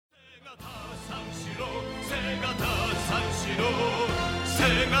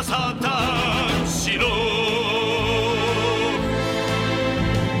サタンしろ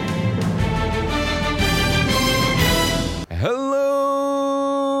Hello,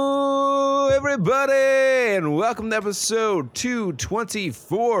 everybody, and welcome to episode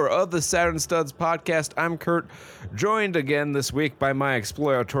 224 of the Saturn Studs podcast. I'm Kurt, joined again this week by my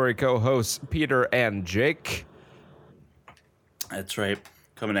exploratory co-hosts, Peter and Jake. That's right.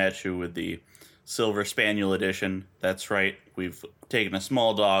 Coming at you with the Silver Spaniel edition. That's right. We've taken a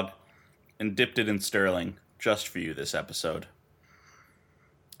small dog and dipped it in sterling just for you this episode.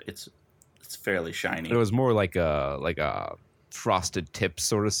 It's fairly shiny. It was more like a frosted tip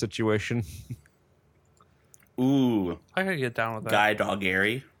sort of situation. Ooh, I gotta get down with that. Guy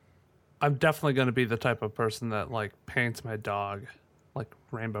Dog-airy. I'm definitely gonna be the type of person that like paints my dog like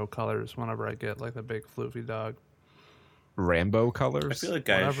rainbow colors whenever I get like a big floofy dog. Rainbow colors? I feel like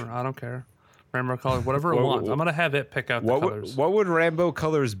guys. Whatever, I don't care. Rainbow colors, whatever it wants. I'm gonna have it pick out the colors. What would rainbow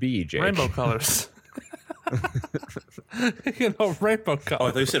colors be, Jake? Rainbow colors. Rainbow colors. Oh,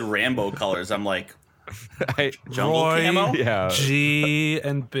 I thought you said Rambo colors. I'm like, jungle Roy, camo? Yeah. G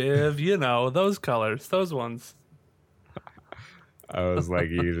and Biv, those colors, those ones. I was like,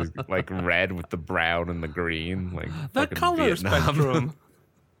 you just like red with the brown and the green, like The fucking color Vietnam. spectrum.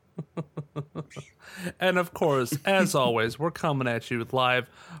 And of course, as always, we're coming at you live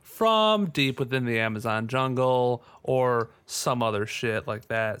from deep within the Amazon jungle or some other shit like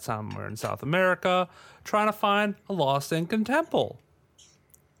that somewhere in South America, trying to find a lost Incan temple.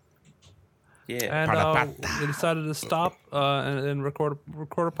 Yeah. And we decided to stop and record a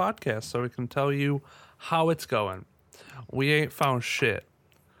podcast so we can tell you how it's going. We ain't found shit.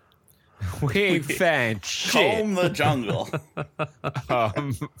 We ain't found shit. Comb the jungle.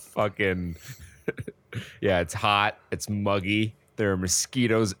 Fucking yeah, it's hot, it's muggy, there are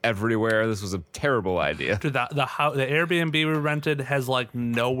mosquitoes everywhere. This was a terrible idea. Dude, the Airbnb we rented has like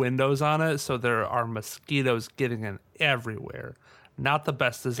no windows on it, so there are mosquitoes getting in everywhere. Not the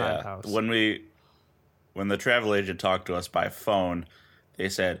best designed house. When the travel agent talked to us by phone, they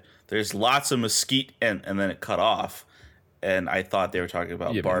said there's lots of mesquite, and then it cut off. And I thought they were talking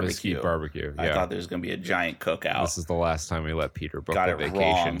about barbecue. Mesquite barbecue. Yeah. I thought there was going to be a giant cookout. This is the last time we let Peter book Got a it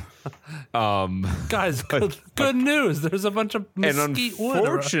vacation. Guys, good news. There's a bunch of mesquite wood.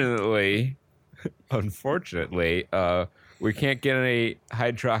 Unfortunately, we can't get any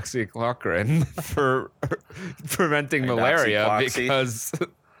hydroxychloroquine for preventing malaria because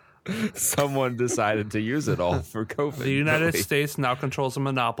someone decided to use it all for COVID. The United States now controls a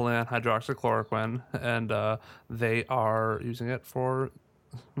monopoly on hydroxychloroquine, and they are using it for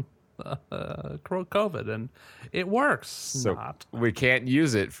COVID, and it works. So we can't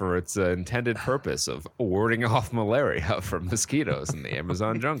use it for its intended purpose of warding off malaria from mosquitoes in the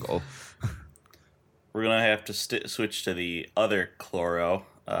Amazon jungle. We're going to have to switch to the other chloro,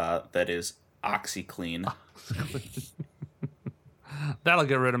 that is OxyClean. That'll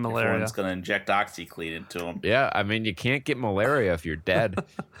get rid of malaria. Everyone's going to inject OxyClean into them. Yeah, I mean, you can't get malaria if you're dead.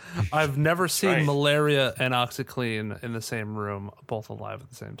 I've never seen Right. malaria and OxyClean in the same room, both alive at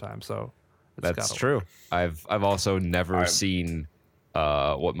the same time. So That's true. I've also never seen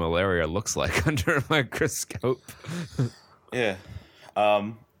what malaria looks like under a microscope. Yeah.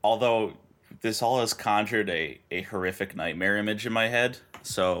 Although this all has conjured a horrific nightmare image in my head.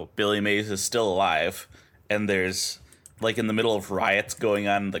 So Billy Mays is still alive, and there's, like, in the middle of riots going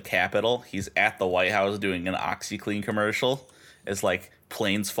on in the Capitol, he's at the White House doing an OxyClean commercial as, like,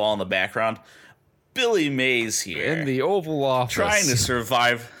 planes fall in the background. Billy Mays here. In the Oval Office. Trying to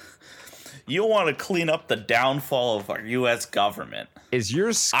survive. You want to clean up the downfall of our U.S. government. Is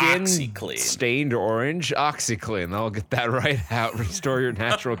your skin OxyClean. stained orange? OxyClean. That'll get that right out. Restore your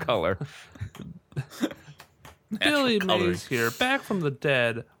natural color. Billy color. Mays here, back from the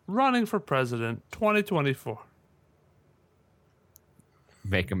dead, running for president 2024.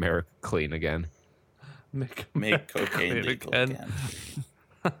 Make America clean again. Make cocaine legal again.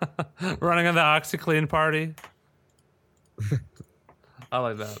 Running on the OxyClean party. I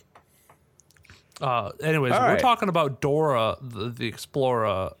like that. Anyways, All we're right. talking about Dora, the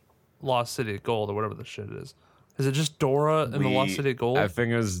Explorer, Lost City of Gold, or whatever the shit it is. Is it just Dora in the Lost City of Gold? I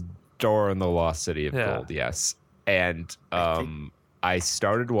think it was Dora in the Lost City of Yeah. Gold, yes. And I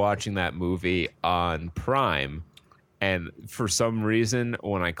started watching that movie on Prime, and for some reason,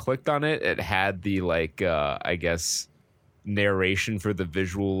 when I clicked on it, it had the, like, I guess, narration for the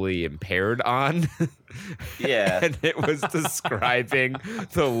visually impaired on. Yeah. And it was describing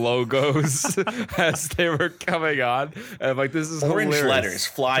the logos as they were coming on. And I'm like, this is Orange hilarious. letters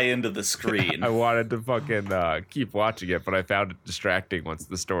fly into the screen. I wanted to fucking keep watching it, but I found it distracting once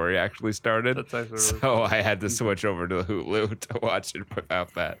the story actually started. That's actually really So I had to switch over to Hulu to watch it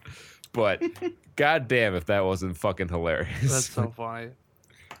without that. But goddamn, if that wasn't fucking hilarious. That's so funny.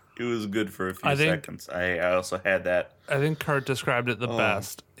 It was good for a few seconds. I also had that. I think Kurt described it the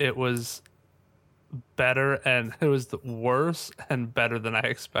best. It was better, and it was worse and better than I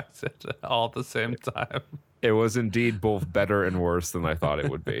expected all at the same time. It was indeed both better and worse than I thought it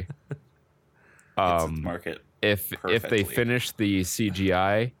would be. It's its market. If they perfectly. finish the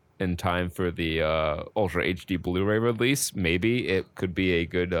CGI in time for the Ultra HD Blu-ray release, maybe it could be a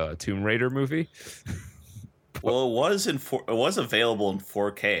good Tomb Raider movie. Well, it was available in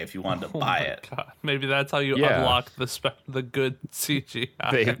 4K if you wanted to buy it. God, maybe that's how you Yeah. unlock the good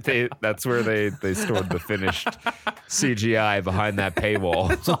CGI. That's where they stored the finished CGI behind that paywall.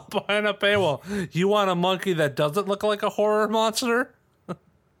 Behind a paywall. You want a monkey that doesn't look like a horror monster?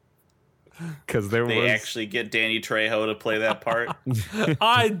 Because They actually get Danny Trejo to play that part.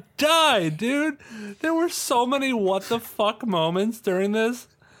 I died, dude. There were so many what the fuck moments during this.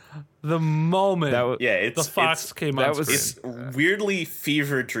 The moment Yeah, the fox came on screen. It's weirdly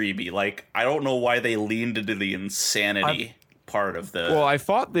fever dreamy. Like, I don't know why they leaned into the insanity part of the. Well, I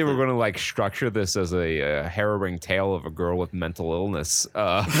thought they were going to like structure this as a harrowing tale of a girl with mental illness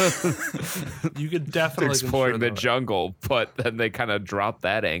You could definitely exploring the construe that. jungle, but then they kind of dropped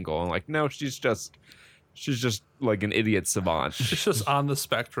that angle and like, no, she's just like an idiot savant. It's just on the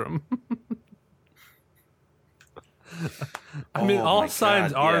spectrum. I mean, all my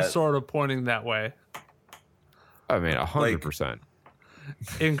signs God, are yeah. sort of pointing that way. I mean, 100%.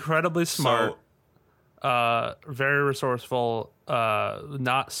 Incredibly smart, very resourceful,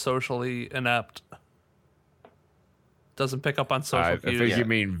 not socially inept. Doesn't pick up on social I cues. think you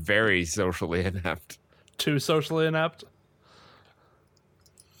mean very socially inept. Too socially inept.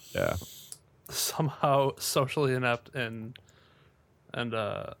 Yeah. Somehow socially inept and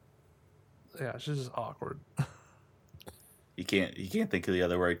yeah, she's just awkward. You can't think of the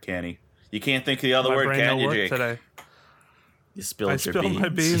other word, can he? You can't think of the other My word, brain can no you, work Jake? today. You I spilled your spilled beans. my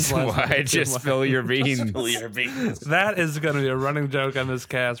beans last night. Why just spill your beans? Spill your beans. That is going to be a running joke on this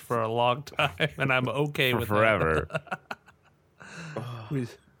cast for a long time, and I'm okay with Forever. that.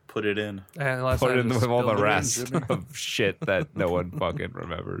 Put it in. And last Put night I it in just with all the spilled rest Jimmy. of shit that no one fucking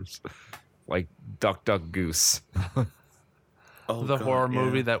remembers. Like Duck Duck Goose. Oh, The God, horror yeah.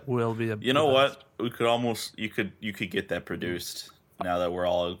 movie that will be a. You know what? We could almost you could get that produced now that we're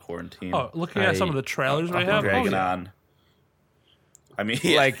all in quarantine. Oh, looking at some of the trailers we have. Dragging oh, yeah. on. I mean,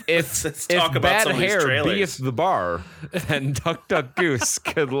 yeah, Like if let's talk if about Bad some of these Hair trailers. beeth the bar, then Duck Duck Goose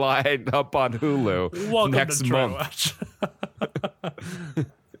could line up on Hulu Welcome next to Trailer month. Watch.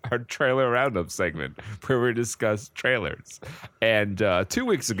 Our trailer roundup segment where we discuss trailers. And 2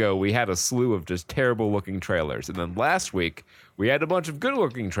 weeks ago, we had a slew of just terrible looking trailers. And then last week, we had a bunch of good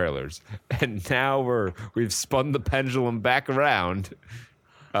looking trailers. And now we've spun the pendulum back around.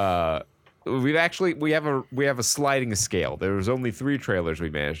 We have a sliding scale. There was only 3 trailers we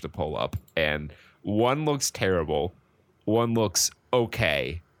managed to pull up, and one looks terrible, one looks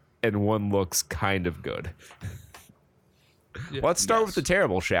okay, and one looks kind of good. Yeah. Let's start with the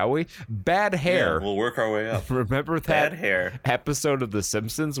terrible, shall we? Bad Hair. Yeah, we'll work our way up. Remember that Bad Hair. episode of The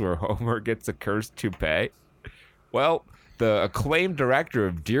Simpsons where Homer gets a cursed toupee? Well, the acclaimed director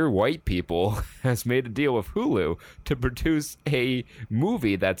of Dear White People has made a deal with Hulu to produce a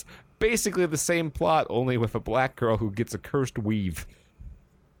movie that's basically the same plot, only with a black girl who gets a cursed weave.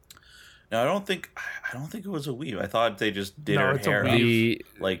 No, I don't think it was a weave. I thought they just did No, her it's a hair weave.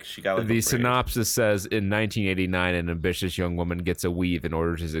 up. Like she got like The a braid. synopsis says, in 1989, an ambitious young woman gets a weave in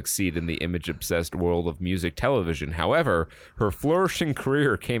order to succeed in the image-obsessed world of music television. However, her flourishing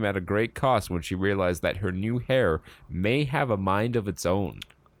career came at a great cost when she realized that her new hair may have a mind of its own.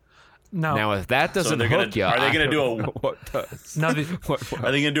 Now, if that doesn't they're hook you, are they I gonna don't do a- know what does? Now the, What-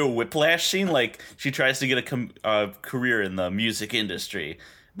 Are they gonna do a whiplash scene? Like she tries to get a career in the music industry.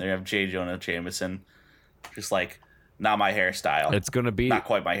 They have J. Jonah Jameson, just like not my hairstyle. It's gonna be not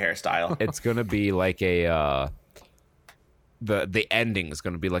quite my hairstyle. it's gonna be like a the ending is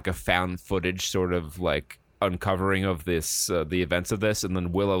gonna be like a found footage sort of like uncovering of this the events of this, and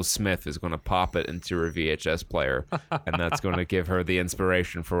then Willow Smith is gonna pop it into her VHS player, and that's gonna give her the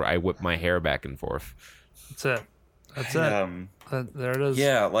inspiration for I whip my hair back and forth. that's it. That's it. There it is.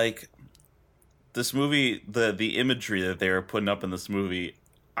 Yeah, like this movie, the imagery that they were putting up in this movie,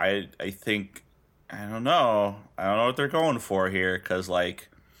 I think I don't know. I don't know what they're going for here, because, like,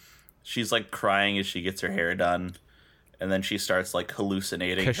 she's, like, crying as she gets her hair done, and then she starts, like,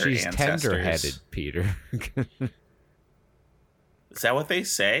 hallucinating her Because she's ancestors. tender-headed, Peter. Is that what they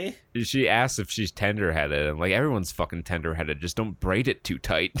say? She asks if she's tender-headed, and, like, everyone's fucking tender-headed. Just don't braid it too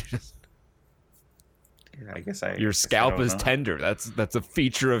tight. Yeah, I guess Your scalp is tender. That's a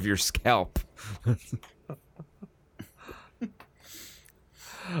feature of your scalp.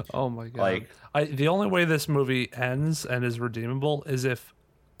 Oh my god! The only way this movie ends and is redeemable is if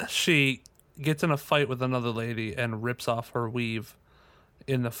she gets in a fight with another lady and rips off her weave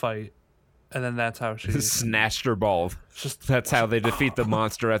in the fight, and then that's how she snatched her bald. That's how they defeat the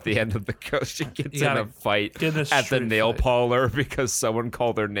monster at the end of the coast. She gets in a fight at the nail parlor because someone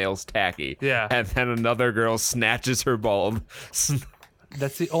called her nails tacky. Yeah, and then another girl snatches her bald.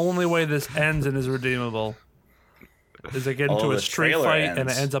 That's the only way this ends and is redeemable. Is they get into a street fight and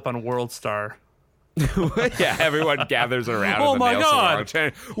it ends up on World Star. Yeah, everyone gathers around. Oh in the my nail god!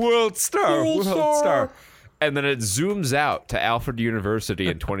 salon. World Star. And then it zooms out to Alfred University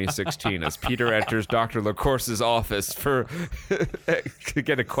in 2016 as Peter enters Dr. LaCourse's office to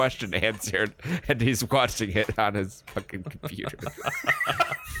get a question answered, and he's watching it on his fucking computer.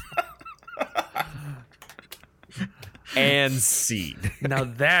 And scene. Now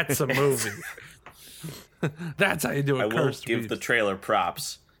that's a movie. That's how you do it. I will give the trailer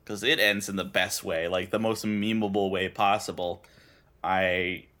props because it ends in the best way, like the most memeable way possible.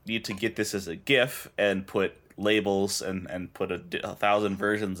 I need to get this as a GIF and put labels and put 1,000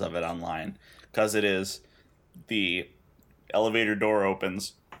 versions of it online, because it is the elevator door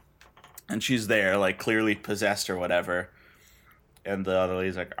opens and she's there, like clearly possessed or whatever, and the other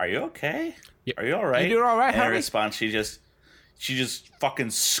lady's like, "Are you okay? Are you all right? You doing all right?" And in response, she just fucking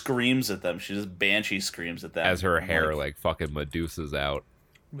screams at them. She just banshee screams at them as her hair like fucking Medusa's out,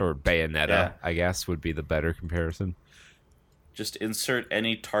 or Bayonetta, I guess would be the better comparison. Just insert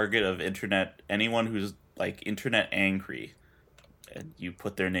any target of anyone who's like internet angry, and you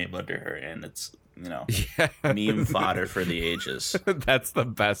put their name under her, and it's, you know, meme fodder for the ages. That's the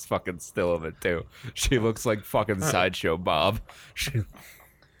best fucking still of it too. She looks like fucking Sideshow Bob.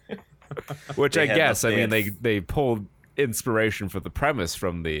 Which I guess, I mean, they pulled inspiration for the premise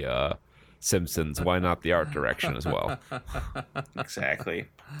from the Simpsons. Why not the art direction as well? Exactly.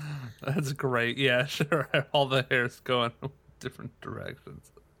 That's great. Yeah, sure. All the hair's going different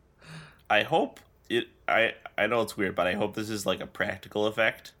directions. I hope it. I know it's weird, but I hope this is like a practical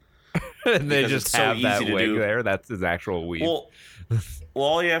effect. And they just have that wig there. That's his actual weave. Well,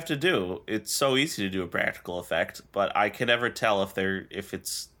 all you have to do. It's so easy to do a practical effect, but I can never tell if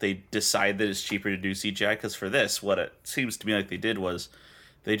they decide that it's cheaper to do CGI. Because for this, what it seems to me like they did was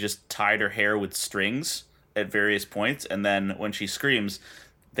they just tied her hair with strings at various points, and then when she screams,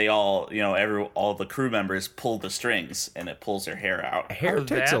 they all, all the crew members pull the strings, and it pulls her hair out. Hair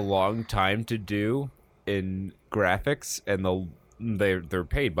takes a long time to do in graphics, and they're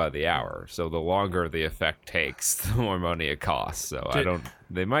paid by the hour. So the longer the effect takes, the more money it costs. So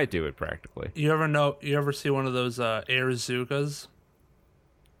they might do it practically. You ever see one of those Air-Zukas?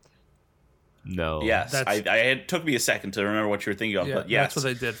 No. Yes, it took me a second to remember what you were thinking of, but yes, that's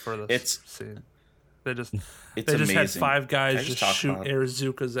what they did for this scene. They just amazing. had 5 guys just shoot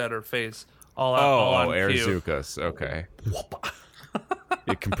Air-Zukas at her face. All on Air-Zukas. Okay.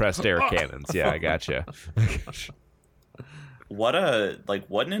 You compressed air cannons. Yeah, I gotcha. What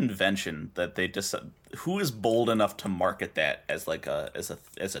an invention that they just. Who is bold enough to market that as like as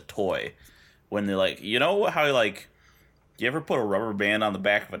a toy, when they're like, how you ever put a rubber band on the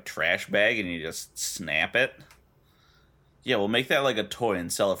back of a trash bag and you just snap it? Yeah, we'll make that like a toy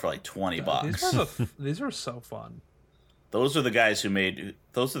and sell it for like $20. These are so fun. Those are the guys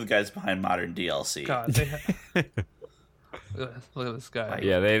behind modern DLC. God, look at this guy.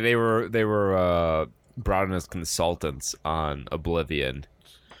 Yeah, they were brought in as consultants on Oblivion,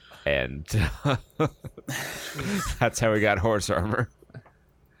 and that's how we got horse armor.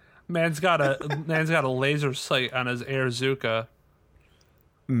 Man's got a laser sight on his Air-Zuka.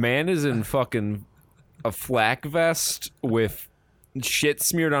 Man is in fucking a flak vest with shit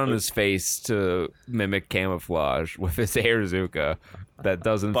smeared on his face to mimic camouflage with his Air-Zuka that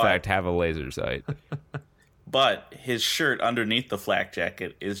does in fact have a laser sight. But his shirt underneath the flak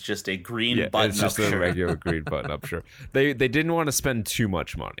jacket is just a green button-up shirt. It's just a regular green button-up shirt. They didn't want to spend too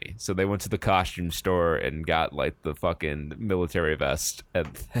much money, so they went to the costume store and got like the fucking military vest, and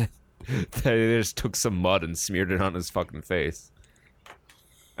they just took some mud and smeared it on his fucking face.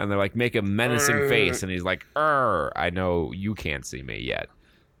 And they're like, make a menacing face, and he's like, I know you can't see me yet.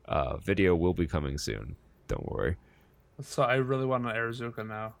 Video will be coming soon. Don't worry. So I really want an Air-Zuka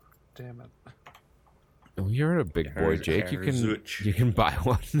now. Damn it. Oh, you're a big boy, Jake. You can buy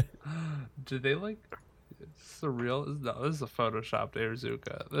one. Do they like? It's a real? No, this is a photoshopped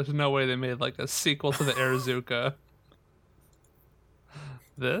Airzuka. There's no way they made like a sequel to the Airzuka.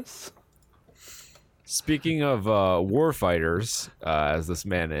 This. Speaking of war fighters, as this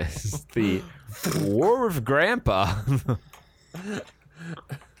man is, the War of Grandpa.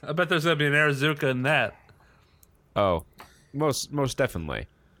 I bet there's gonna be an Airzuka in that. Oh, most definitely.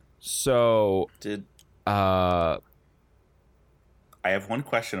 So I have one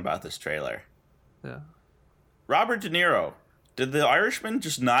question about this trailer. Yeah. Robert De Niro, did The Irishman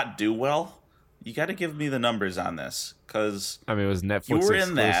just not do well? You got to give me the numbers on this, because I mean, it was Netflix you were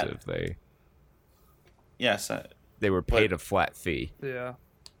in exclusive. that. Yes, They were paid a flat fee. Yeah.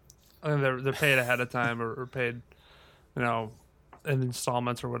 I mean, they're paid ahead of time or paid, in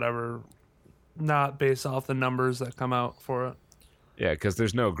installments or whatever, not based off the numbers that come out for it. Yeah, because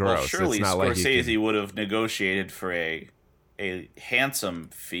there's no gross. well, surely it's not Scorsese like would have negotiated for a handsome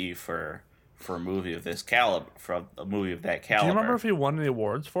fee for a movie of this caliber, for a movie of that caliber. Do you remember if he won any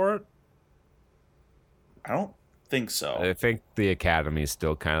awards for it? I don't think so. I think the Academy's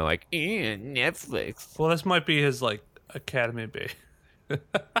still kind of like, Netflix. Well, this might be his like Academy bait.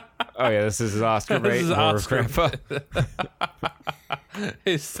 Oh yeah, this is his Oscar bait. This is War of Oscar Grandpa.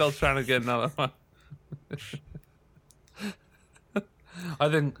 He's still trying to get another one. I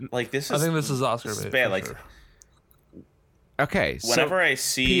think this is Oscar this is bait. bad. For Like, sure. Okay, whenever so I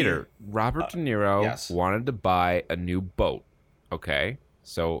see Peter, Robert De Niro yes. wanted to buy a new boat. Okay,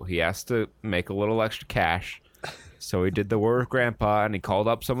 so he has to make a little extra cash. So he did the War of Grandpa, and he called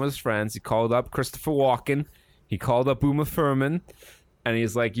up some of his friends. He called up Christopher Walken. He called up Uma Thurman, and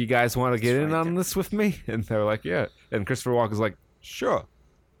he's like, "You guys want to get in on this with me?" And they're like, "Yeah." And Christopher Walken's like, "Sure."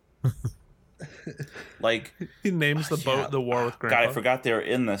 like He names the boat the War with Grandpa. God, I forgot they were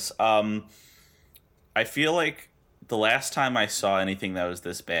in this. I feel like the last time I saw anything that was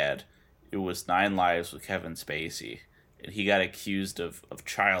this bad, it was 9 Lives with Kevin Spacey, and he got accused of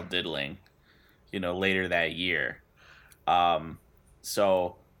child diddling, later that year.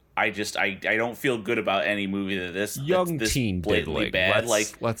 So I don't feel good about any movie that's this teen blatantly diddling. bad.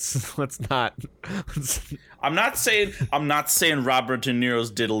 Let's not. I'm not saying Robert De Niro's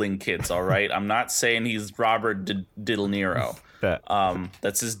diddling kids. All right, I'm not saying he's Robert Diddle Nero.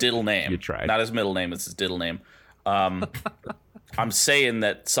 That's his diddle name. You tried. Not his middle name. It's his diddle name. I'm saying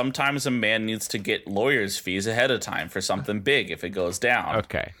that sometimes a man needs to get lawyer's fees ahead of time for something big if it goes down.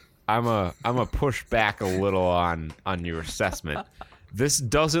 Okay, I'm a push back a little on your assessment. This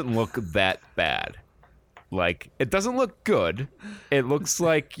doesn't look that bad. Like, it doesn't look good. It looks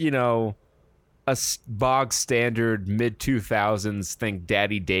like, a bog standard mid-2000s think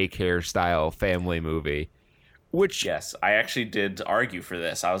daddy daycare style family movie. Which, yes, I actually did argue for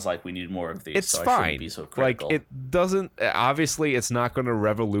this. I was like, we need more of these. It's so I fine. shouldn't be so critical. Like, it doesn't. Obviously, it's not going to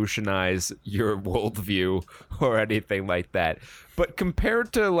revolutionize your worldview or anything like that. But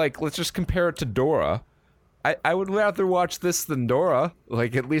compared to, let's just compare it to Dora. I would rather watch this than Dora.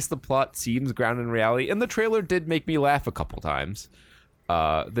 Like, at least the plot seems grounded in reality. And the trailer did make me laugh a couple times.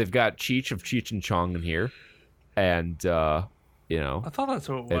 They've got Cheech of Cheech and Chong in here. And, I thought that's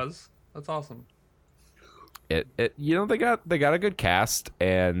who it was. That's awesome. They got a good cast,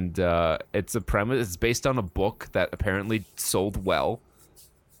 and it's a premise. It's based on a book that apparently sold well.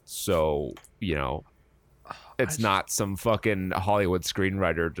 So, it's not some fucking Hollywood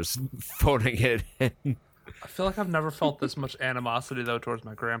screenwriter just phoning it in. I feel like I've never felt this much animosity though towards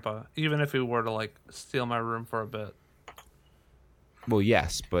my grandpa, even if he were to steal my room for a bit. Well,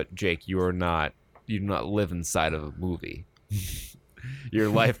 yes, but Jake, you do not live inside of a movie. Your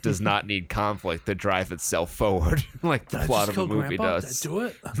life does not need conflict to drive itself forward like the plot of a movie does. Did I do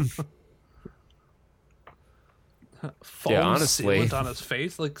it? Foam honestly. sealant on his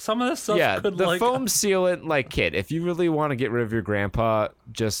face. Some of this stuff could the foam sealant, kid, if you really want to get rid of your grandpa,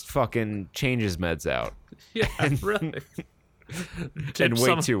 just fucking change his meds out. Yeah, really. And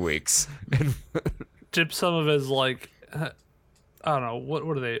wait 2 weeks. Dip some of his I don't know, what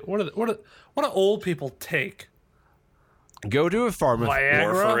do old people take? Go to a pharmacist.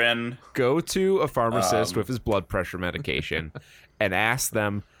 Warfarin. Go to a pharmacist with his blood pressure medication and ask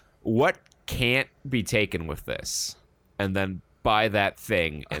them what can't be taken with this, and then buy that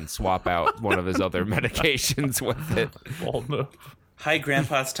thing and swap out one of his other medications with it. Bold move. Hi,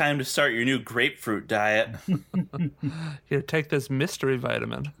 Grandpa. It's time to start your new grapefruit diet. Here, take this mystery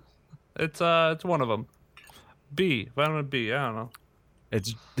vitamin. It's one of them. Vitamin B. I don't know.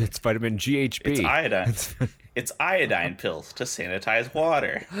 It's vitamin GHB. It's iodine. It's iodine pills to sanitize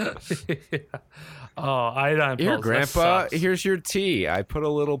water. Yeah. Iodine pills. Here, that Grandpa, sucks. here's your tea. I put a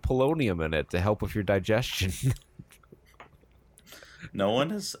little polonium in it to help with your digestion. No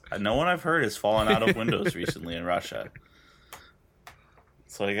one I've heard has fallen out of windows recently in Russia.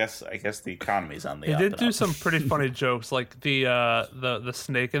 So I guess the economy's on the They up did and do up. some pretty funny jokes, like the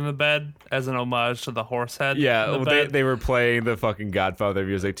snake in the bed as an homage to the horse head. in Yeah, the well, bed. they were playing the fucking Godfather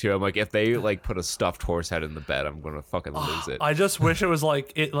music too. I'm like, if they like put a stuffed horse head in the bed, I'm gonna fucking lose it. I just wish it was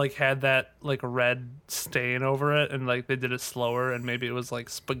like it like had that like red stain over it, and like they did it slower, and maybe it was like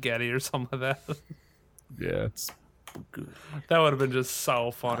spaghetti or something like that. Yeah, That would have been just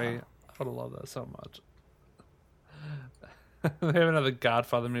so funny. I would have loved that so much. They have another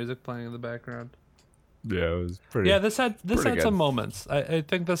Godfather music playing in the background. yeah, it was pretty. Yeah, this had good. some moments. I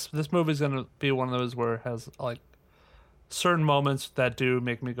think this movie's gonna be one of those where it has like certain moments that do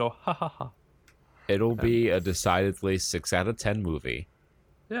make me go ha ha ha. It'll be a decidedly 6 out of 10 movie,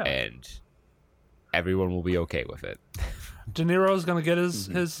 Yeah, and everyone will be okay with it. De Niro's gonna get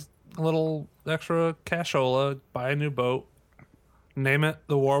his little extra cashola, buy a new boat, name it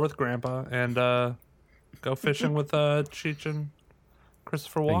The War with Grandpa, and go fishing with Cheech and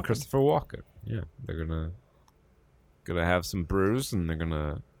Christopher Walken. And Christopher Walken. Yeah, they're gonna have some brews, and they're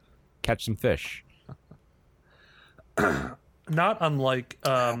gonna catch some fish. Not unlike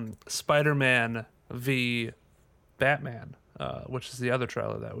Spider-Man v. Batman, which is the other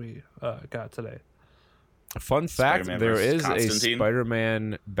trailer that we got today. Fun fact, Spider-Man there versus is a Constantine.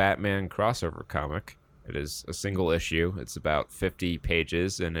 Spider-Man Batman crossover comic. It is a single issue. It's about 50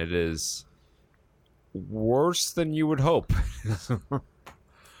 pages, and it is worse than you would hope.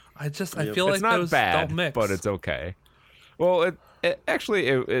 I feel like It's not those bad, don't mix. but it's okay. Well,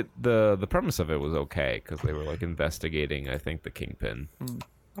 the premise of it was okay because they were like investigating, I think, the Kingpin,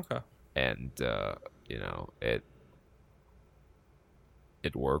 okay. and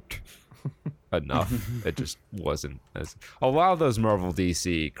it worked enough. It just wasn't as a lot of those Marvel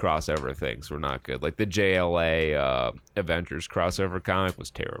DC crossover things were not good. Like the JLA Avengers crossover comic was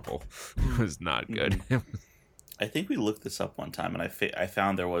terrible. It was not good. I think we looked this up one time, and I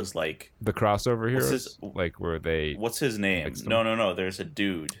found there was like The crossover What's heroes, his- like where they. what's his name? Mixed them. No. There's a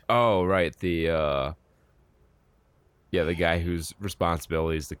dude. Oh right, the guy whose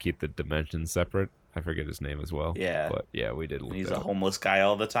responsibility is to keep the dimensions separate. I forget his name as well. Yeah. But yeah, we did look He's that a up. homeless guy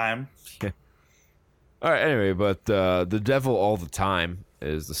all the time. All right, anyway, but The Devil All the Time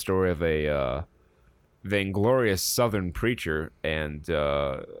is the story of a vainglorious Southern preacher and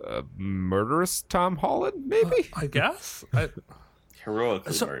a murderous Tom Holland, maybe? I guess.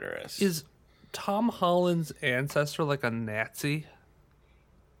 Heroically So, murderous. Is Tom Holland's ancestor like a Nazi?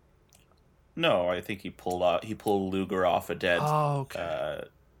 No, I think he pulled Luger off a dead Oh, okay.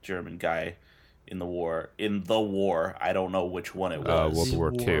 German guy in the war. I don't know which one it was. World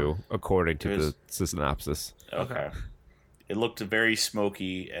War II, according to There's- the synopsis. Okay. It looked very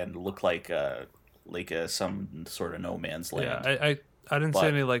smoky and looked like some sort of no man's land. Yeah, I didn't see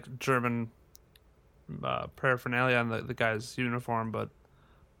But- any like German paraphernalia on the guy's uniform, but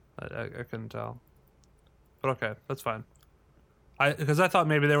I couldn't tell. But okay, that's fine. Because I thought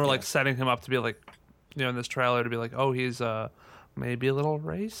maybe they were like setting him up to be like, in this trailer to be like, oh, he's maybe a little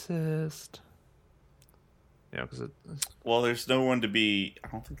racist. Because Well, there's no one to be. I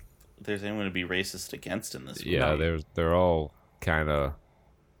don't think there's anyone to be racist against in this movie. Yeah, they're all kind of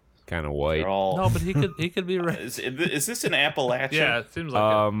white. They're all. no, but he could be racist. Is this an Appalachian? Yeah, it seems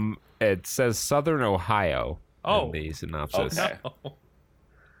like it. It says Southern Ohio Oh. in the synopsis. Okay.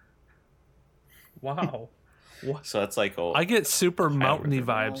 Wow. So that's like I get super mountainy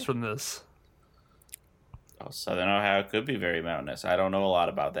River vibes Valley. from this. Southern Ohio could be very mountainous. I don't know a lot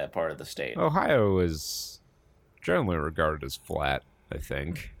about that part of the state. Ohio is generally regarded as flat, I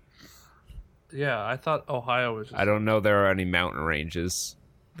think. Yeah, I thought Ohio was just... I don't know there are any mountain ranges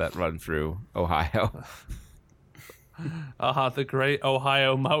that run through Ohio. the great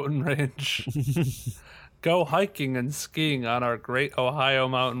Ohio mountain range. Go hiking and skiing on our great Ohio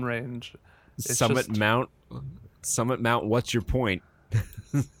mountain range. It's Summit just, Mount, what's your point?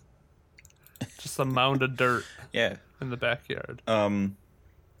 just a mound of dirt Yeah. in the backyard.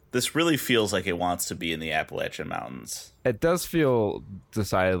 This really feels like it wants to be in the Appalachian Mountains. It does feel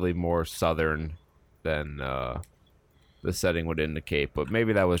decidedly more southern than the setting would indicate, but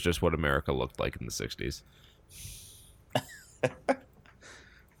maybe that was just what America looked like in the 60s.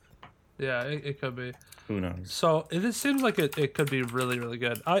 Yeah, it could be. Who knows? So it seems like it could be really, really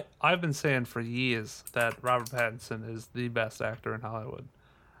good. I've been saying for years that Robert Pattinson is the best actor in Hollywood.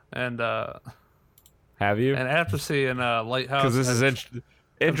 And Have you? after seeing Lighthouse... Because this is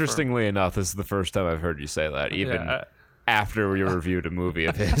interestingly enough, this is the first time I've heard you say that. Even after we reviewed a movie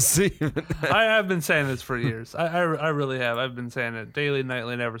of his. I have been saying this for years. I really have. I've been saying it daily,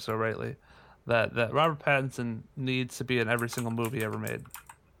 nightly, and ever so rightly. That Robert Pattinson needs to be in every single movie ever made.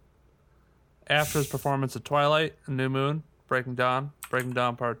 After his performance of Twilight, New Moon, Breaking Dawn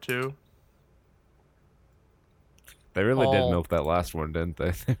Part 2. They really did milk that last one, didn't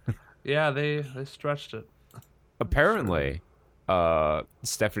they? Yeah, they stretched it. Apparently,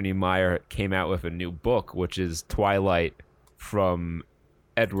 Stephanie Meyer came out with a new book, which is Twilight from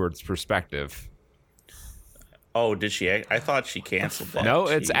Edward's perspective. Oh, did she? I thought she canceled that. No,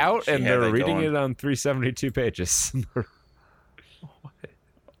 it's out, and they're reading going. it on 372 pages.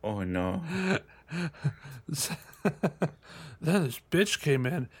 Oh, no. Then this bitch came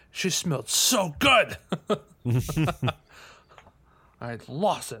in. She smelled so good. I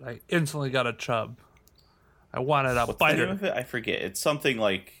lost it. I instantly got a chub. I wanted a What's bite the name her. of it? I forget. It's something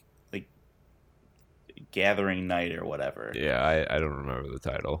like Gathering Night or whatever. Yeah, I don't remember the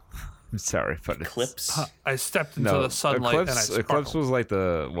title. I'm sorry, but Eclipse. I stepped into the sunlight and I sparkled. Eclipse was like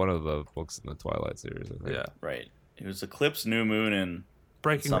one of the books in the Twilight series, I think. Yeah. Right. It was Eclipse, New Moon, and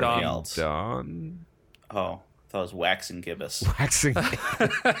Breaking something Dawn. else. Dawn? Oh, I thought it was Wax and Gibbous. Waxing.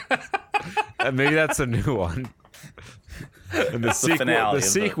 Maybe that's a new one. And the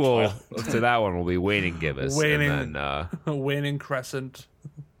sequel to that one will be Waning Gibbous. Waning- And then, Waning Crescent.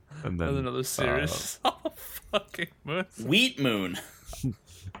 and then That's another series. Oh, fucking moon. Wheat Moon.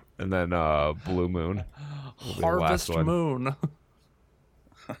 And then Blue Moon. will be the last Harvest one. Moon.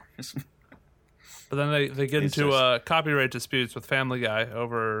 But then they get It's into copyright disputes with Family Guy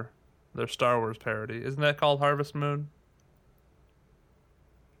over their Star Wars parody. Isn't that called Harvest Moon?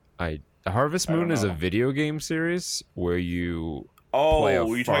 Harvest I don't Moon is a know. video game series where you Oh, play a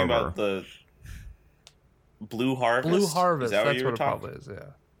were you talking farmer. about the Blue Harvest? Blue Harvest. Is that what That's you what were it talking? probably is. Yeah.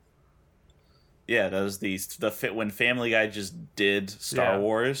 Yeah, that was when Family Guy just did Star Yeah.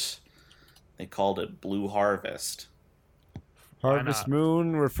 Wars. They called it Blue Harvest. Harvest not?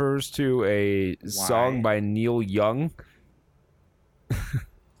 Moon refers to a song by Neil Young.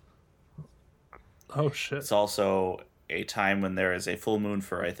 Oh shit. It's also a time when there is a full moon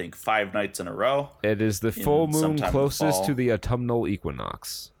for I think 5 nights in a row. It is the full moon sometime in the closest fall. to the autumnal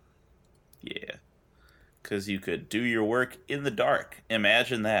equinox. Yeah, because you could do your work in the dark.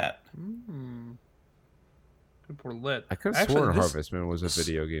 Imagine that. People were lit. I could have Actually, sworn this, Harvest Moon was a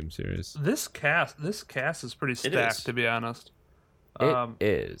video game series. This cast is pretty stacked, is. to be honest. It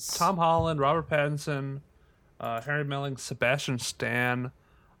is. Tom Holland, Robert Pattinson, Harry Melling, Sebastian Stan,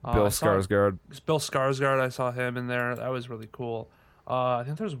 Bill Skarsgård. Bill Skarsgård. I saw him in there. That was really cool. I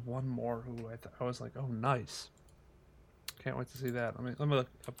think there's one more who I was like, oh, nice. Can't wait to see that. Let me look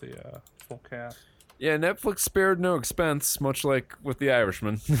up the full cast. Yeah, Netflix spared no expense, much like with The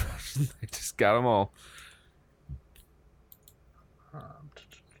Irishman. They just got them all.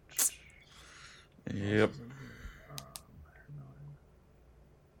 Yep.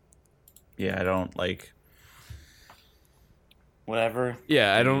 Yeah, I don't like. Whatever.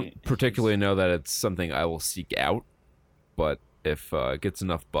 Yeah, I don't particularly know that it's something I will seek out, but if it gets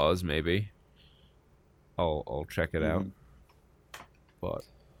enough buzz, maybe I'll check it out. But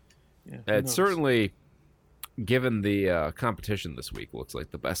Yeah, who it's knows? certainly, given the competition this week, looks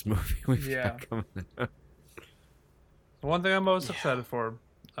like the best movie we've Yeah. got coming. The one thing I'm most excited for,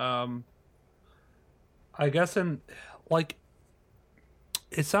 I guess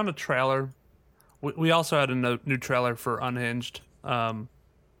it's on a trailer. We also had a new trailer for Unhinged. It was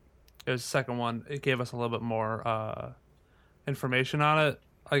the second one. It gave us a little bit more information on it,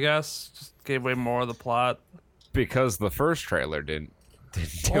 I guess. Just gave away more of the plot. Because the first trailer didn't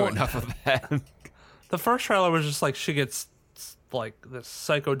do enough of that. The first trailer was just like she gets like this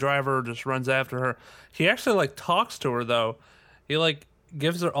psycho driver just runs after her. He actually like talks to her though. He like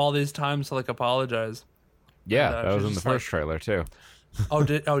gives her all these times to like apologize. Yeah, And, that was she's in the just first trailer too.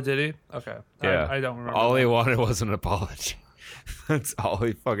 Did he? Okay. Yeah, I don't remember. All that. he wanted was an apology. That's all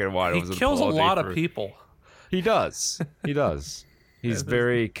he fucking wanted. He was an kills a apology lot for- of people. He does. He does. He's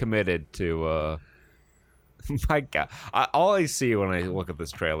very committed to. My God, all I see when I look at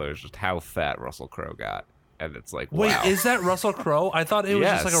this trailer is just how fat Russell Crowe got, and it's like, Wait, wow. is that Russell Crowe? I thought it was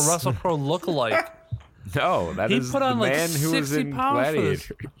just like a Yes. Russell Crowe lookalike. No, that He is put on the like man who was 60 in pounds for this.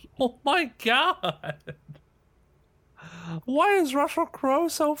 Gladiator. Oh my god! Why is Russell Crowe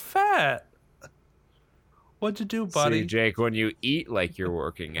so fat? What'd you do, buddy? See, Jake, when you eat like you're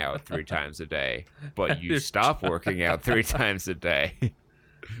working out 3 times a day, but you stop working out 3 times a day,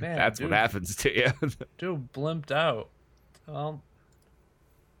 Man, that's dude, what happens to you. Dude blimped out. Well,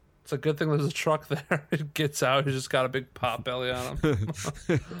 it's a good thing there's a truck there. It gets out. He's just got a big pot belly on him.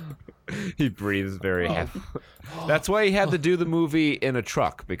 He breathes very heavily. That's why he had to do the movie in a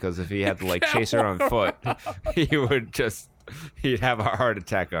truck, because if he had to like chase her on foot, he'd have a heart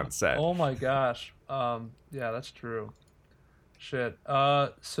attack on set. Oh my gosh. Yeah, that's true. Shit.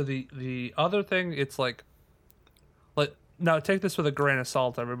 So the other thing, it's like now take this with a grain of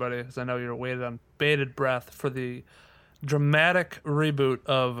salt, everybody, because I know you're waiting on bated breath for the dramatic reboot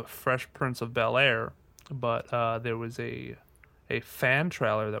of Fresh Prince of Bel-Air, but there was a fan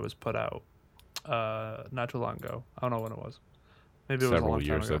trailer that was put out not too long ago. I don't know when it was. Maybe it was a long Several time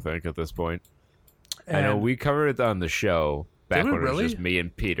years, ago. I think, at this point. And, I know we covered it on the show back we when it really? was just me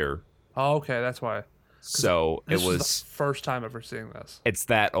and Peter. Oh, okay, that's why. So This it was was. the first time ever seeing this. It's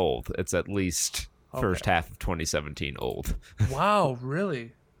that old. It's at least first Okay. half of 2017 old. Wow,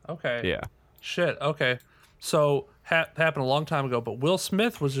 really? Okay. Yeah. Shit. Okay. So happened a long time ago, but Will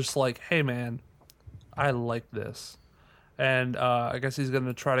Smith was just like, "Hey, man, I like this," and I guess he's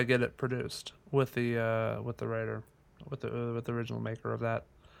gonna try to get it produced with the writer, with the original maker of that.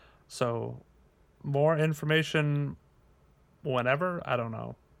 So more information whenever. I don't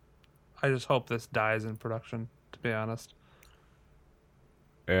know. I just hope this dies in production. To be honest.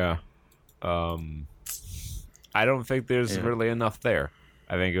 Yeah. I don't think there's really enough there.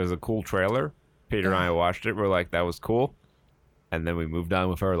 I think it was a cool trailer. Peter and I watched it. We're like, that was cool. And then we moved on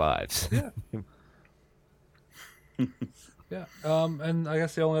with our lives. Yeah. Yeah. And I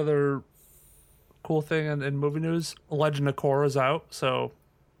guess the only other cool thing in movie news, Legend of Korra is out, so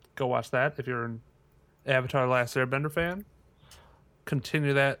go watch that if you're an Avatar: Last Airbender fan.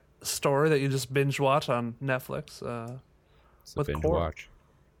 Continue that story that you just binge watch on Netflix. It's a With binge Korra. watch.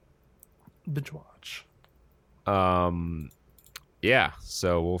 Binge watch. Yeah,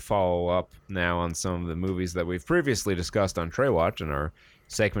 so we'll follow up now on some of the movies that we've previously discussed on Trey Watch in our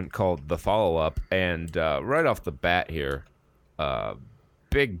segment called The Follow Up. And right off the bat here,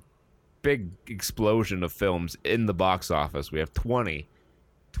 big explosion of films in the box office. We have 20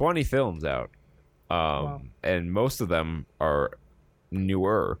 films out. Wow. And most of them are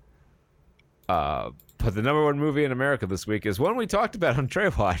newer. But the number one movie in America this week is one we talked about on Trey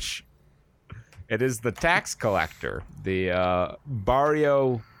Watch. It is The Tax Collector, the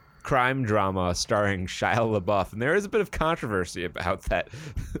Barrio crime drama starring Shia LaBeouf. And there is a bit of controversy about that.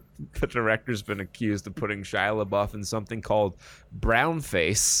 The director's been accused of putting Shia LaBeouf in something called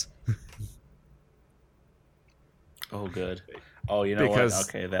brownface. Oh, good. Oh, you know Because what?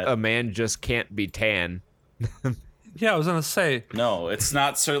 Okay, that a man just can't be tan. Yeah, I was gonna say. no, it's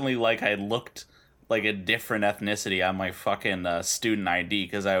not certainly like I looked like a different ethnicity on my fucking student ID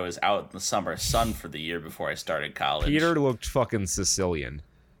because I was out in the summer sun for the year before I started college. Peter looked fucking Sicilian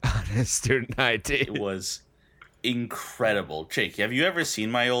on his student ID. It was incredible. Jake, have you ever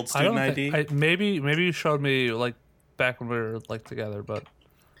seen my old I don't student ID? think, maybe you showed me like back when we were like together, but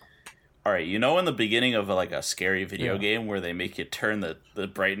All right, you know in the beginning of like a scary video Yeah. game where they make you turn the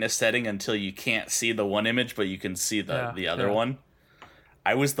brightness setting until you can't see the one image but you can see the other one?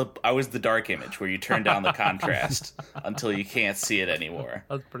 I was the dark image where you turn down the contrast until you can't see it anymore.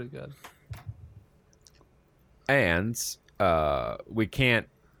 that's pretty good. And we can't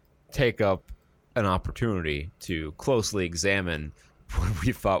take up an opportunity to closely examine what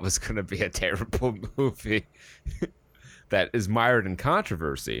we thought was going to be a terrible movie that is mired in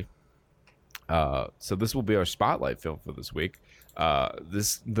controversy. So this will be our spotlight film for this week.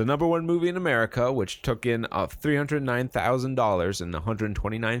 The number one movie in America, which took in $309,000 in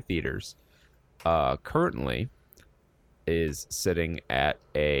 129 theaters, currently is sitting at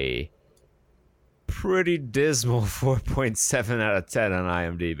a pretty dismal 4.7 out of 10 on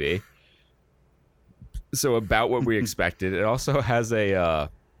IMDb. So about what we expected. It also has a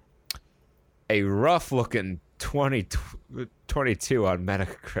rough looking 22 on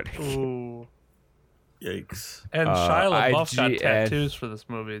Metacritic. Ooh. Yikes. And Shia LaBeouf got IGN tattoos for this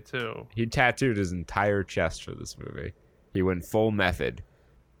movie too. He tattooed his entire chest for this movie. He went full method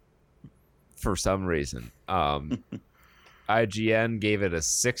for some reason. IGN gave it a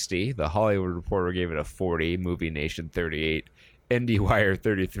 60. The Hollywood Reporter gave it a 40. Movie Nation 38. IndieWire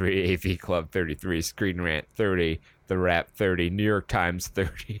 33. AV Club 33. Screen Rant 30. The Wrap 30. New York Times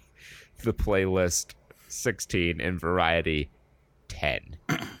 30. The Playlist 16. And Variety 10.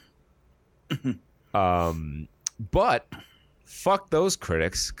 But fuck those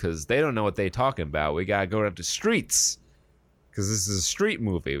critics, because they don't know what they talking about. We gotta go to the streets, because this is a street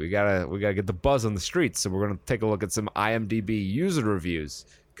movie. We gotta get the buzz on the streets. So we're gonna take a look at some IMDb user reviews,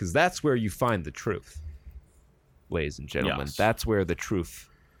 because that's where you find the truth, ladies and gentlemen. Yes. That's where the truth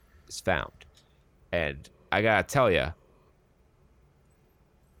is found. And I gotta tell you,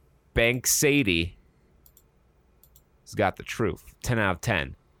 Bank Sadie has got the truth. 10 out of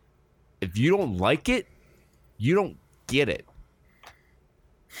 10. If you don't like it, you don't get it.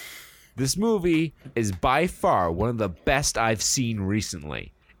 This movie is by far one of the best I've seen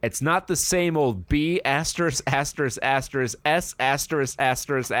recently. It's not the same old B asterisk asterisk asterisk S asterisk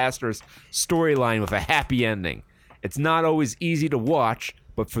asterisk asterisk storyline with a happy ending. It's not always easy to watch,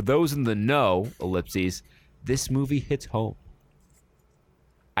 but for those in the know, ellipses, this movie hits home.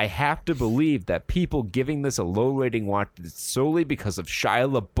 I have to believe that people giving this a low rating watched it solely because of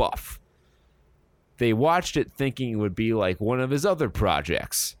Shia LaBeouf. They watched it thinking it would be like one of his other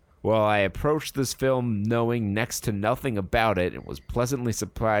projects. While I approached this film knowing next to nothing about it and was pleasantly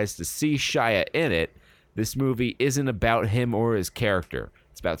surprised to see Shia in it, this movie isn't about him or his character.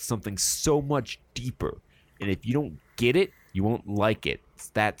 It's about something so much deeper. And if you don't get it, you won't like it. It's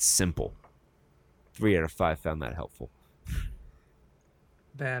that simple. 3 out of 5 found that helpful.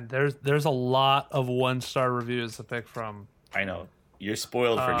 Man, there's a lot of 1-star reviews to pick from. I know. You're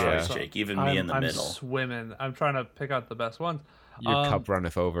spoiled for choice, so Jake. Even me in the middle. I'm swimming. I'm trying to pick out the best ones. Your cup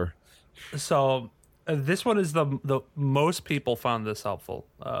runneth over. So this one is the most people found this helpful,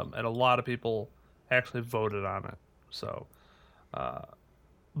 and a lot of people actually voted on it. So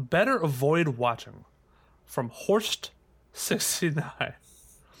better avoid watching, from Horst69.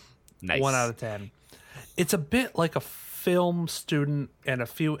 Nice. 1 out of 10. It's a bit like a film student and a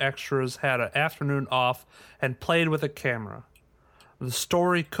few extras had an afternoon off and played with a camera. The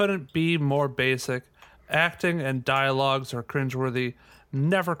story couldn't be more basic. Acting and dialogues are cringeworthy,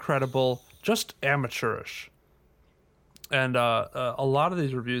 never credible, just amateurish. And a lot of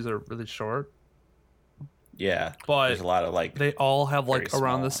these reviews are really short. Yeah, but there's a lot of they all have like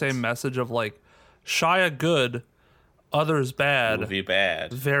around the same message of like Shia good, others bad, movie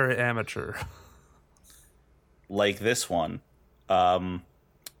bad, very amateur. Like this one.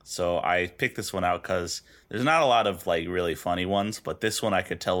 So I picked this one out because there's not a lot of like really funny ones, but this one I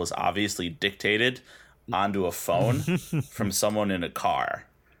could tell was obviously dictated onto a phone from someone in a car.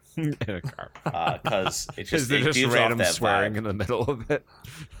 In a car. Because it Is there just gives random off that swearing vibe. in the middle of it?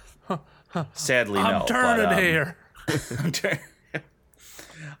 Sadly, no. I'm turning but, here.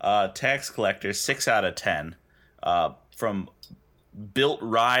 Tax Collector, 6 out of 10. From Built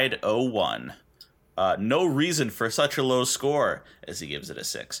Ride 01. No reason for such a low score, as he gives it a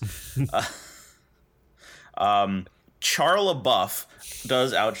 6. Charla Buff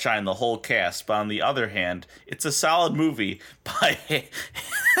does outshine the whole cast, but on the other hand, it's a solid movie by...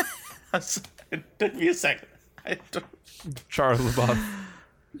 It took me a second. Charlie Buff.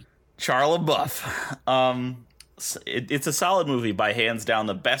 Charla Buff. It's a solid movie by hands down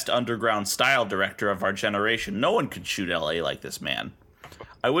the best underground style director of our generation. No one could shoot LA like this man.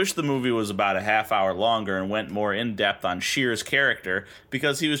 I wish the movie was about a half hour longer and went more in depth on Shear's character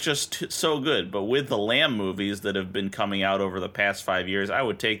because he was just so good. But with the Lamb movies that have been coming out over the past 5 years, I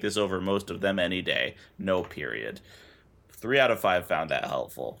would take this over most of them any day. No period. 3 out of 5 found that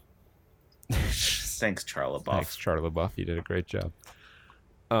helpful. Thanks, Charla Buff. Thanks, Charlie Buff. You did a great job.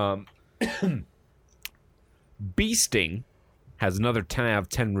 Beasting has another 10 out of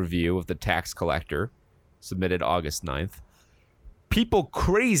 10 review of The Tax Collector, submitted August 9th. People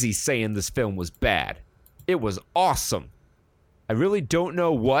crazy saying this film was bad. It was awesome. I really don't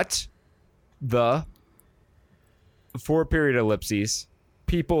know what the 4-period ellipses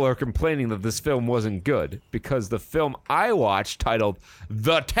people are complaining that this film wasn't good because the film I watched titled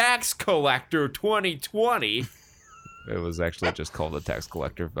The Tax Collector 2020, it was actually just called The Tax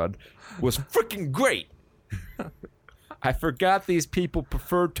Collector, bud, was freaking great. I forgot these people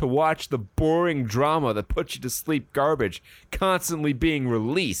preferred to watch the boring drama that puts you to sleep garbage constantly being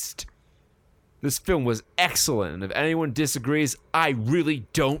released. This film was excellent, and if anyone disagrees, I really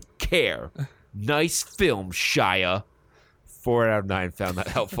don't care. Nice film, Shia. 4 out of 9 found that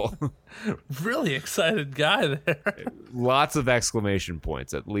helpful. Really excited guy there. Lots of exclamation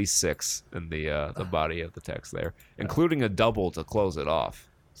points, at least 6 in the body of the text there, including a double to close it off.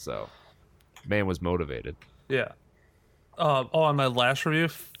 So, man was motivated. Yeah. On my last review,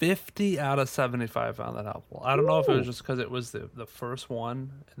 50 out of 75 found that helpful. I don't know if it was just because it was the first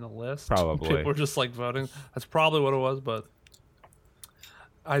one in the list. Probably. People were just like voting. That's probably what it was, but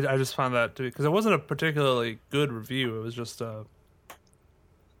I just found that too, because it wasn't a particularly good review. It was just a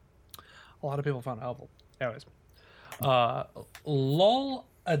lot of people found it helpful. Anyways, Lol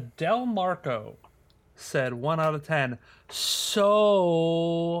Adele Marco said 1 out of 10.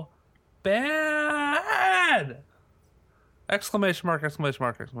 So bad! Exclamation mark, exclamation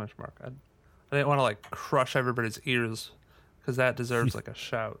mark, exclamation mark. I didn't want to like crush everybody's ears because that deserves like a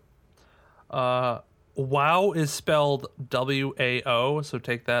shout. Wow is spelled W-A-O, so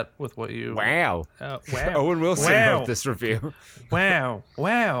take that with what you... Wow. Wow. Owen Wilson wrote this review. Wow.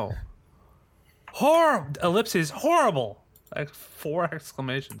 horrible. Ellipses, horrible. 4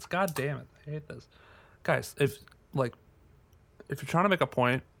 exclamations. God damn it. I hate this. Guys, if you're trying to make a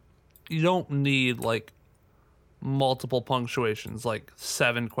point, you don't need like multiple punctuations, like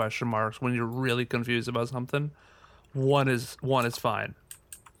 7 question marks when you're really confused about something. One is fine.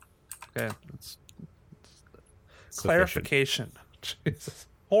 Okay. It's clarification. Jesus.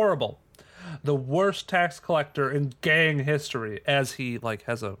 Horrible. The worst tax collector in gang history, as he like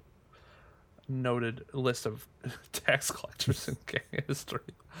has a noted list of tax collectors in gang history.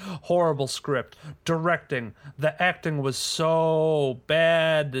 Horrible script. Directing. The acting was so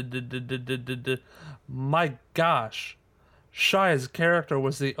bad. My gosh. Shia's character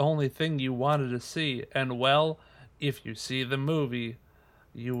was the only thing you wanted to see. And well, if you see the movie,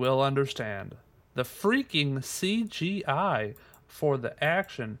 you will understand. The freaking CGI for the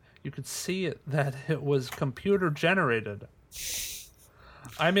action, you could see it that it was computer generated.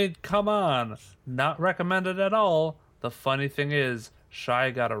 I mean, come on. Not recommended at all. The funny thing is,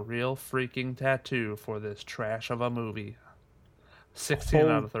 Shia got a real freaking tattoo for this trash of a movie. 16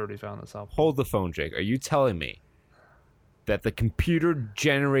 out of 30 found this out. Hold the phone, Jake. Are you telling me that the computer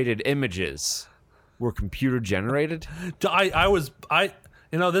generated images were computer generated?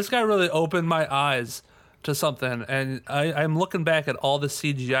 This guy really opened my eyes to something, and I'm looking back at all the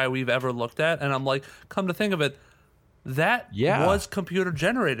CGI we've ever looked at, and I'm like, come to think of it, that was computer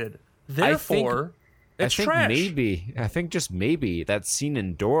generated. Therefore, it's trash. I think just maybe that scene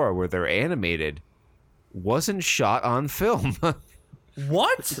in Dora where they're animated wasn't shot on film.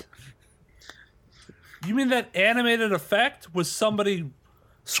 What? You mean that animated effect was somebody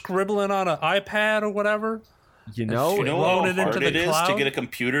scribbling on an iPad or whatever? You know how hard it is to get a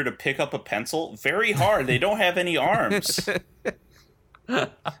computer to pick up a pencil? Very hard. They don't have any arms.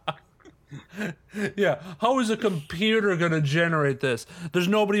 Yeah, how is a computer going to generate this? There's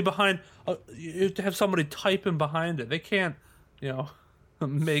nobody behind. You have to have somebody typing behind it. They can't,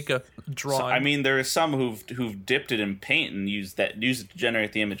 make a drawing. So, I mean, there are some who've dipped it in paint and use it to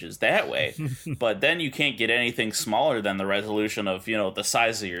generate the images that way. But then you can't get anything smaller than the resolution of the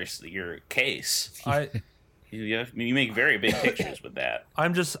size of your case. You make very big pictures with that.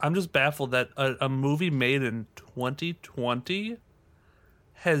 I'm just baffled that a movie made in 2020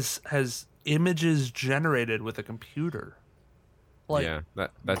 has images generated with a computer. Like, yeah,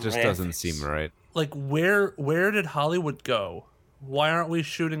 that just doesn't seem right. Like, where did Hollywood go? Why aren't we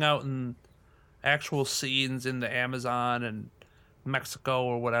shooting out in actual scenes in the Amazon and Mexico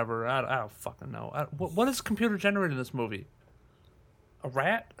or whatever? I don't fucking know. What is computer generated in this movie? A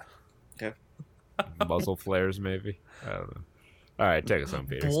rat? Yeah. Muzzle flares, maybe. I don't know. All right, take us home,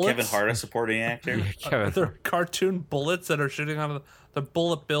 Peter. Is Kevin Hart a supporting actor? Yeah, they're cartoon bullets that are shooting out of the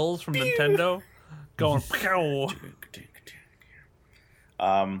bullet bills from Nintendo, going. Pew!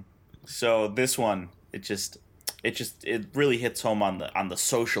 So this one, it really hits home on the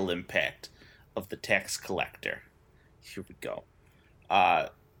social impact of the tax collector. Here we go.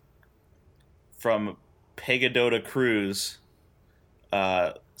 From Pegadota Cruz,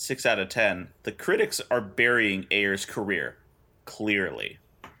 6 out of 10. The critics are burying Ayer's career. Clearly.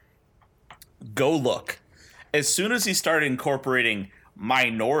 Go look. As soon as he started incorporating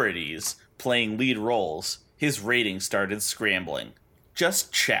minorities playing lead roles, his ratings started scrambling.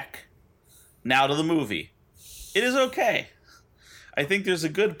 Just check. Now to the movie. It is okay. I think there's a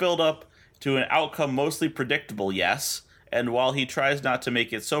good build-up to an outcome mostly predictable, yes, and while he tries not to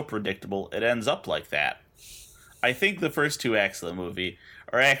make it so predictable, it ends up like that. I think the first 2 acts of the movie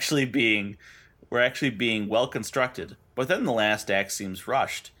were actually being well constructed, but then the last act seems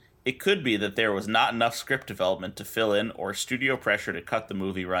rushed. It could be that there was not enough script development to fill in or studio pressure to cut the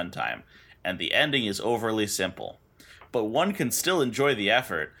movie runtime, and the ending is overly simple. But one can still enjoy the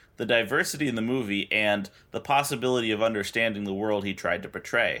effort, the diversity in the movie, and the possibility of understanding the world he tried to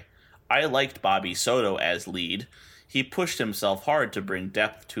portray. I liked Bobby Soto as lead. He pushed himself hard to bring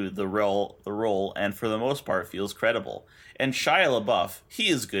depth to the role, and for the most part feels credible. And Shia LaBeouf, he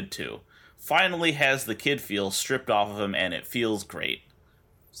is good too. Finally has the kid feel stripped off of him, and it feels great.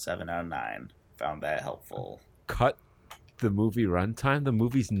 7 out of 9. Found that helpful. Cut the movie runtime? The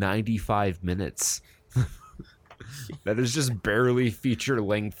movie's 95 minutes. That is just barely feature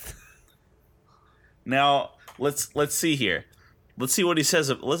length. Now, let's see here. Let's see what he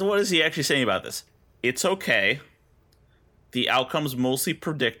says. What is he actually saying about this? It's okay. The outcome's mostly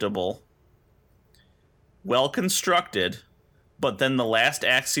predictable. Well constructed. But then the last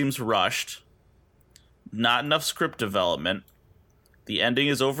act seems rushed. Not enough script development. The ending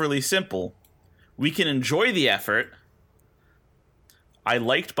is overly simple. We can enjoy the effort. I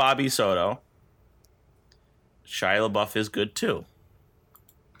liked Bobby Soto. Shia LaBeouf is good too.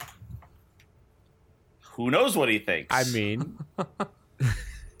 Who knows what he thinks? I mean,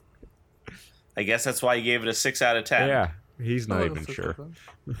 I guess that's why he gave it a 6 out of 10. yeah, he's not Oh, even that's sure.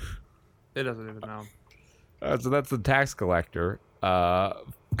 It doesn't even know. So that's the tax collector.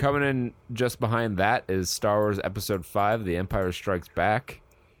 Coming in just behind that is Star Wars Episode 5, The Empire Strikes Back.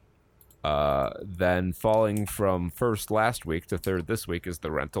 Then falling from first last week to third this week is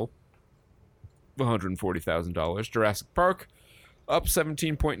The Rental. $140,000. Jurassic Park, up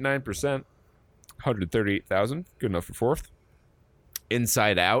 17.9%. $138,000. Good enough for fourth.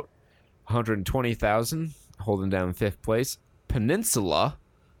 Inside Out, $120,000. Holding down fifth place. Peninsula,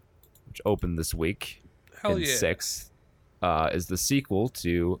 which opened this week Hell in yeah. sixth, is the sequel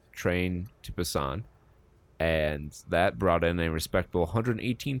to Train to Busan. And that brought in a respectable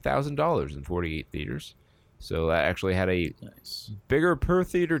 $118,000 in 48 theaters. So that actually had a bigger per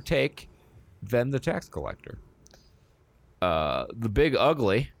theater take than The Tax Collector. The Big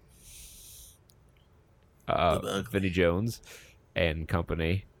Ugly, Vinnie Jones and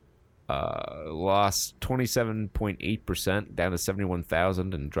company, lost 27.8%, down to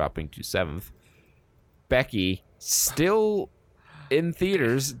 71,000 and dropping to seventh. Becky, still in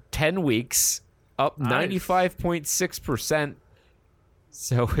theaters, 10 weeks, up Nice. 95.6%.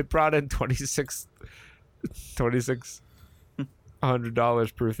 So it brought in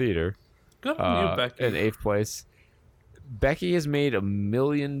 $2,600 per theater. Good on you, Becky. In eighth place. Becky has made $1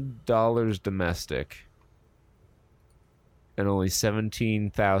 million domestic and only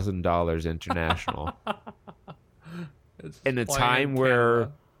 $17,000 international. It's In a playing time in where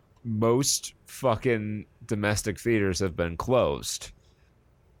Canada. most fucking domestic theaters have been closed.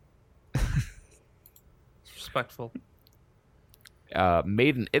 Respectful.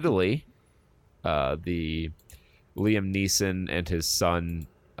 Made in Italy, the Liam Neeson and his son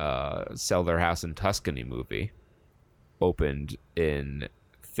sell their house in Tuscany movie opened in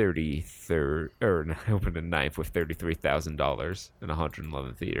opened in ninth with $33,000 in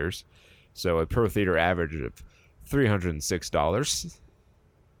 111 theaters. So a per theater average of $306.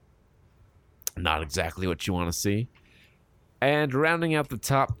 Not exactly what you want to see. And rounding out the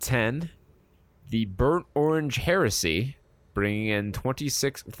top 10, the Burnt Orange Heresy, bringing in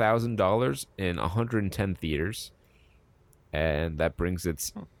 $26,000 in 110 theaters. And that brings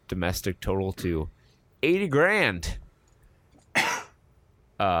its domestic total to 80 grand.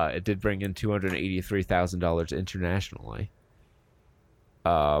 It did bring in $283,000 internationally.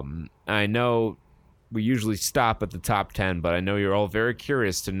 I know we usually stop at the top 10, but I know you're all very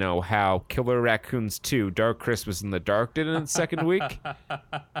curious to know how Killer Raccoons 2 Dark Christmas in the Dark did in its second week.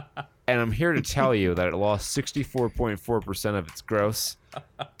 And I'm here to tell you that it lost 64.4% of its gross.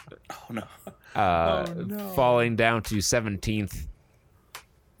 Oh, no. Falling down to 17th,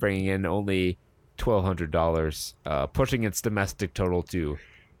 bringing in only $1,200, pushing its domestic total to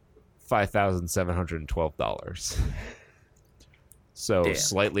 $5,712. So Damn.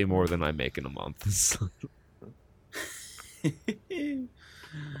 slightly more than I make in a month.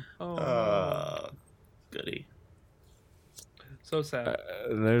 Goody. So sad.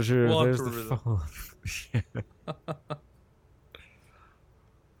 There's We'll have the to review phone.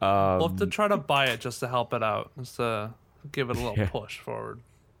 We'll have to try to buy it just to help it out, just to give it a little push forward.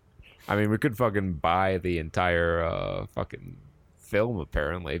 I mean, we could fucking buy the entire fucking film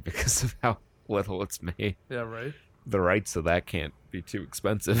apparently because of how little it's made. Yeah, right. The rights to that can't be too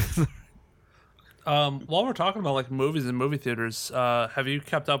expensive. While we're talking about like movies and movie theaters, have you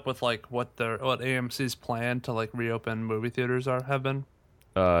kept up with like what AMC's plan to like reopen movie theaters have been?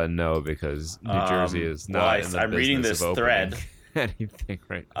 No, because New Jersey is not. Well, in the I'm reading business this of thread. opening anything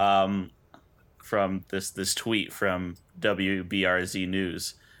right. From this tweet from WBRZ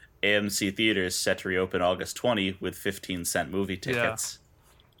News. AMC theaters set to reopen August 20 with 15-cent movie tickets.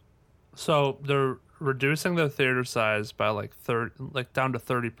 So they're reducing the theater size by like down to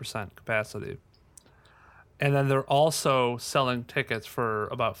 30% capacity. And then they're also selling tickets for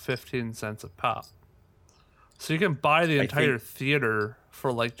about 15 cents a pop. So you can buy the entire theater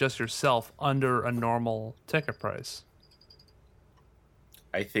for like just yourself under a normal ticket price.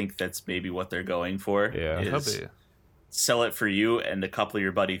 I think that's maybe what they're going for. Yeah. is Could be. sell it for you and a couple of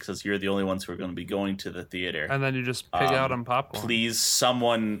your buddies because you're the only ones who are going to be going to the theater. And then you just pig out on popcorn. Please,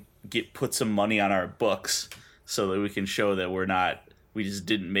 someone put some money on our books so that we can show that we just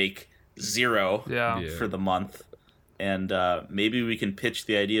didn't make zero Yeah. for the month. And maybe we can pitch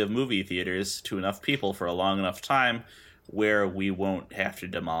the idea of movie theaters to enough people for a long enough time where we won't have to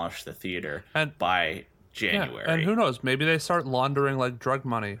demolish the theater by January. Yeah. And who knows? Maybe they start laundering like drug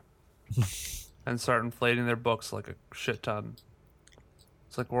money and start inflating their books like a shit ton.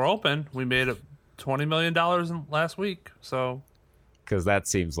 It's like, we're open. We made $20 million last week. So because that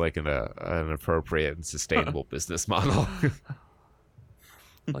seems like an appropriate and sustainable business model.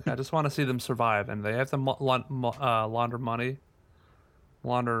 Like, I just want to see them survive, and they have to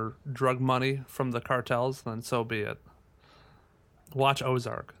launder drug money from the cartels. Then so be it. Watch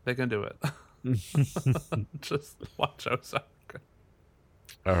Ozark; they can do it. Just watch Ozark.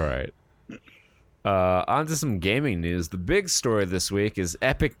 All right. On to some gaming news. The big story this week is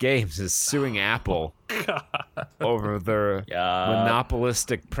Epic Games is suing Apple over their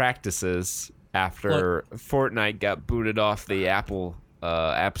monopolistic practices after Fortnite got booted off the Apple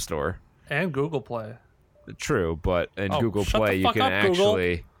App Store. And Google Play. True, but in Google shut Play the you fuck can up,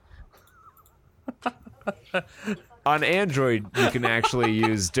 actually... On Android, you can actually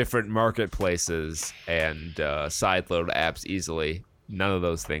use different marketplaces and sideload apps easily. None of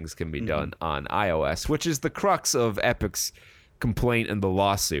those things can be done on iOS, which is the crux of Epic's complaint in the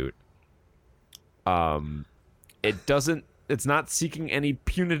lawsuit. It's not seeking any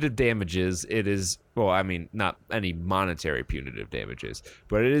punitive damages. It is, well, I mean, not any monetary punitive damages,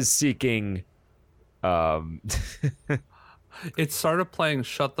 but it is seeking, It started playing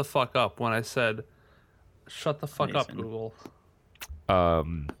 "Shut the fuck up" when I said, "Shut the fuck up, Google."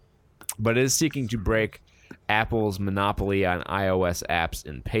 but it is seeking to break Apple's monopoly on iOS apps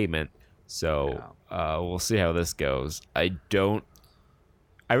in payment. So we'll see how this goes. I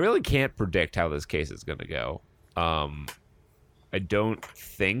really can't predict how this case is going to go. I don't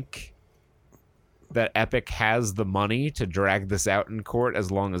think that Epic has the money to drag this out in court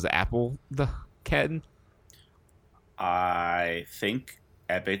as long as Apple can. I think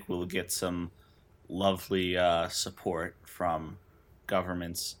Epic will get some lovely support from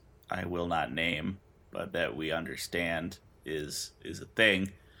governments I will not name, but that we understand is a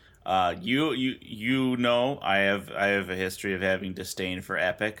thing. You know, I have a history of having disdain for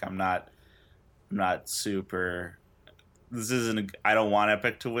Epic. I'm not super. I don't want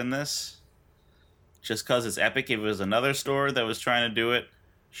Epic to win this. Just because it's Epic. If it was another store that was trying to do it,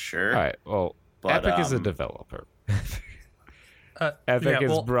 sure. All right. Well, but, Epic is a developer. Epic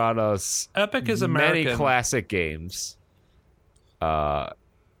has brought us Epic is American. Many classic games.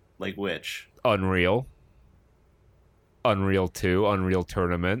 Like which? Unreal 2, Unreal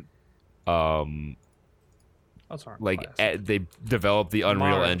Tournament. Those aren't classic. They developed the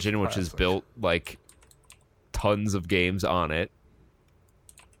Unreal Mario's Engine, which has built like tons of games on it.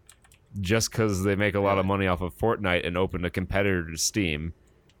 Just because they make a lot of money off of Fortnite and opened a competitor to Steam,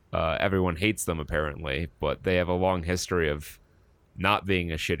 everyone hates them apparently, but they have a long history of not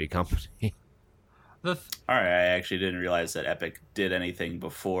being a shitty company. All right, I actually didn't realize that Epic did anything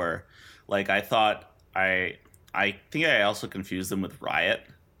before. Like, I thought I think I also confused them with Riot,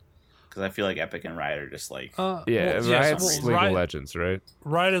 because I feel like Epic and Riot are just like Riot's League of Legends, right?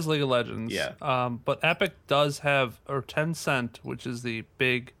 Riot is League of Legends. Yeah. But Epic does have, or Tencent, which is the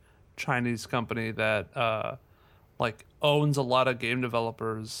big Chinese company that owns a lot of game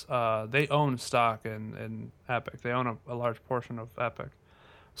developers. They own stock in Epic. They own a large portion of Epic.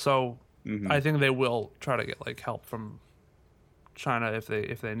 So I think they will try to get help from China if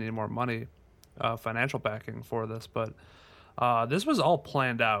they need more money, financial backing for this. But this was all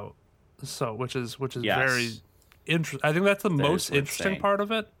planned out, so which is very interesting. I think that's the most interesting part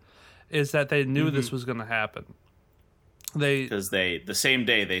of it, is that they knew this was going to happen. Because the same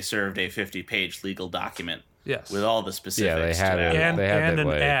day they served a 50-page legal document. Yes. With all the specifics. Yeah, they had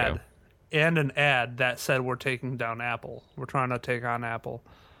it. And an ad that said, "We're taking down Apple. We're trying to take on Apple,"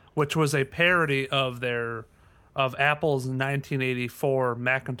 which was a parody of Apple's 1984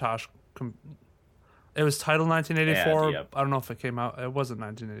 Macintosh. It was titled 1984. Yep. I don't know if it came out. It wasn't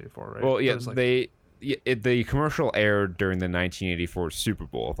 1984, right? Well, yeah, the commercial aired during the 1984 Super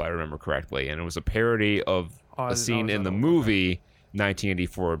Bowl, if I remember correctly, and it was a parody of a scene in the movie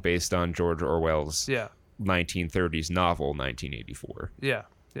 1984 based on George Orwell's 1930s novel 1984. Yeah.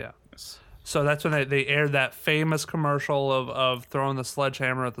 So that's when they aired that famous commercial of throwing the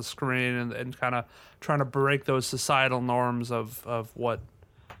sledgehammer at the screen and kind of trying to break those societal norms of what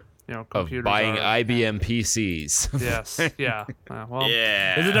computers of buying are. IBM PCs. Yes, yeah.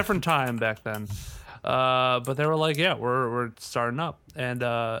 It was a different time back then. But they were like, yeah, we're starting up, and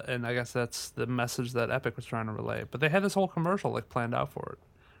I guess that's the message that Epic was trying to relay. But they had this whole commercial planned out for it,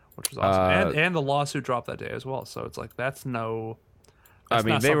 which was awesome, and the lawsuit dropped that day as well. So it's like that's no. I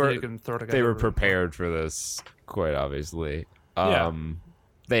mean, they were really prepared for this, quite obviously.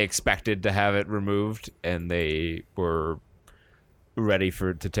 They expected to have it removed, and they were ready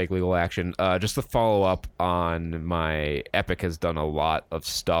to take legal action. Just to follow up on my Epic has done a lot of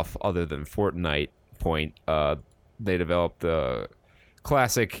stuff other than Fortnite point. They developed the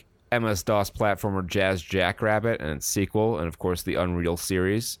classic MS-DOS platformer Jazz Jackrabbit and its sequel, and of course the Unreal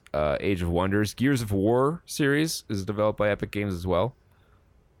series, Age of Wonders. Gears of War series is developed by Epic Games as well.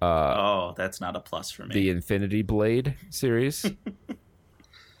 Oh, that's not a plus for me. The Infinity Blade series.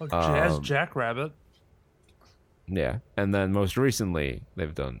 Oh, Jazz Jackrabbit. Yeah, and then most recently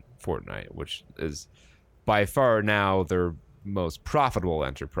they've done Fortnite, which is by far now their most profitable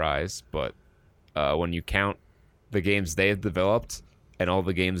enterprise. But when you count the games they have developed and all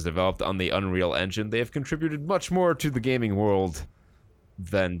the games developed on the Unreal Engine, they have contributed much more to the gaming world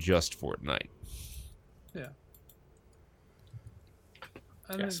than just Fortnite. Yeah.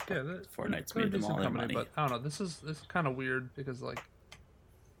 Yes, Fortnite's they're a made them decent all their money. But I don't know. This is kind of weird because, like,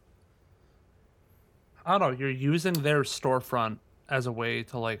 I don't know. You're using their storefront as a way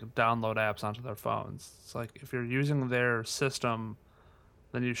to, like, download apps onto their phones. It's like, if you're using their system,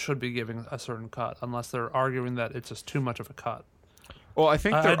 then you should be giving a certain cut, unless they're arguing that it's just too much of a cut. Well, I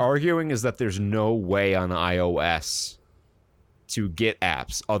think they're arguing is that there's no way on iOS to get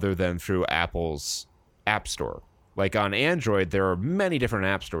apps other than through Apple's App Store. Like on Android, there are many different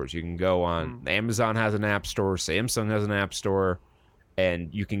app stores. You can go on, Amazon has an app store, Samsung has an app store,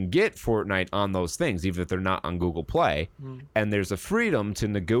 and you can get Fortnite on those things, even if they're not on Google Play. And there's a freedom to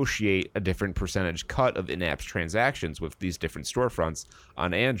negotiate a different percentage cut of in-app transactions with these different storefronts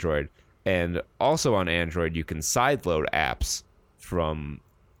on Android. And also on Android, you can sideload apps from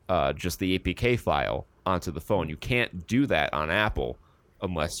just the APK file onto the phone. You can't do that on Apple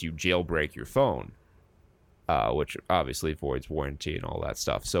unless you jailbreak your phone, which obviously voids warranty and all that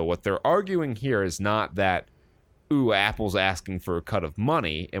stuff. So what they're arguing here is not that, ooh, Apple's asking for a cut of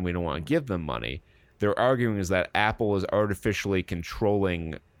money and we don't want to give them money. They're arguing is that Apple is artificially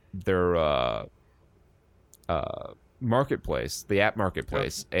controlling their marketplace, the app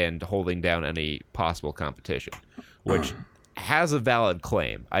marketplace, and holding down any possible competition, which has a valid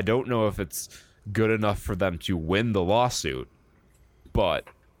claim. I don't know if it's good enough for them to win the lawsuit, but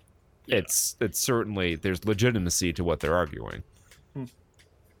it's certainly, there's legitimacy to what they're arguing.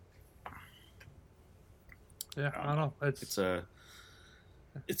 Yeah, I don't know.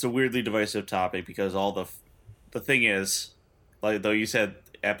 It's a weirdly divisive topic because all the thing is, like, though you said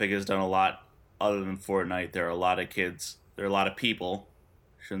Epic has done a lot other than Fortnite, there are a lot of kids, there are a lot of people,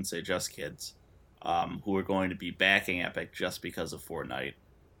 shouldn't say just kids, who are going to be backing Epic just because of Fortnite.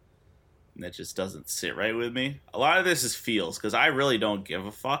 And that just doesn't sit right with me. A lot of this is feels, because I really don't give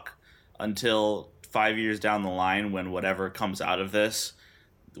a fuck until 5 years down the line when whatever comes out of this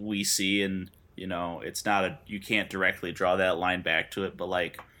we see, and you know, it's not you can't directly draw that line back to it, but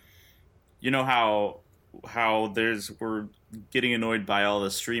like, you know how we're getting annoyed by all the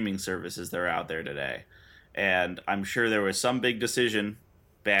streaming services that are out there today. And I'm sure there was some big decision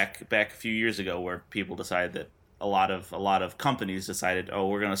back a few years ago where people decided that a lot of companies decided, oh,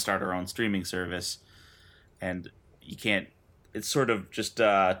 we're going to start our own streaming service. And you can't, it's sort of just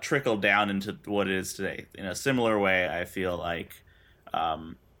trickled down into what it is today. In a similar way, I feel like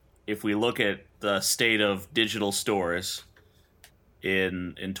if we look at the state of digital stores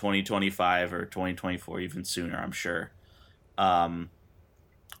in 2025 or 2024, even sooner, I'm sure,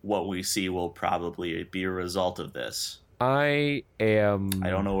 what we see will probably be a result of this. I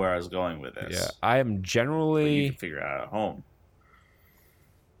don't know where I was going with this. Yeah, I am generally... But you can figure it out at home.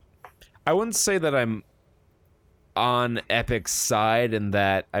 I wouldn't say that I'm on Epic's side and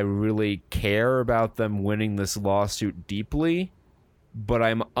that I really care about them winning this lawsuit deeply, but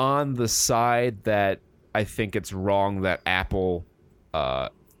I'm on the side that I think it's wrong that Apple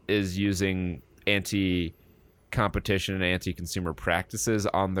is using anti-competition and anti-consumer practices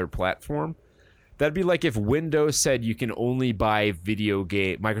on their platform. That'd be like if Windows said you can only buy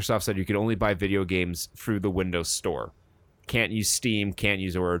Microsoft said you can only buy video games through the Windows Store. Can't use Steam, can't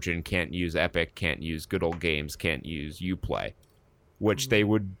use Origin, can't use Epic, can't use Good Old Games, can't use Uplay. Which they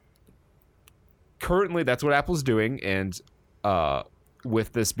would... Currently, that's what Apple's doing, and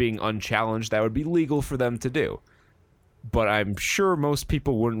with this being unchallenged, that would be legal for them to do. But I'm sure most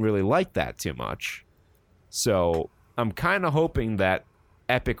people wouldn't really like that too much. So I'm kind of hoping that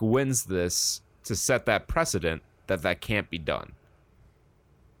Epic wins this to set that precedent that can't be done.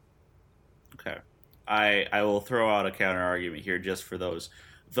 Okay. I will throw out a counter argument here just for those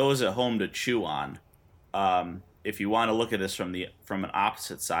at home to chew on. If you want to look at this from an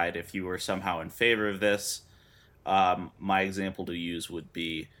opposite side, if you were somehow in favor of this, my example to use would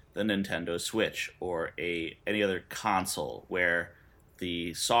be the Nintendo Switch or any other console where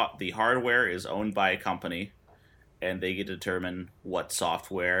the hardware is owned by a company and they get to determine what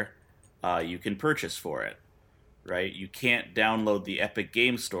software you can purchase for it, right? You can't download the Epic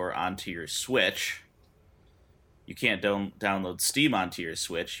Game Store onto your Switch. you can't download Steam onto your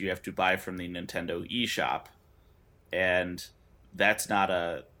Switch. You have to buy from the Nintendo eShop. And that's not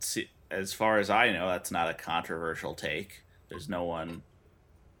as far as I know, that's not a controversial take. There's no one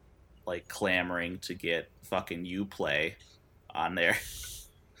like clamoring to get fucking Uplay on their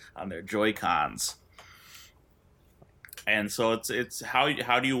Joy-Cons. And so it's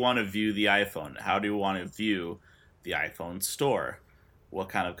how do you want to view the iPhone? How do you want to view the iPhone store? What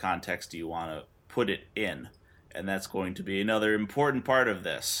kind of context do you want to put it in? And that's going to be another important part of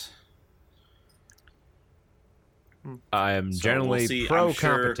this. I am So generally we'll see. pro I'm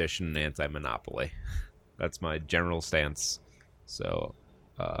sure- competition and anti-monopoly. That's my general stance. So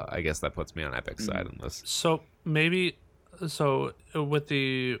I guess that puts me on Epic's side on this. So with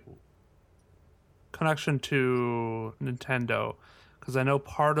the connection to Nintendo, because I know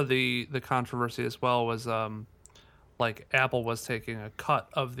part of the controversy as well was like Apple was taking a cut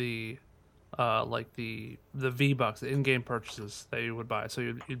of the like the V-Bucks, the in-game purchases that you would buy. So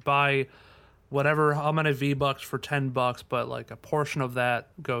you'd buy how many V-Bucks for $10, but like a portion of that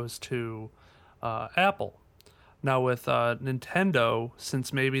goes to Apple. Now with Nintendo,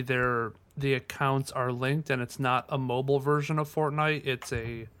 since maybe the accounts are linked and it's not a mobile version of Fortnite, it's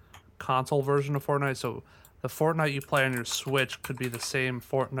a console version of Fortnite. So the Fortnite you play on your Switch could be the same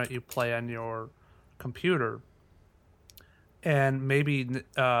Fortnite you play on your computer. And maybe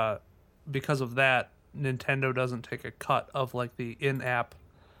because of that, Nintendo doesn't take a cut of like the in-app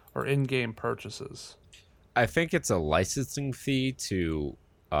or in-game purchases. I think it's a licensing fee to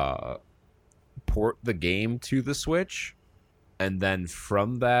port the game to the Switch, and then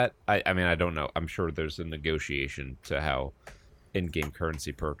from that, I mean, I don't know. I'm sure there's a negotiation to how in-game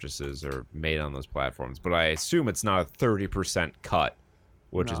currency purchases are made on those platforms, but I assume it's not a 30% cut,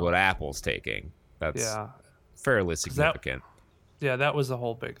 which is what Apple's taking. That's fairly significant. That was the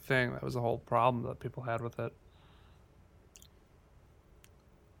whole big thing. That was the whole problem that people had with it.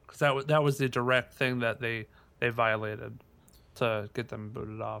 Because that was the direct thing that they violated to get them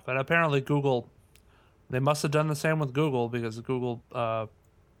booted off. And apparently Google, they must have done the same with Google, because Google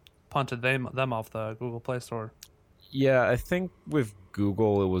punted them off the Google Play Store. Yeah, I think with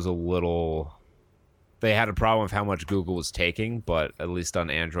Google it was a little... They had a problem with how much Google was taking, but at least on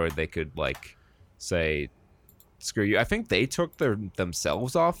Android they could like say, screw you. I think they took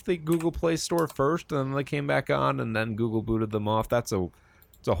themselves off the Google Play Store first, and then they came back on, and then Google booted them off. It's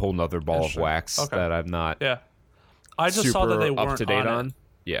a whole nother ball of wax that I'm not I just saw that they weren't up to date on.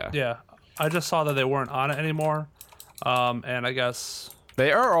 Yeah. I just saw that they weren't on it anymore. And I guess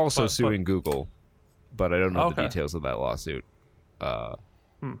they are also suing Google, but I don't know the Okay. details of that lawsuit.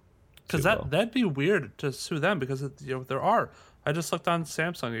 because that'd be weird to sue them, because there are. I just looked on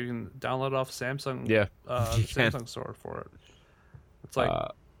Samsung. You can download off Samsung. Yeah, Samsung store for it. It's like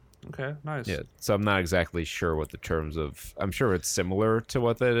okay, nice. Yeah, so I'm not exactly sure what the terms of. I'm sure it's similar to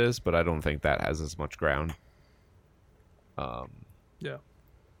what that is, but I don't think that has as much ground. Yeah.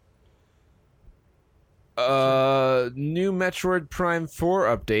 New Metroid Prime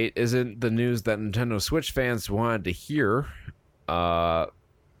 4 update isn't the news that Nintendo Switch fans wanted to hear.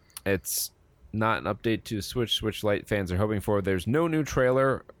 It's not an update to Switch Lite fans are hoping for. There's no new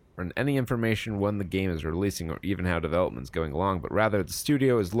trailer or any information when the game is releasing or even how development's going along, but rather the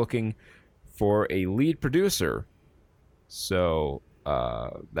studio is looking for a lead producer. So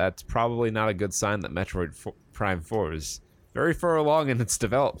that's probably not a good sign that Metroid Prime 4 is very far along in its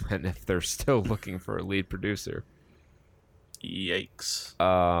development if they're still looking for a lead producer. Yikes.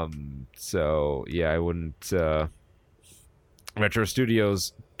 So yeah, I wouldn't. Retro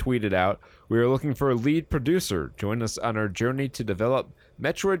Studios tweeted out, "We are looking for a lead producer. Join us on our journey to develop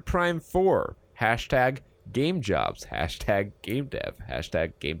Metroid Prime 4. Hashtag game jobs. Hashtag game dev.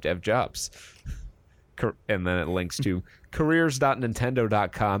 Hashtag game dev jobs." And then it links to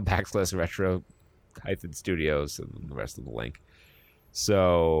careers.nintendo.com/retro-studios and the rest of the link.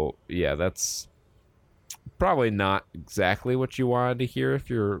 So yeah, that's probably not exactly what you wanted to hear if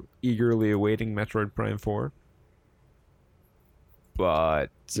you're eagerly awaiting Metroid Prime 4.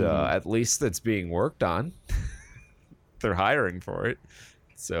 But at least it's being worked on. They're hiring for it.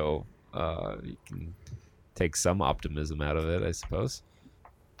 So you can take some optimism out of it, I suppose.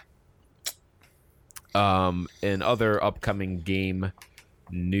 In other upcoming game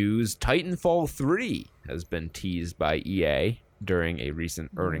news, Titanfall 3 has been teased by EA during a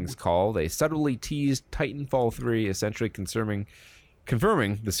recent earnings call. They subtly teased Titanfall 3, essentially confirming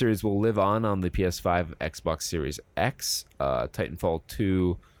the series will live on the PS5, Xbox Series X. Titanfall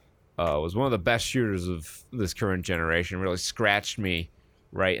 2 was one of the best shooters of this current generation. Really scratched me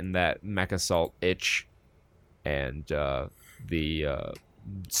right in that mech assault itch. And the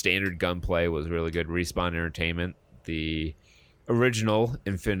standard gunplay was really good. Respawn Entertainment, the original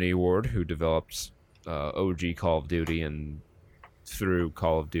Infinity Ward, who developed OG Call of Duty, and through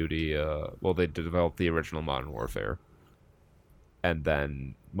Call of Duty, they developed the original Modern Warfare, and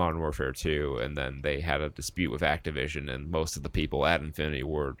then Modern Warfare 2, and then they had a dispute with Activision, and most of the people at Infinity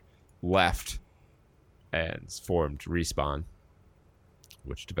Ward left and formed Respawn,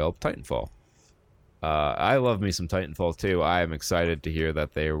 which developed Titanfall. I love me some Titanfall 2. I am excited to hear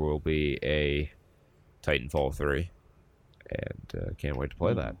that there will be a Titanfall 3, and can't wait to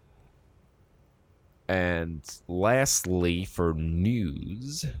play that. And lastly, for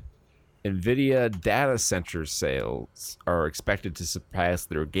news, NVIDIA data center sales are expected to surpass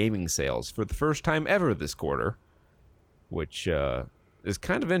their gaming sales for the first time ever this quarter, which is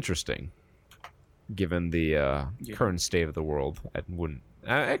kind of interesting, given the current state of the world.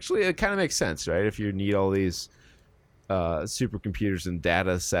 Actually, it kind of makes sense, right? If you need all these supercomputers and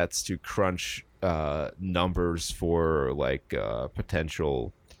data sets to crunch numbers for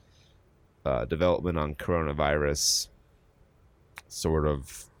potential development on coronavirus sort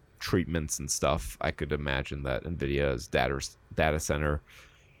of treatments and stuff, I could imagine that NVIDIA's data center,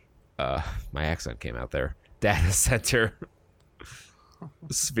 my accent came out there, data center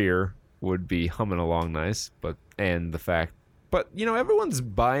sphere would be humming along nice. But everyone's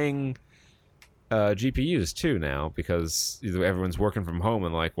buying GPUs too now, because everyone's working from home,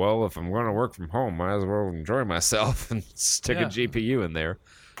 and if I'm going to work from home, might as well enjoy myself and stick a GPU in there.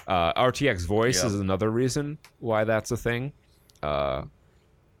 RTX voice is another reason why that's a thing.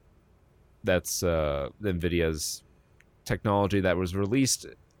 That's NVIDIA's technology that was released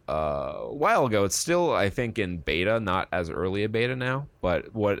a while ago. It's still, I think, in beta, not as early a beta now.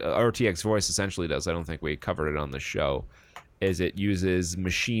 But what RTX voice essentially does, I don't think we covered it on the show, is it uses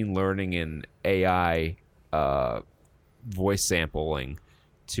machine learning and AI voice sampling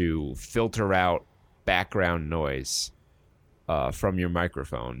to filter out background noise from your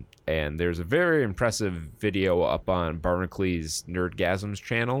microphone. And there's a very impressive video up on Barnacle.'s Nerdgasms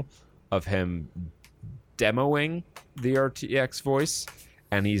channel of him demoing the RTX voice,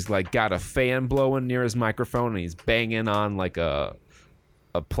 and he's got a fan blowing near his microphone, and he's banging on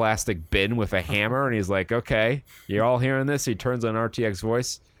a plastic bin with a hammer, and he's like, okay, you're all hearing this? He turns on RTX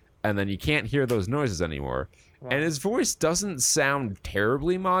voice, and then you can't hear those noises anymore. Wow. And his voice doesn't sound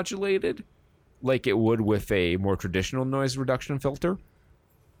terribly modulated like it would with a more traditional noise reduction filter.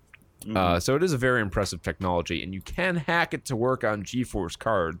 Mm-hmm. So it is a very impressive technology, and you can hack it to work on GeForce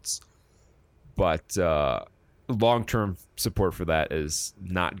cards, but long-term support for that is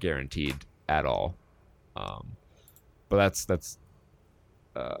not guaranteed at all. But that's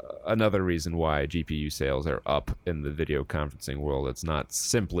another reason why GPU sales are up in the video conferencing world. It's not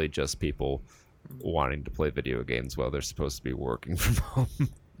simply just people wanting to play video games while they're supposed to be working from home.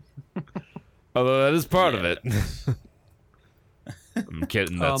 Although that is part of it. I'm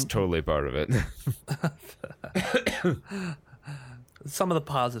kidding. That's totally part of it. Some of the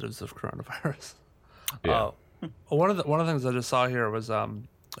positives of coronavirus. Yeah. One of the things I just saw here was one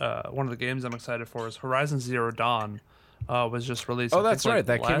of the games I'm excited for is Horizon Zero Dawn. Was just released. Oh, that's right.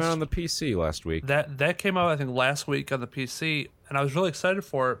 That came out on the PC last week. That came out, I think, last week on the PC, and I was really excited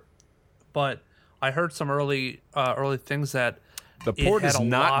for it. But I heard some early things that the port is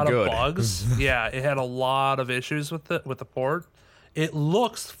not good. Of bugs. Yeah, it had a lot of issues with the port. It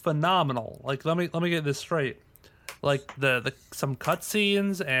looks phenomenal. Let me get this straight. The some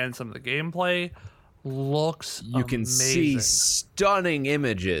cutscenes and some of the gameplay looks you can see stunning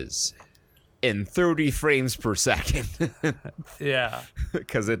images in 30 frames per second. Yeah.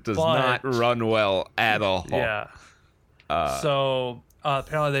 Because it does not run well at all. Yeah. So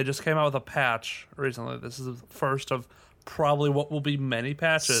apparently they just came out with a patch recently. This is the first of probably what will be many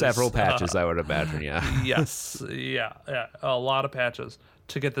patches. Several patches, I would imagine, yeah. Yes. Yeah. A lot of patches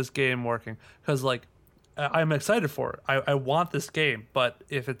to get this game working. Because, I'm excited for it. I want this game. But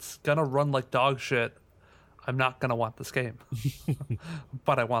if it's going to run like dog shit, I'm not going to want this game.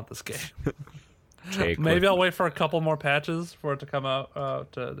 But I want this game. Maybe I'll wait for a couple more patches for it to come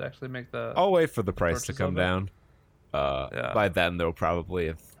out to actually make the... I'll wait for the price to come down. By then, they'll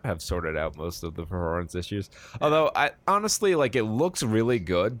probably have sorted out most of the performance issues. Although, I honestly, it looks really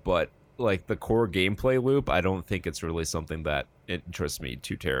good, but the core gameplay loop, I don't think it's really something that interests me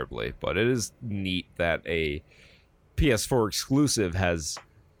too terribly. But it is neat that a PS4 exclusive has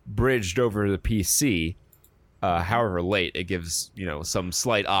bridged over to the PC. However late, it gives some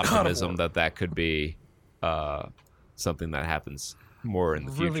slight optimism that could be something that happens more in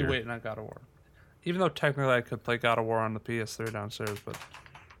the future. Really waiting on God of War, even though technically I could play God of War on the PS3 downstairs, but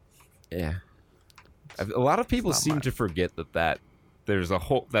yeah, a lot of people seem to forget that there's a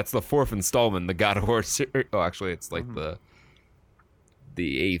whole. That's the fourth installment in the God of War series. Oh, actually, it's like the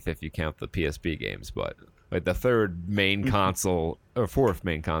eighth if you count the PSP games, but like the third main console or fourth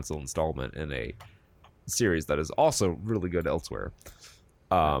main console installment in a series that is also really good elsewhere.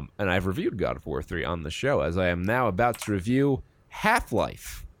 And I've reviewed God of War 3 on the show, as I am now about to review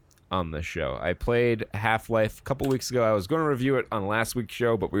Half-Life on the show. I played Half-Life a couple weeks ago. I was going to review it on last week's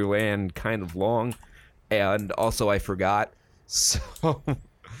show, but we ran kind of long, and also I forgot. So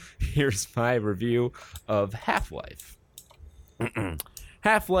here's my review of Half-Life.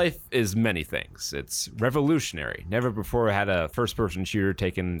 Half-Life is many things. It's revolutionary. Never before had a first-person shooter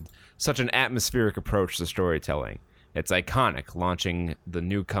taken such an atmospheric approach to storytelling. It's iconic, launching the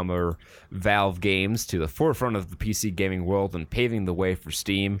newcomer Valve games to the forefront of the PC gaming world and paving the way for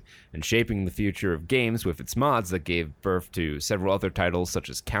Steam and shaping the future of games with its mods that gave birth to several other titles such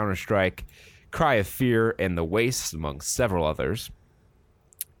as Counter-Strike, Cry of Fear, and The Waste, among several others.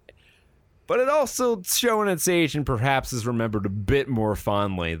 But it also shown its age and perhaps is remembered a bit more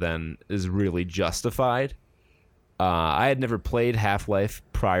fondly than is really justified. I had never played Half-Life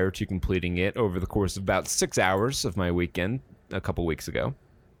prior to completing it over the course of about 6 hours of my weekend a couple weeks ago.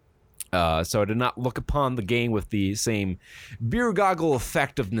 So I did not look upon the game with the same beer goggle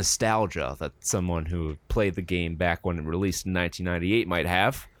effect of nostalgia that someone who played the game back when it released in 1998 might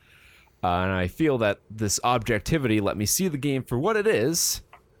have. And I feel that this objectivity let me see the game for what it is,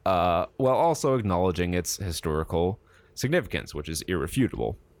 while also acknowledging its historical significance, which is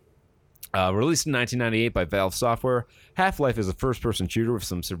irrefutable. Released in 1998 by Valve Software, Half-Life is a first-person shooter with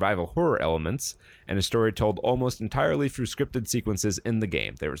some survival horror elements, and a story told almost entirely through scripted sequences in the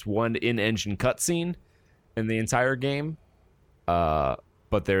game. There is one in-engine cutscene in the entire game, but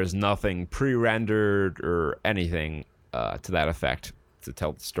there's nothing pre-rendered or anything to that effect to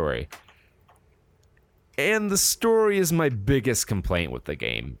tell the story. And the story is my biggest complaint with the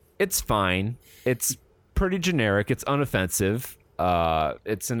game. It's fine. It's pretty generic. It's unoffensive.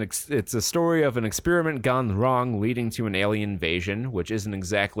 It's a story of an experiment gone wrong, leading to an alien invasion, which isn't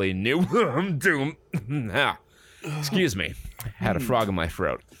exactly new. Doom. Excuse me. Had a frog in my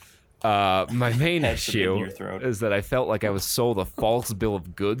throat. My main issue is that I felt like I was sold a false bill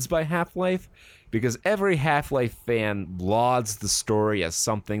of goods by Half-Life, because every Half-Life fan lauds the story as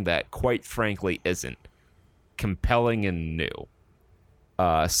something that, quite frankly, isn't compelling and new.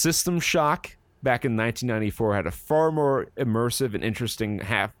 System Shock back in 1994 had a far more immersive and interesting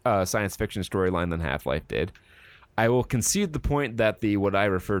science fiction storyline than Half-Life did. I will concede the point that the what I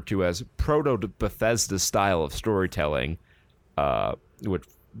refer to as proto-Bethesda style of storytelling, with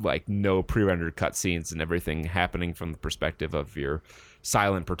like no pre-rendered cutscenes and everything happening from the perspective of your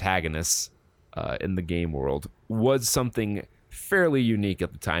silent protagonists in the game world, was something fairly unique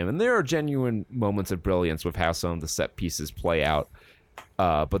at the time. And there are genuine moments of brilliance with how some of the set pieces play out.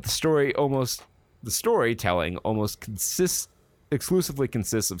 But the storytelling almost exclusively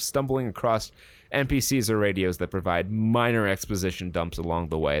consists of stumbling across NPCs or radios that provide minor exposition dumps along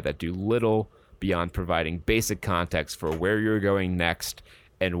the way that do little beyond providing basic context for where you're going next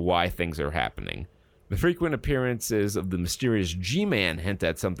and why things are happening. The frequent appearances of the mysterious G-Man hint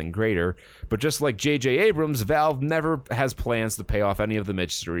at something greater, but just like J.J. Abrams, Valve never has plans to pay off any of the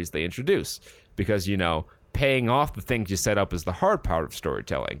mysteries they introduce, because, you know, paying off the things you set up is the hard part of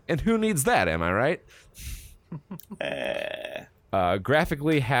storytelling. And who needs that, am I right?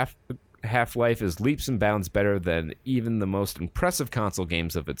 Graphically, Half-Life is leaps and bounds better than even the most impressive console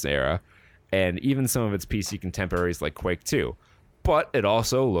games of its era, and even some of its PC contemporaries like Quake 2. But it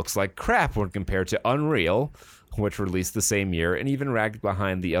also looks like crap when compared to Unreal, which released the same year and even ragged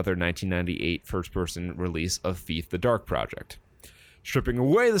behind the other 1998 first-person release of Thief the Dark Project. Stripping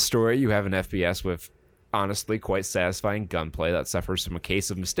away the story, you have an FPS with honestly quite satisfying gunplay that suffers from a case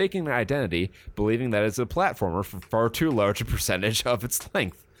of mistaking identity, believing that it's a platformer for far too large a percentage of its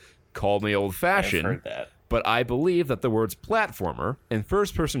length. Call me old-fashioned, I've heard that. But I believe that the words platformer and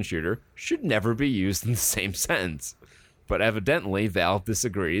first-person shooter should never be used in the same sentence. But evidently, Valve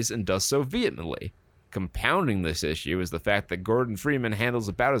disagrees and does so vehemently. Compounding this issue is the fact that Gordon Freeman handles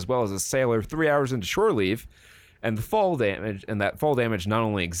about as well as a sailor 3 hours into shore leave, and that fall damage not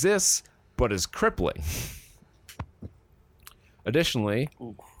only exists, but is crippling. Additionally,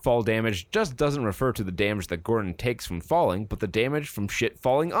 fall damage just doesn't refer to the damage that Gordon takes from falling, but the damage from shit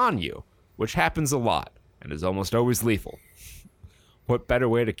falling on you, which happens a lot, and is almost always lethal. What better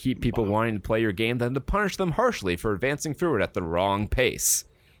way to keep people wanting to play your game than to punish them harshly for advancing through it at the wrong pace?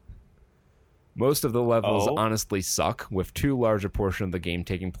 Most of the levels honestly suck, with too large a portion of the game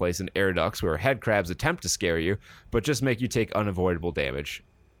taking place in air ducts where head crabs attempt to scare you, but just make you take unavoidable damage,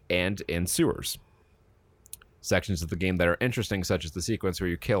 and in sewers. sections of the game that are interesting, such as the sequence where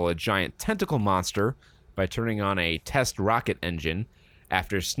you kill a giant tentacle monster by turning on a test rocket engine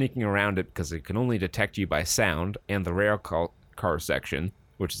after sneaking around it because it can only detect you by sound, and the rail car section,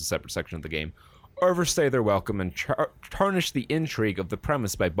 which is a separate section of the game, overstay their welcome and tarnish the intrigue of the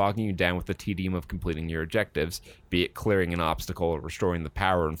premise by bogging you down with the tedium of completing your objectives, be it clearing an obstacle or restoring the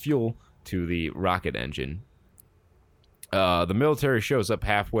power and fuel to the rocket engine. The military shows up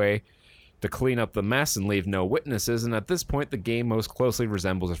halfway to clean up the mess and leave no witnesses, and at this point the game most closely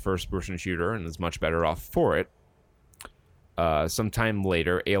resembles a first-person shooter and is much better off for it. Sometime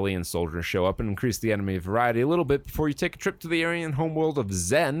later, alien soldiers show up and increase the enemy variety a little bit before you take a trip to the alien homeworld of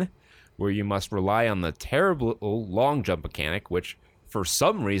Zen, where you must rely on the terrible long jump mechanic, which for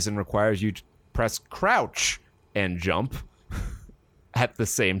some reason requires you to press crouch and jump at the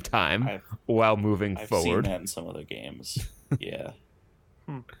same time while moving forward. I've seen that in some other games. Yeah.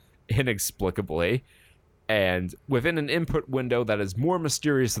 Inexplicably, and within an input window that is more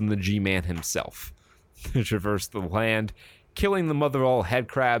mysterious than the G-Man himself. To traverse the land, killing the mother of all head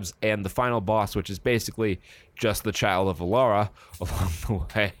crabs and the final boss, which is basically just the child of Alara along the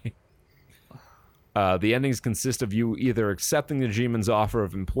way. The endings consist of you either accepting the G-Man's offer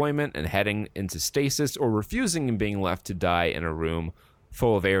of employment and heading into stasis, or refusing and being left to die in a room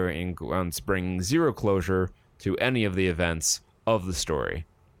full of alien grunts, bringing zero closure to any of the events of the story.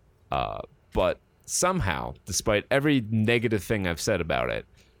 But somehow, despite every negative thing I've said about it,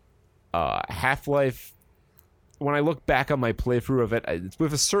 Half-Life, when I look back on my playthrough of it, it's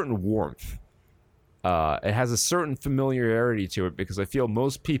with a certain warmth. It has a certain familiarity to it because I feel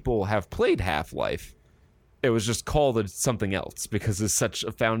most people have played Half-Life. It was just called something else because it's such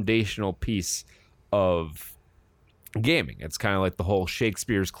a foundational piece of gaming. It's kind of like the whole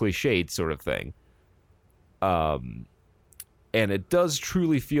Shakespeare's cliched sort of thing. And it does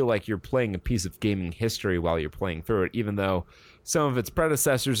truly feel like you're playing a piece of gaming history while you're playing through it, even though some of its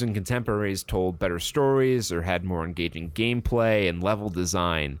predecessors and contemporaries told better stories or had more engaging gameplay and level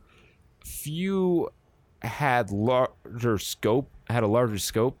design. Few had a larger scope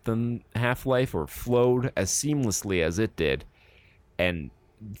than Half-Life or flowed as seamlessly as it did, and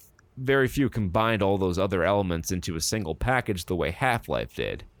very few combined all those other elements into a single package the way Half-Life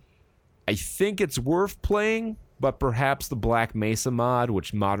did. I think it's worth playing, but perhaps the Black Mesa mod,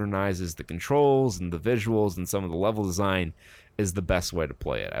 which modernizes the controls and the visuals and some of the level design, is the best way to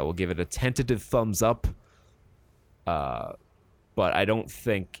play it. I will give it a tentative thumbs up. But I don't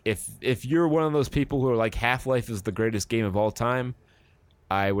think if you're one of those people who are like Half-Life is the greatest game of all time,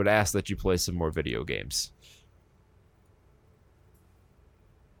 I would ask that you play some more video games.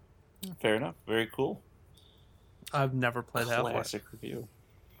 Fair enough. Very cool. I've never played Half-Life. Classic review.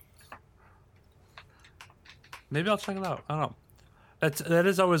 Maybe I'll check it out. I don't know. That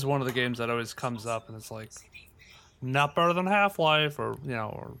is always one of the games that always comes up, and it's like not better than Half-Life, or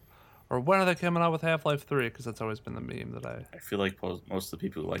or when are they coming out with Half-Life 3? Because that's always been the meme that I feel like most of the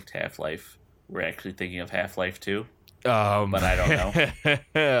people who liked Half-Life were actually thinking of Half-Life 2. But I don't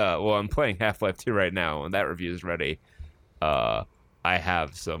know. Well, I'm playing Half-Life 2 right now, and that review is ready. I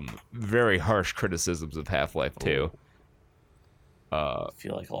have some very harsh criticisms of Half-Life 2. I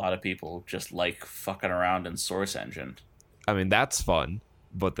feel like a lot of people just like fucking around in Source Engine. I mean, that's fun,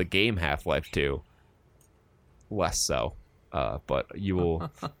 but the game Half-Life 2, less so. But you'll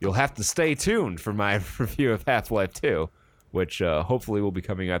have to stay tuned for my review of Half-Life 2, which hopefully will be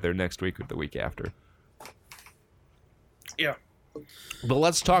coming out there next week or the week after. Yeah. But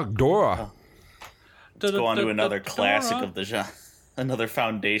let's talk Dora. Let's go on to another classic of the genre. Another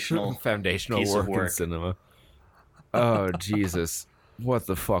foundational piece work of work in cinema. Oh, Jesus. What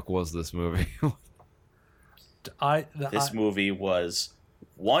the fuck was this movie? This movie was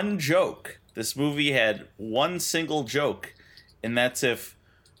one joke. This movie had one single joke, and that's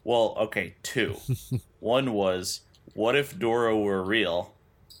two. One was, what if Dora were real?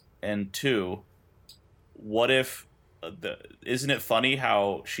 And two, what if... isn't it funny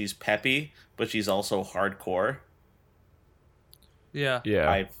how she's peppy, but she's also hardcore? Yeah.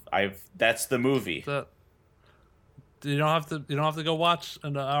 That's the movie. You don't have to go watch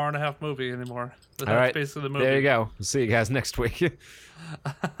an hour and a half movie anymore. That's all right, basically the movie. There you go. We'll see you guys next week.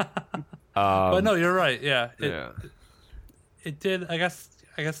 But no, you're right. Yeah. Yeah. It did. I guess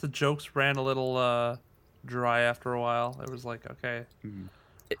the jokes ran a little dry after a while. It was like, okay,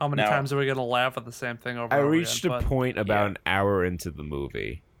 how many times are we gonna laugh at the same thing over? I and over reached again? a point about an hour into the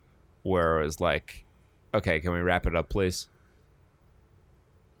movie where it was like, okay, can we wrap it up, please?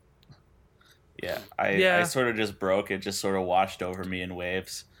 Yeah, I sort of just broke. It just sort of washed over me in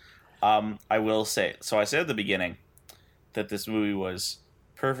waves. I will say, so I said at the beginning that this movie was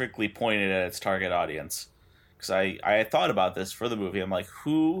perfectly pointed at its target audience, because I thought about this for the movie. I'm like,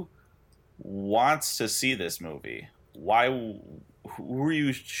 who wants to see this movie? Why? Who are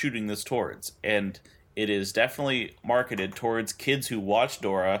you shooting this towards? And it is definitely marketed towards kids who watch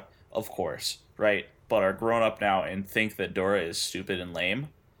Dora, of course, right? But are grown up now and think that Dora is stupid and lame.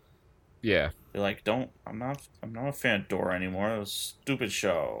 Yeah. They're like, I'm not a fan of Dora anymore. It was a stupid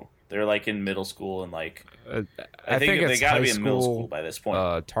show. They're like in middle school and like, I think they got to be in middle school by this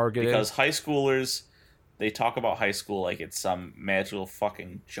point. Targeted. Because high schoolers, they talk about high school like it's some magical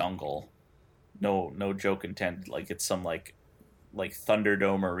fucking jungle. No joke intended. Like it's some like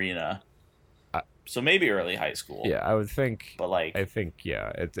Thunderdome arena. So maybe early high school. Yeah, I would think. But like, I think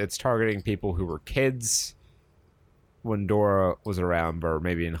it's targeting people who were kids when Dora was around, or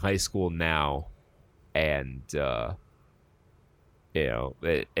maybe in high school now, and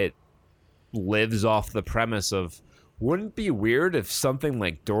it lives off the premise of, wouldn't it be weird if something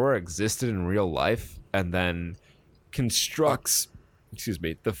like Dora existed in real life and then constructs,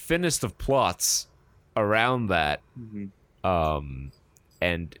 the thinnest of plots around that,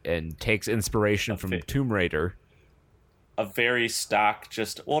 and takes inspiration from Tomb Raider. A very stock,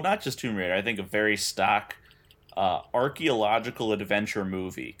 not just Tomb Raider. I think a very stock archaeological adventure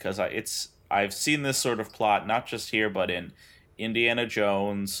movie, because I've seen this sort of plot not just here but in Indiana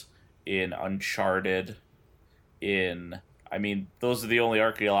Jones, in Uncharted, those are the only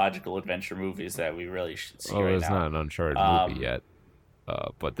archaeological adventure movies that we really should see right now. There's not an Uncharted movie yet,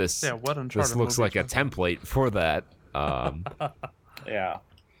 but this looks like a template for that. Yeah,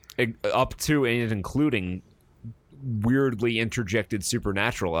 up to and including weirdly interjected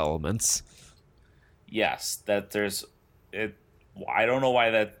supernatural elements. Yes, that there's it. I don't know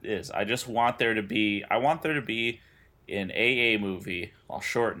why that is. I just want there to be. I want there to be an AA movie. I'll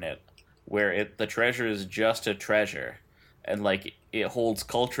shorten it, where the treasure is just a treasure, and like it holds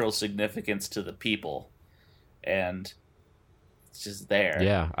cultural significance to the people, and it's just there.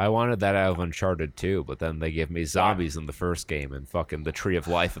 Yeah, I wanted that out of Uncharted too, but then they gave me zombies in the first game and fucking the Tree of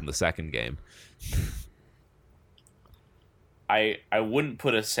Life in the second game. I wouldn't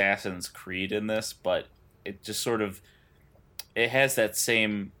put Assassin's Creed in this, but it just sort of, it has that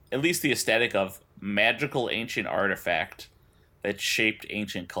same, at least the aesthetic of magical ancient artifact that shaped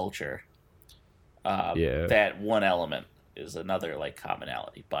ancient culture. That one element is another like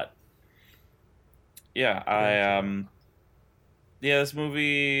commonality, but this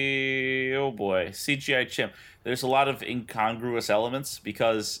movie, oh boy, CGI chimp. There's a lot of incongruous elements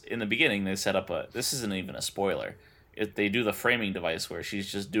because in the beginning they set up this isn't even a spoiler. They do the framing device where she's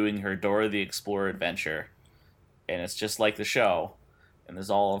just doing her Dora the Explorer adventure, and it's just like the show, and there's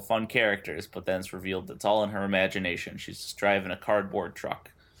all fun characters, but then it's revealed that it's all in her imagination. She's just driving a cardboard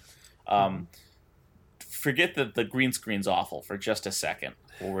truck. Forget that the green screen's awful for just a second.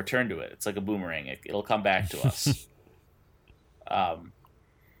 We'll return to it. It's like a boomerang. It'll come back to us.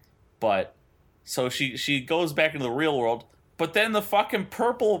 But so she goes back into the real world, but then the fucking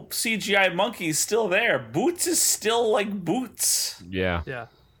purple CGI monkey's still there. Boots is still like Boots. Yeah. Yeah.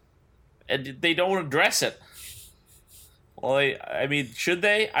 And they don't address it. Well, I mean, should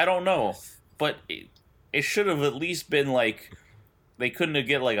they? I don't know. But it should have at least been like, they couldn't have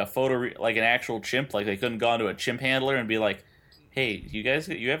get like a photo, like an actual chimp. Like they couldn't go into a chimp handler and be like, hey, you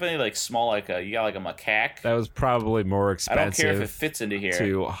have any like small, like you got like a macaque? That was probably more expensive. I don't care if it fits into here.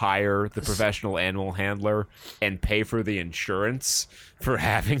 To hire the professional animal handler and pay for the insurance for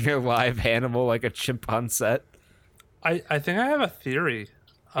having a live animal like a chimp on set. I think I have a theory. If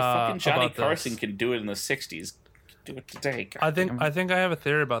fucking Johnny about Carson this. can do it in the 60s, do it today. God I think I have a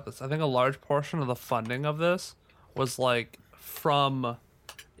theory about this. I think a large portion of the funding of this was like from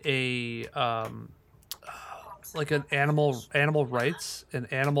a like an animal rights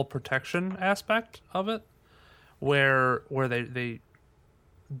and animal protection aspect of it, where they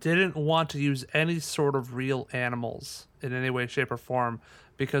didn't want to use any sort of real animals in any way, shape, or form,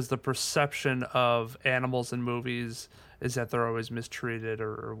 because the perception of animals in movies is that they're always mistreated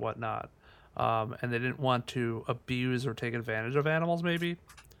or whatnot, and they didn't want to abuse or take advantage of animals, maybe.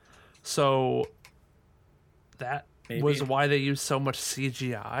 So that was why they used so much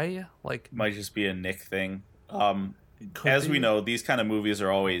CGI. Like, might just be a Nick thing. As we know, these kind of movies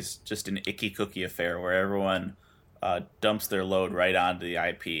are always just an icky cookie affair where everyone dumps their load right onto the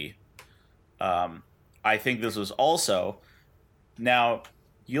IP. I think this was also... Now,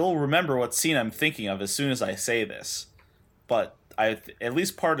 you'll remember what scene I'm thinking of as soon as I say this, but at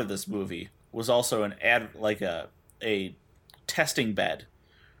least part of this movie was also a testing bed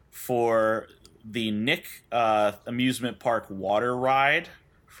for the Nick amusement park water ride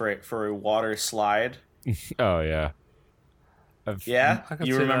for a water slide. Oh yeah. Yeah, I can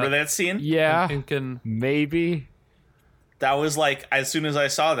you see remember that. that scene? Yeah, Incan. maybe. That was like, as soon as I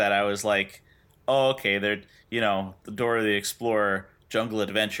saw that, I was like, oh, okay, they're, the Dora the Explorer Jungle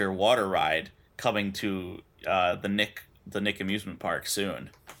Adventure water ride coming to the Nick amusement park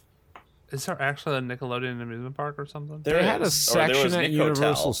soon. Is there actually a Nickelodeon amusement park or something? They had a Or there section was at Nick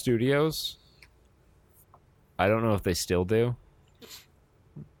Universal Hotel. Studios. I don't know if they still do,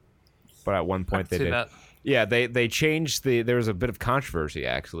 but at one I point can they see did. that. Yeah, they changed there was a bit of controversy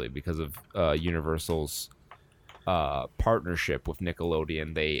actually because of Universal's partnership with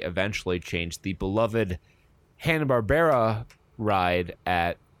Nickelodeon. They eventually changed the beloved Hanna-Barbera ride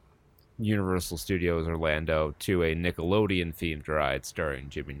at Universal Studios Orlando to a Nickelodeon themed ride starring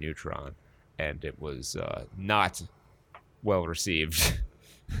Jimmy Neutron, and it was not well received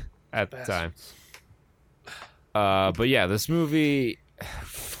at the time. But yeah, this movie,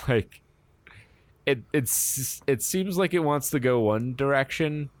 like, it seems like it wants to go one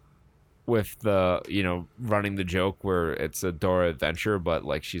direction with the running the joke where it's a Dora adventure, but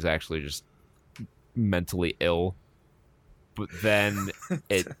like she's actually just mentally ill. But then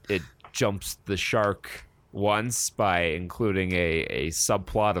it jumps the shark once by including a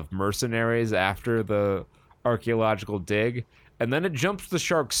subplot of mercenaries after the archaeological dig, and then it jumps the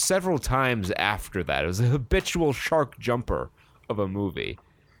shark several times after that. It was a habitual shark jumper of a movie.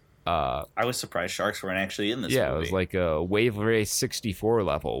 I was surprised sharks weren't actually in this Yeah, movie. it was like a Wave Race 64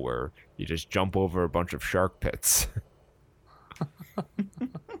 level where you just jump over a bunch of shark pits.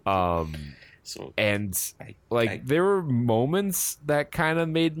 So And there were moments that kind of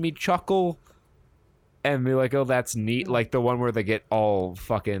made me chuckle and be like, oh, that's neat. Like the one where they get all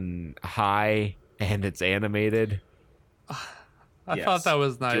fucking high and it's animated. I thought that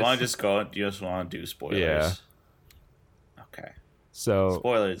was nice. Do you want to just go? Do you just want to do spoilers? Yeah. Okay. So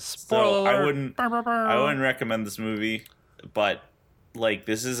Spoilers. Spoiler So I alert. wouldn't. Brr, brr, brr. I wouldn't recommend this movie, but like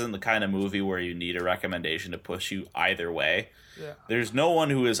this isn't the kind of movie where you need a recommendation to push you either way. Yeah. There's no one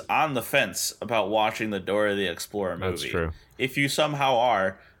who is on the fence about watching the Dora the Explorer movie. That's true. If you somehow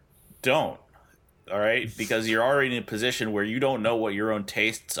are, don't. All right, because you're already in a position where you don't know what your own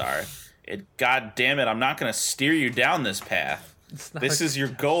tastes are. God damn it, I'm not going to steer you down this path. This is your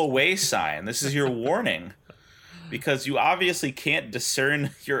go away sign. This is your warning. Because you obviously can't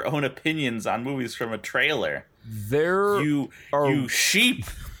discern your own opinions on movies from a trailer. You sheep,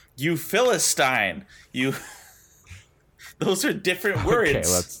 you Philistine, you. Those are different words.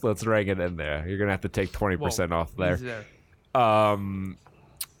 Okay, let's rang it in there. You're gonna have to take 20% off there. Easy there.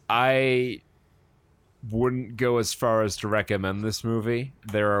 I wouldn't go as far as to recommend this movie.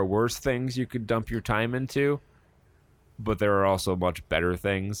 There are worse things you could dump your time into, but there are also much better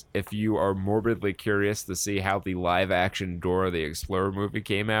things. If you are morbidly curious to see how the live-action Dora the Explorer movie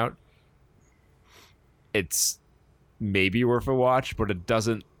came out, it's maybe worth a watch, but it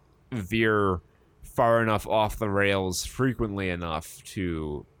doesn't veer far enough off the rails frequently enough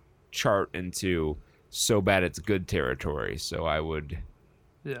to chart into so bad it's good territory. So I would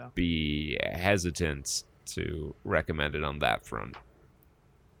be hesitant to recommend it on that front.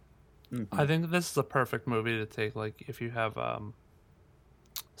 I think this is a perfect movie to take, like, if you have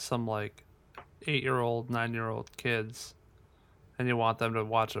some, like, 8-year-old, 9-year-old kids, and you want them to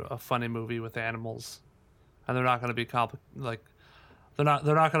watch a funny movie with animals, and they're not going to be they're not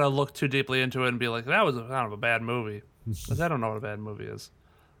going to look too deeply into it and be like, that was kind of a bad movie, because I don't know what a bad movie is.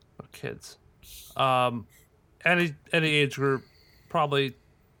 But kids, any age group, probably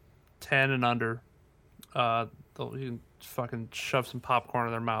 10 and under, you can fucking shove some popcorn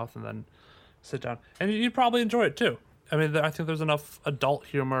in their mouth and then sit down, and you'd probably enjoy it too. I mean, I think there's enough adult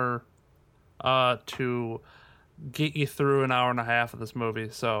humor to get you through an hour and a half of this movie.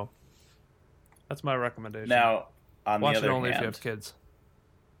 So that's my recommendation. Now, on watch the it other only hand, if you have kids.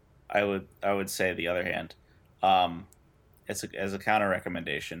 I would say the other hand, as a counter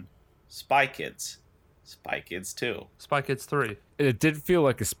recommendation, Spy Kids 2. Spy Kids 3. It did feel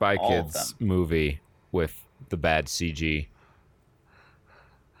like a Spy All of Kids them. movie with the bad CG.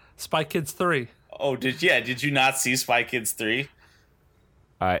 Spy Kids 3. Oh, did you not see Spy Kids 3?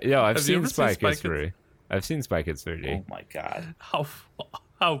 I've Have you seen ever Spy seen Spy Kids Kids? 3. I've seen Spy Kids 3D. Oh my god.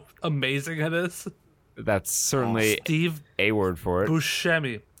 How amazing it is. That's certainly Steve a word for it.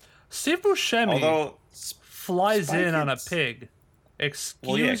 Buscemi. Steve Buscemi Although flies Spy in on a Kids- pig. Excuse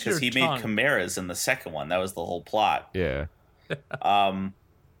well, yeah, your because he tongue. made chimeras in the second one. That was the whole plot. Yeah.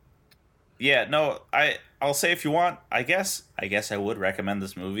 Yeah, no, I'll say if you want, I guess I would recommend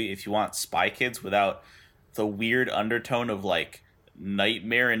this movie if you want Spy Kids without the weird undertone of like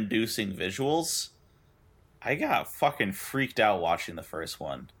nightmare-inducing visuals. I got fucking freaked out watching the first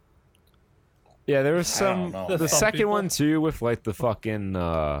one. Yeah, there was I don't some. know, The man. second people. one too, with like the fucking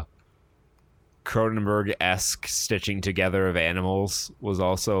Cronenberg-esque stitching together of animals, was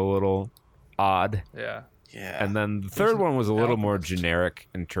also a little odd. Yeah. Yeah. And then the third one was a little more Alchemist. generic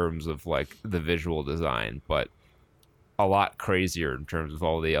in terms of like the visual design, but a lot crazier in terms of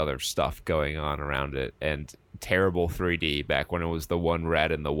all the other stuff going on around it, and terrible 3D back when it was the one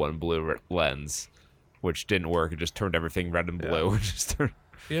red and the one blue lens, which didn't work. It just turned everything red and blue. It just turned...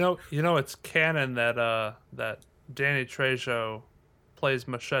 You know, it's canon that that Danny Trejo plays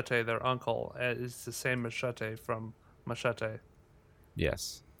Machete, their uncle. It's the same Machete from Machete.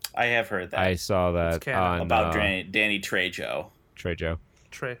 Yes, I have heard that I saw that It's canon. on about Danny Trejo. Trejo.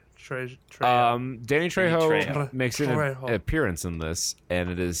 Danny Trejo Trejo. makes an appearance in this, and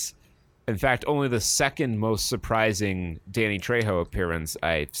it is, in fact, only the second most surprising Danny Trejo appearance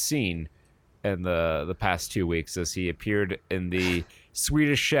I've seen in the past 2 weeks, as he appeared in the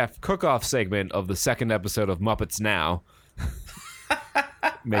Swedish Chef cook-off segment of the second episode of Muppets Now,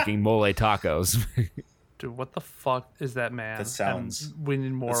 making mole tacos. Dude, what the fuck is that man? That sounds- And we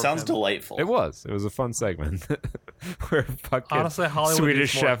need more. It sounds of him. delightful. It was a fun segment where fucking Honestly, Hollywood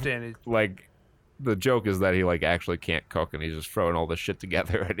Swedish needs more Chef, Danny. like, the joke is that he like actually can't cook, and he's just throwing all this shit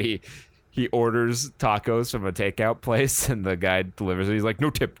together, and he orders tacos from a takeout place, and the guy delivers it. He's like, no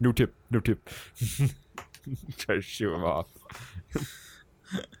tip. Try to shoo him off.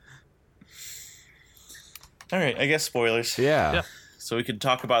 All right, I guess spoilers. Yeah. So we could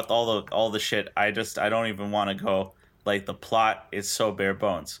talk about all the shit. I don't even want to go. Like, the plot is so bare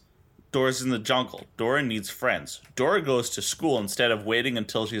bones. Dora's in the jungle. Dora needs friends. Dora goes to school instead of waiting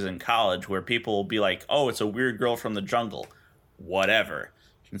until she's in college, where people will be like, "Oh, it's a weird girl from the jungle." Whatever.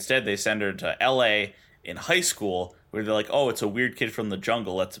 Instead, they send her to LA in high school, where they're like, "Oh, it's a weird kid from the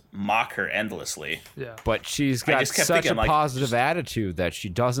jungle. Let's mock her endlessly." Yeah. But she's I got just kept such thinking, a like, positive attitude that she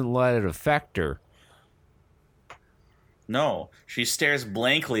doesn't let it affect her. No, she stares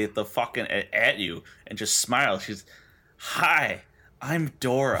blankly at the fucking at you and just smiles. She's, "Hi, I'm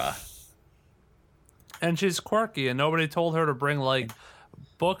Dora." And she's quirky, and nobody told her to bring like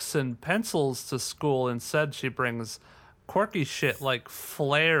books and pencils to school. Instead, she brings quirky shit like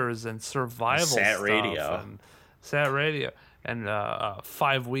flares and survival Sat stuff radio. and sat radio and a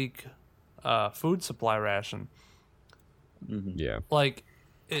 5-week food supply ration. Yeah. Like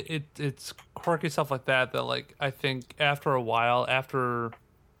it's quirky stuff like that like I think after a while, after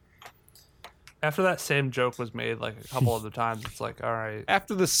that same joke was made like a couple other times, it's like, all right.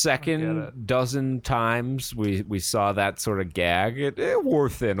 After the get second it. dozen times we saw that sort of gag, it wore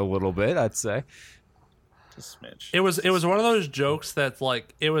thin a little bit, I'd say. Just smidge. It was one of those jokes that's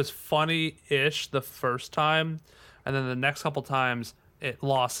like, it was funny-ish the first time, and then the next couple times it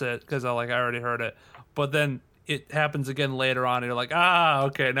lost it because I already heard it. But then it happens again later on, and you're like,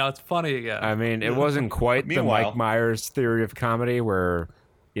 okay, now it's funny again. I mean, it wasn't quite the Meanwhile- Mike Myers theory of comedy where,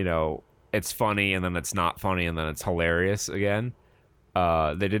 it's funny and then it's not funny and then it's hilarious again.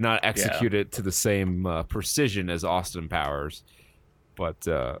 They did not execute it to the same precision as Austin Powers. But,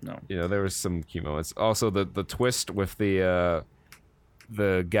 No. there was some key moments. Also, the twist with the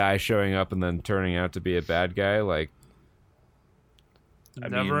guy showing up and then turning out to be a bad guy, like,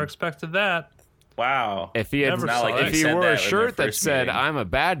 Never mean- expected that. Wow. if he had, Never saw it. if he Said wore that a in their shirt that first said meeting. "I'm a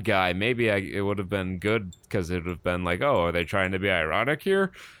bad guy," maybe it would have been good, because it would have been like, "Oh, are they trying to be ironic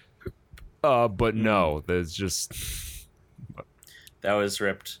here?" But no, there's just That was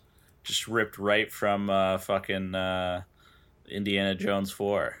ripped right from fucking Indiana Jones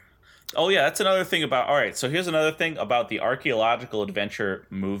 4. Oh yeah, that's another thing about. All right, so here's another thing about the archaeological adventure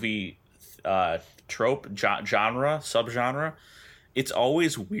movie trope subgenre. It's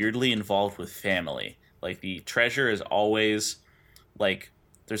always weirdly involved with family. Like, the treasure is always like,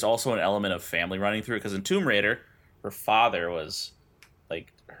 there's also an element of family running through it, because in Tomb Raider, her father was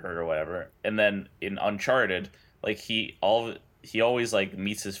like hurt or whatever, and then in Uncharted, like he always like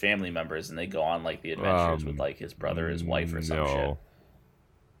meets his family members, and they go on like the adventures with like his brother, his wife, or some shit.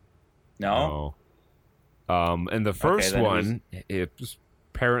 No? In the first then it was- one, it was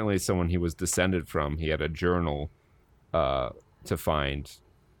apparently someone he was descended from. He had a journal to find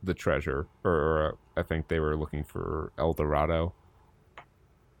the treasure, or I think they were looking for El Dorado.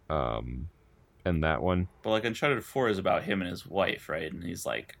 In that one, But like Uncharted 4 is about him and his wife, right? And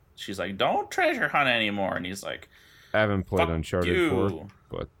she's like, "Don't treasure hunt anymore," and he's like, I haven't played "Fuck Uncharted you." 4,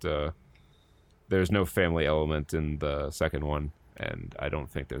 but there's no family element in the second one, and I don't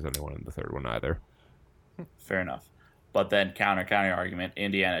think there's anyone in the third one either. Fair enough. But then counter argument,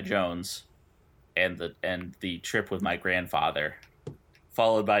 Indiana Jones and the trip with my grandfather,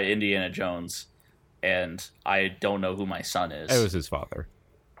 followed by Indiana Jones, and I don't know who my son is. It was his father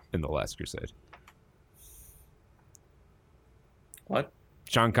in The Last Crusade. What?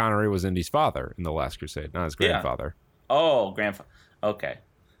 Sean Connery was Indy's father in The Last Crusade, not his grandfather. Oh, grandfather. Okay.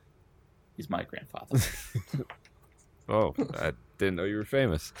 He's my grandfather. Oh, I didn't know you were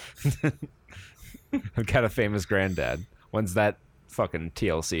famous. I've got a famous granddad. When's that fucking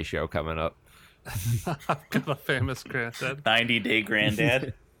TLC show coming up? I've got a famous granddad. 90-day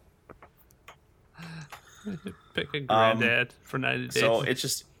granddad. Pick a granddad for 90 days. So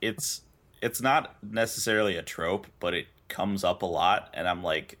it's not necessarily a trope, but it comes up a lot, and I'm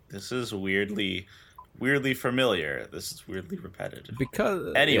like, this is weirdly familiar. This is weirdly repetitive.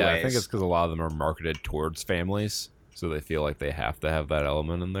 Because anyways, I think it's because a lot of them are marketed towards families, so they feel like they have to have that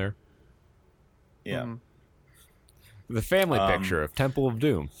element in there. Yeah. The family picture of Temple of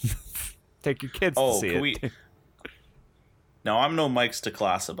Doom. Take your kids to see it. Now, I'm no Mike's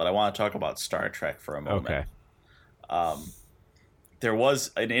DeClassa, but I want to talk about Star Trek for a moment. Okay. There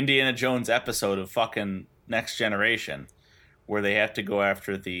was an Indiana Jones episode of fucking Next Generation where they have to go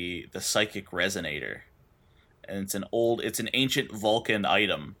after the psychic resonator, and it's an ancient Vulcan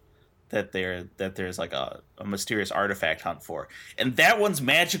item that there's like a mysterious artifact hunt for, and that one's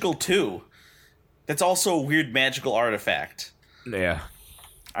magical too. That's also a weird magical artifact. Yeah.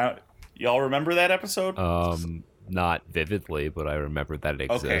 Y'all remember that episode? Not vividly, but I remember that it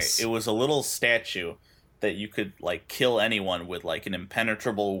exists. Okay, it was a little statue that you could like kill anyone with like an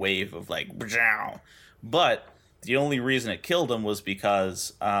impenetrable wave of like, but the only reason it killed them was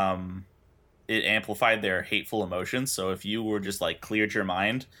because it amplified their hateful emotions. So if you were just like cleared your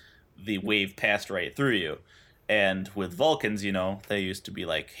mind, the wave passed right through you. And with Vulcans, they used to be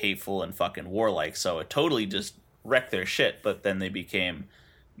like hateful and fucking warlike, so it totally just wrecked their shit. But then they became,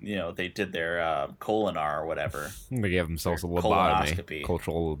 they did their colonar or whatever. They gave themselves a colonoscopy.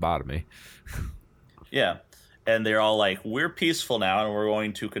 Cultural lobotomy. Yeah. And they're all like, we're peaceful now, and we're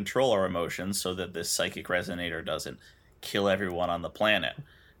going to control our emotions so that this psychic resonator doesn't kill everyone on the planet.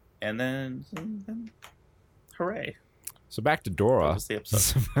 And then hooray. So back to Dora. That was the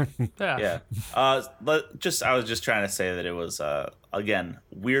episode. Yeah. I was just trying to say that it was, again,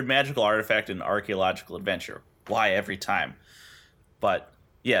 weird magical artifact and archaeological adventure. Why every time? But,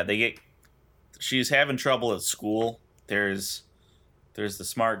 yeah, she's having trouble at school. There's the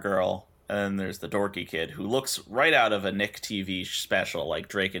smart girl, and then there's the dorky kid who looks right out of a Nick TV special, like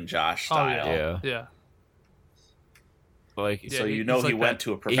Drake and Josh style. Oh, yeah. So he like went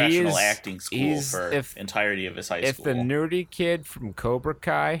to a professional acting school for entirety of his high school. If the nerdy kid from Cobra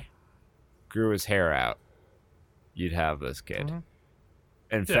Kai grew his hair out, you'd have this kid.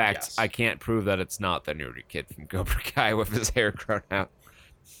 Mm-hmm. In fact, I can't prove that it's not the nerdy kid from Cobra Kai with his hair grown out.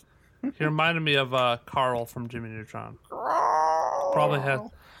 He reminded me of Carl from Jimmy Neutron. Probably has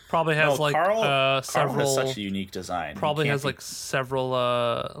Carl several. Has such a unique design. Probably has like several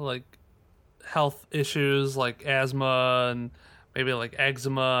like health issues like asthma and maybe like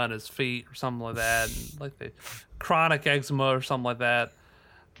eczema on his feet or something like that, and like the chronic eczema or something like that,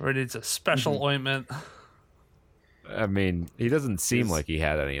 where he needs a special ointment. I mean, he doesn't seem like he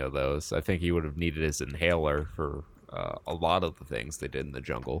had any of those. I think he would have needed his inhaler for a lot of the things they did in the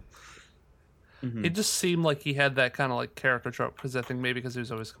jungle. He just seemed like he had that kind of like character trope, because I think maybe because he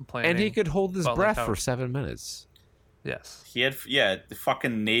was always complaining. And he could hold his about, breath like, for 7 minutes. Yes. He had, the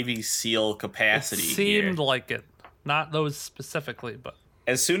fucking Navy SEAL capacity. It seemed like it. Not those specifically, but.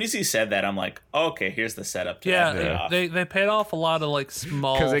 As soon as he said that, I'm like, okay, here's the setup. They paid off a lot of like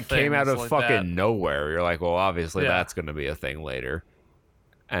small things. Because it came out of like fucking that. nowhere. You're like, well, obviously that's going to be a thing later.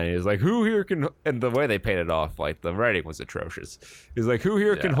 And he's like, who here can... And the way they paid it off, like, the writing was atrocious. He's like, who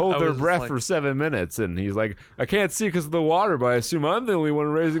here can hold their breath for 7 minutes? And he's like, I can't see because of the water, but I assume I'm the only one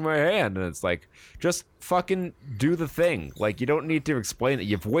raising my hand. And it's like, just fucking do the thing. Like, you don't need to explain it.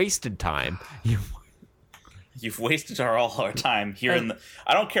 You've wasted time. You've wasted all our time here in the...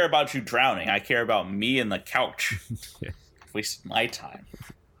 I don't care about you drowning. I care about me and the couch. You've wasted my time.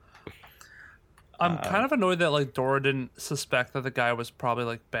 I'm kind of annoyed that like Dora didn't suspect that the guy was probably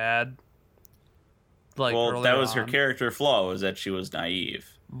like bad. Like, well, that was her character flaw, was that she was naive.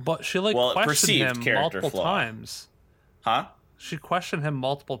 But she like questioned him multiple times. Huh? She questioned him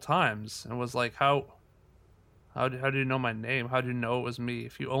multiple times and was like, How do you know my name? How do you know it was me?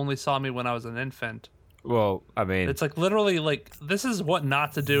 If you only saw me when I was an infant. Well, I mean... It's like literally like, this is what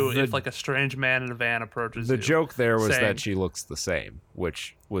not to do if like a strange man in a van approaches you. The joke there was that she looks the same,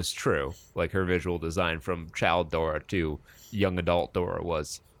 which was true. Like, her visual design from child Dora to young adult Dora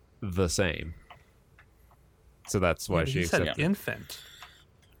was the same. So that's why she said accepted. infant.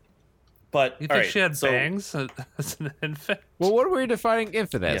 But you think she had bangs as an infant? Well, what are we defining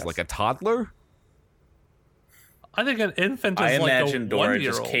infant as? Yes. Like a toddler? I think an infant is I like a imagine Dora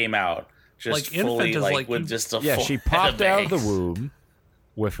 1-year-old. just came out just Like, fully infant is like with you- just a Yeah, full she head popped out of the bangs. womb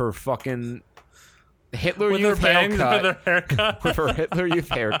with her fucking Hitler with her Youth bangs, haircut. with her haircut. With her Hitler Youth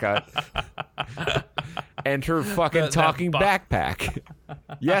haircut. And her fucking That talking buff. backpack.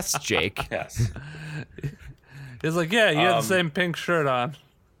 Yes, Jake. Yes. He's like, yeah, you have the same pink shirt on.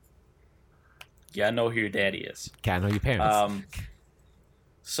 Yeah, I know who your daddy is. Can't know your parents.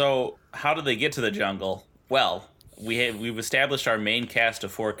 So how did they get to the jungle? Well, we've established our main cast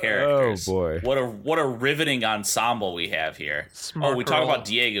of 4 characters. Oh, boy. What a riveting ensemble we have here. Smart we talk girl. about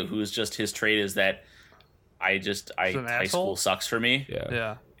Diego, who's just his trait is that high an school asshole? sucks for me.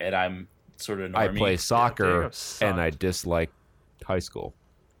 Yeah. And I'm sort of I normie. play soccer Diego and sucked. I dislike high school.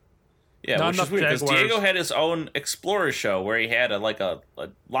 Yeah, Not which is enough weird because Jaguars. Diego had his own explorer show where he had a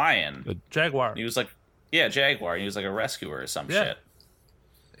lion. Jaguar. And he was like, yeah, jaguar. And he was like a rescuer or some Yeah. shit.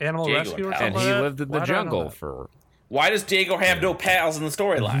 Animal Diego rescue or and something And he like that? lived in the Why do I know jungle that? for... Why does Diego have no pals in the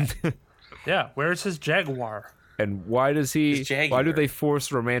storyline? Yeah, where's his Jaguar? And why does he? He's Jaguar. Why do they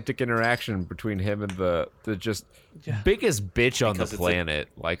force romantic interaction between him and the just biggest bitch on the Because it's a- planet?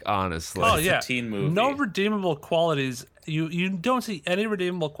 Like honestly, Oh It's a yeah, teen movie. no redeemable qualities. You don't see any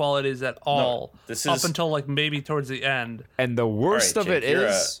redeemable qualities at all this up is- until like maybe towards the end. and the worst All right, of it Jake, you're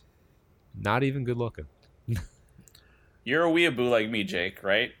is not even good looking. You're a weeaboo like me, Jake,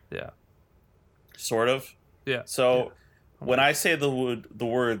 right? Yeah, Sort of. yeah. So when I say the word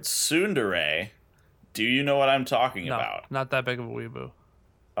tsundere, do you know what I'm talking No, about? not that big of a weeaboo.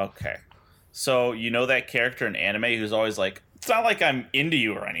 Okay. So you know that character in anime who's always like, it's not like I'm into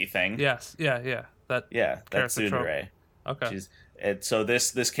you or anything. Yes, yeah. That Yeah, that's Character trope. tsundere. okay. And so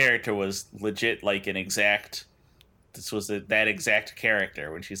this character was legit like an exact. This was that exact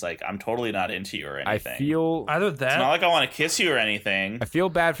character when she's like, I'm totally not into you or I anything. feel Either It's that, not like I want to kiss you or anything. I feel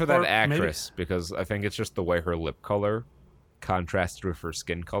bad for that Or maybe- actress because I think it's just the way her lip color contrasted with her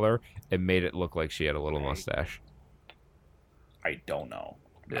skin color. It made it look like she had a little mustache. I don't know.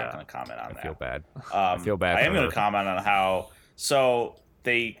 I'm Yeah. not going to comment on I that. feel bad. I feel bad I for am going her. to comment on how. So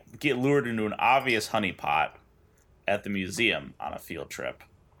they get lured into an obvious honeypot at the museum on a field trip.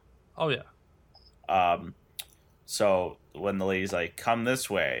 oh yeah, So when the lady's like, "Come this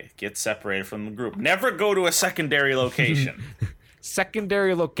way," get separated from the group. Never go to a secondary location.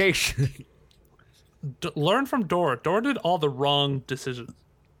 Secondary location. learn from Dora. Dora did all the wrong decisions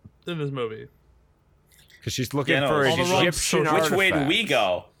in this movie. Because she's looking Yeah, no, for all the wrong Egyptian social- Which way do we artifacts.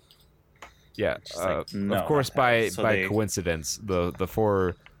 go? Yeah, like, no, of course. not By that. So by they- coincidence, the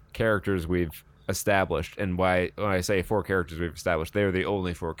 4 characters we've established, and when I say 4 characters we've established, they're the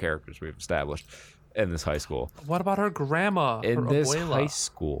only 4 characters we've established in this high school. What about her grandma? In her this abuela? high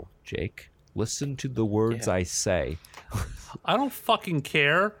school, Jake, listen to the words Yeah. I say. I don't fucking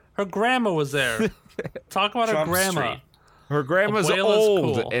care. Her grandma was there. Talk about her Trump grandma. Street. Her grandma's Abuela's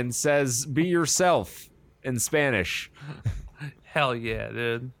old cool. and says, "Be yourself" in Spanish. Hell yeah,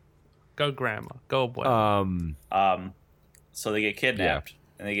 dude. Go grandma. Go boy. So they get kidnapped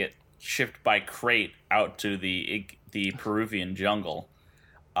and they get shipped by crate out to the Peruvian jungle.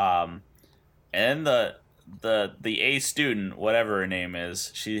 And the A student, whatever her name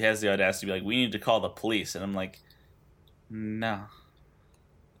is, she has the audacity to be like, "We need to call the police," and I'm like, "No."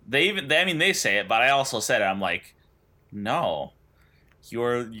 They say it, but I also said it. I'm like, "No,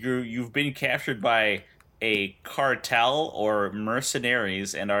 you've been captured by a cartel or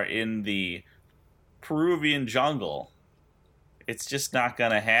mercenaries and are in the Peruvian jungle. It's just not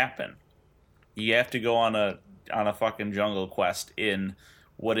gonna happen. You have to go on a fucking jungle quest in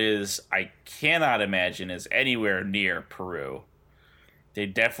what is, I cannot imagine is anywhere near Peru. They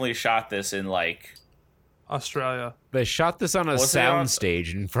definitely shot this in like Australia. They shot this on a Was it on-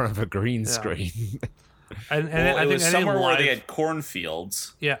 soundstage in front of a green Yeah. screen. And well, I it think was any somewhere live, where they had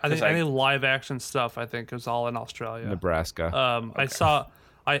cornfields. yeah, I think 'cause any live action stuff I think is all in Australia. Nebraska. I saw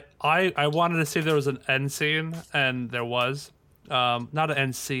I wanted to see if there was an end scene, and there was. Not an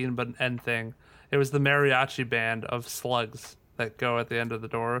end scene, but an end thing. It was the mariachi band of slugs that go at the end of the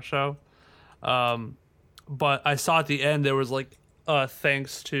Dora show. But I saw at the end there was like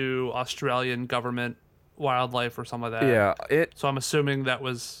thanks to Australian government wildlife or something like that. yeah, it So I'm assuming that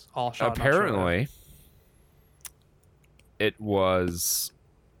was all shot in Australia. apparently it was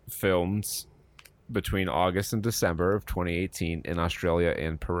filmed between August and December of 2018 in Australia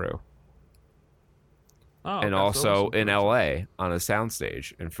and Peru. Oh, And okay, so also it was in LA on a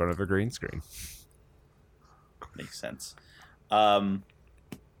soundstage in front of a green screen. Makes sense.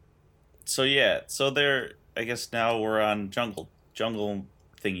 So yeah, so they're, I guess now we're on jungle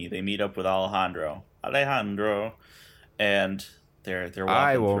thingy. They meet up with Alejandro, and they're walking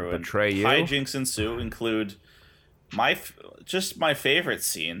I won't through, and betray you. Hijinks ensue, include just my favorite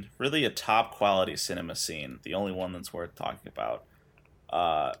scene, really a top quality cinema scene, the only one that's worth talking about,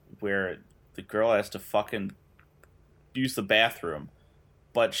 where the girl has to fucking use the bathroom,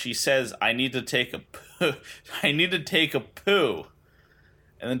 but she says, "I need to take a poo." I need to take a poo.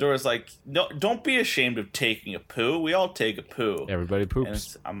 And then Dora's like, "No, don't be ashamed of taking a poo. We all take a poo. Everybody And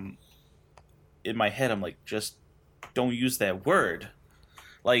poops. I'm in my head. I'm like, just don't use that word.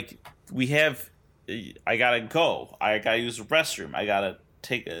 Like I gotta go. I gotta use the restroom. I gotta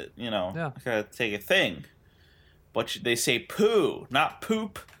take a I gotta take a thing. But they say poo, not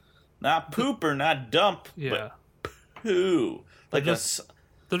poop, not poop or not dump, but poo. Like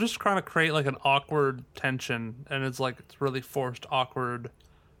they're just trying to create like an awkward tension, and it's really forced awkward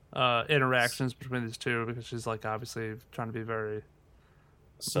interactions between these two, because she's like obviously trying to be very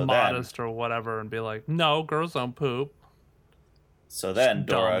modest or whatever and be like, no, girls don't poop. So then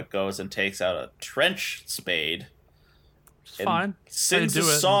Dora goes and takes out a trench spade and fine. sings a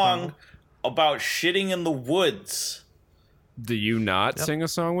song about shitting in the woods. Do you not sing a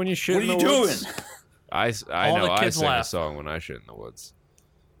song when you shit What in are the you woods? doing? I All know the I kids sing a laugh. song when I shit in the woods.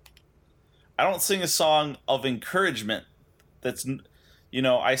 I don't sing a song of encouragement. That's,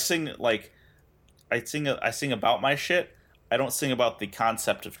 I sing I sing about my shit. I don't sing about the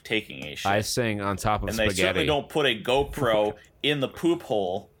concept of taking a shit. I sing on top of and spaghetti. they certainly don't put a GoPro in the poop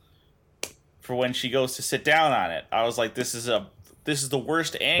hole for when she goes to sit down on it. I was like, this is the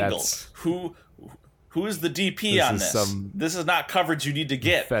worst angle. Who is the DP on this? This is not coverage you need to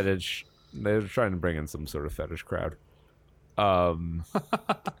get. Fetish. They're trying to bring in some sort of fetish crowd. And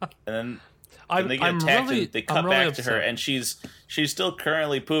then they get attacked and they cut back to her, and she's still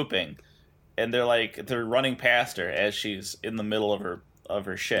currently pooping, and they're running past her as she's in the middle of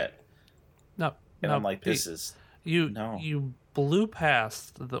her shit. No, and I'm like, this is you blew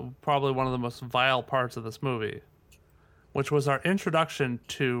past probably one of the most vile parts of this movie, which was our introduction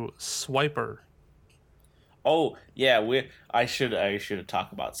to Swiper. Oh yeah, I should have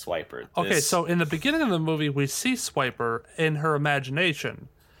talked about Swiper. Okay, so in the beginning of the movie, we see Swiper in her imagination,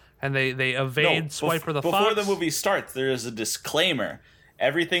 and they evade Swiper the fox. Before the movie starts, there is a disclaimer.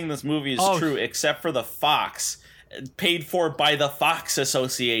 Everything in this movie is true except for the fox, paid for by the Fox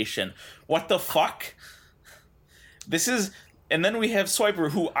Association. What the fuck? And then we have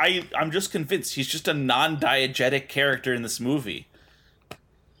Swiper, who I'm just convinced he's just a non-diegetic character in this movie.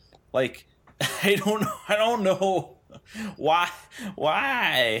 Like, I don't know why.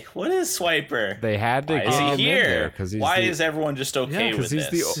 What is Swiper? They had to get him in there because why is everyone just okay with this?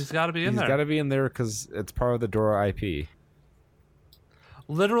 He's got to be in there. He's got to be in there because it's part of the Dora IP.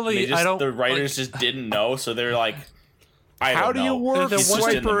 Literally, the writers just didn't know, so they're like, how do you work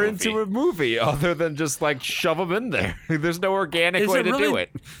Swiper into a movie other than just shove him in there? There's no organic way to do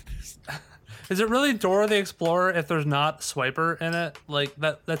it. Is it really Dora the Explorer if there's not Swiper in it? Like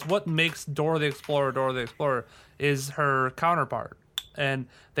that's what makes Dora the Explorer is her counterpart. And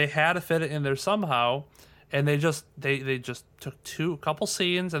they had to fit it in there somehow, and they just took a couple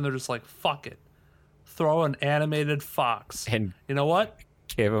scenes and they're just like, fuck it. Throw an animated fox. And you know what?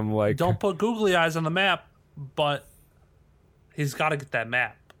 Give him don't put googly eyes on the map, but he's got to get that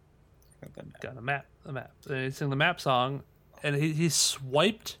map. Got a map. The map. And he sang the map song, and he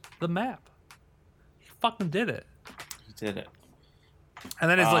swiped the map. Fucking did it. He did it. And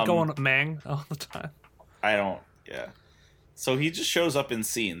then he's going Mang all the time. So he just shows up in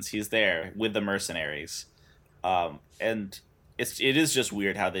scenes. He's there with the mercenaries. And it is just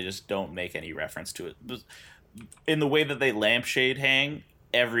weird how they just don't make any reference to it. In the way that they lampshade hang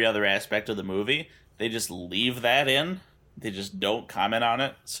every other aspect of the movie, they just leave that in. They just don't comment on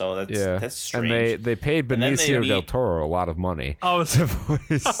it, so that's strange. And they paid Benicio del Toro a lot of money. Oh,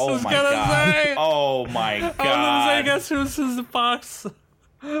 oh my god! Oh my god! I was gonna say, guess who's the fox?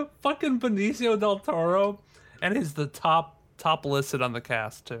 Fucking Benicio del Toro, and he's the top listed on the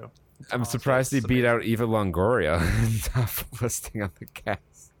cast too. I'm surprised he beat out Eva Longoria top listing on the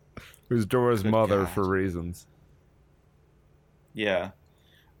cast, who's Dora's mother for reasons. Yeah.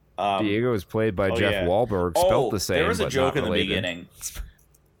 Diego is played by Jeff Wahlberg, spelt the same. There was a but joke in the related. beginning.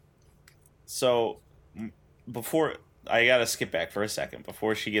 So, before I gotta skip back for a second.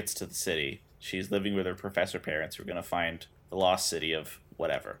 Before she gets to the city, she's living with her professor parents who are gonna find the lost city of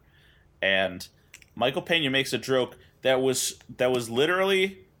whatever. And Michael Pena makes a joke that was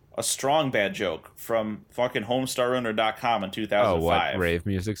literally a strong bad joke from fucking HomestarRunner.com in 2005. Oh, what rave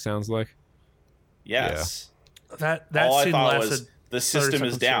music sounds like? Yes. Yeah. That all scene I thought lasted was The System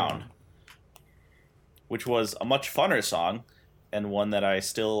is Down, which was a much funner song, and one that I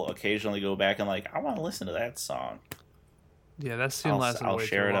still occasionally go back and I want to listen to that song. Yeah, that scene lasted way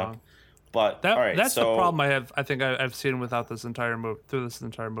too long. But all right, that's so the problem I have. I think I've seen without this entire through this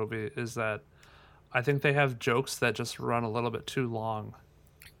entire movie is that I think they have jokes that just run a little bit too long.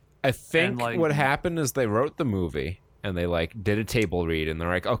 I think like- what happened is they wrote the movie and they like did a table read and they're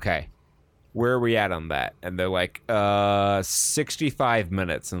like, okay, where are we at on that? And they're like, 65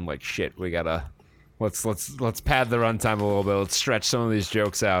 minutes. And I'm like, shit, we gotta let's pad the runtime a little bit. Let's stretch some of these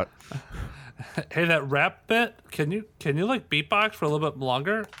jokes out. Hey, that rap bit, can you like beatbox for a little bit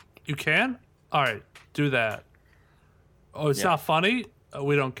longer? You can? All right, do that. Oh, it's not funny?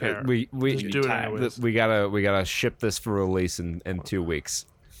 We don't care. We Just do it anyways. we gotta ship this for release in 2 weeks.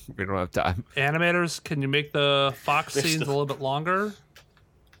 We don't have time. Animators, can you make the fox There's scenes the- a little bit longer?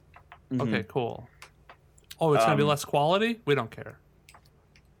 Okay, cool. Oh, it's gonna be less quality? We don't care.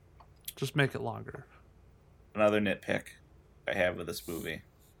 Just make it longer. another nitpick I have with this movie.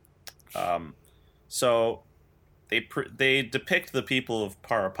 So they depict the people of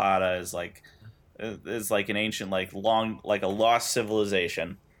Parapada as like an ancient, like a lost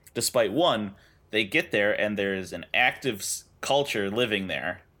civilization. Despite one, they get there and there's an active culture living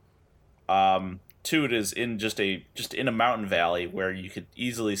there. Two, it is in just in a mountain valley where you could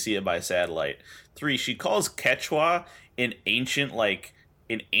easily see it by satellite. Three, she calls Quechua an ancient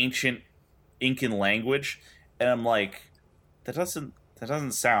Incan language, and I'm like, that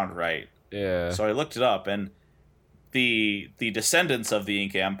doesn't sound right. Yeah. So I looked it up, and the descendants of the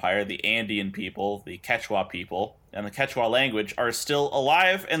Inca Empire, the Andean people, the Quechua people, and the Quechua language are still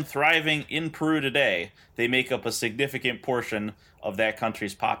alive and thriving in Peru today. They make up a significant portion of that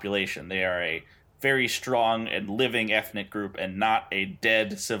country's population. They are a very strong and living ethnic group and not a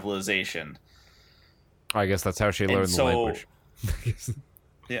dead civilization. I guess that's how she learned the language.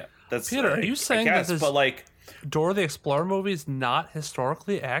 Yeah, that's Peter, are you saying I guess, that this but like, Dora the Explorer movie is not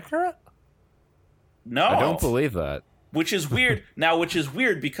historically accurate? no, I don't believe that. Which is weird. Which is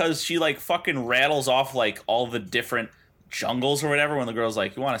weird because she like fucking rattles off like all the different jungles or whatever when the girl's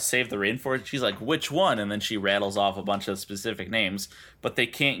like, you want to save the rainforest? She's like, which one? And then she rattles off a bunch of specific names, but they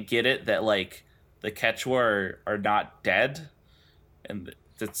can't get it that like the Quechua are not dead. And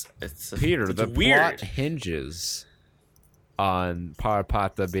it's Peter, the weird. plot hinges on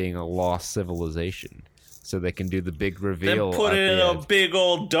Parapata being a lost civilization, so they can do the big Then reveal. put at it in the a end. big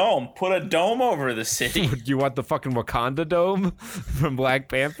old dome. Put a dome over the city. You want the fucking Wakanda dome from Black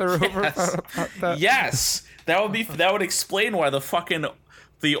Panther over Yes. Parapata? Yes, that would explain why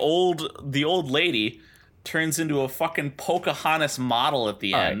the old lady turns into a fucking Pocahontas model at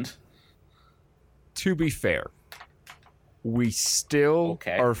the All right. end. To be fair, we still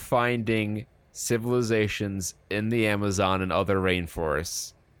Okay. are finding civilizations in the Amazon and other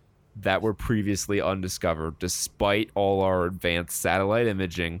rainforests that were previously undiscovered. Despite all our advanced satellite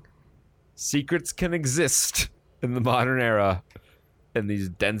imaging, secrets can exist in the modern era in these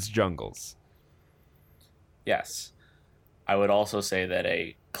dense jungles. Yes. I would also say that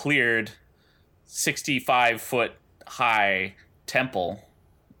a cleared 65-foot high temple,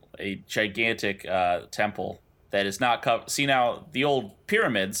 a gigantic temple that is not covered. See, now the old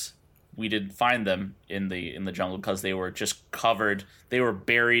pyramids, we didn't find them in the jungle because they were just covered. They were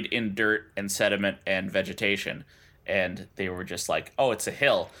buried in dirt and sediment and vegetation, and they were just like, oh, it's a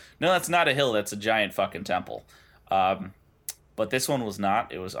hill. No, that's not a hill. That's a giant fucking temple. But this one was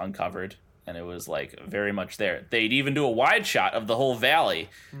not. It was uncovered, and it was like very much there. They'd even do a wide shot of the whole valley,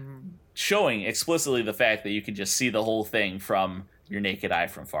 showing explicitly the fact that you can just see the whole thing from your naked eye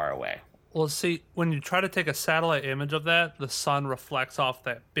from far away. Well, see, when you try to take a satellite image of that, the sun reflects off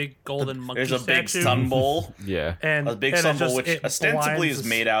that big golden monkey There's a big statue. sun bowl. Yeah. And A big and sun it bowl, just- which it ostensibly blinds is the-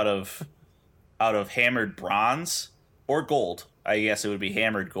 made out of hammered bronze or gold. I guess it would be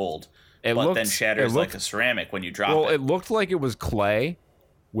hammered gold, It but looks- then shatters it like looks- a ceramic when you drop Well, it. it looked like it was clay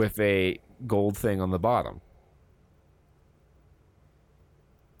with a gold thing on the bottom.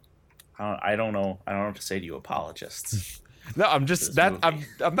 I don't know. I don't know what to say to you, apologists. No, I'm just that movie.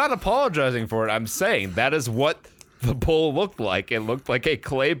 I'm not apologizing for it. I'm saying that is what the bowl looked like. It looked like a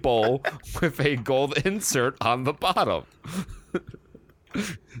clay bowl with a gold insert on the bottom.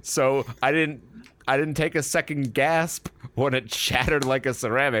 So I didn't take a second gasp when it shattered like a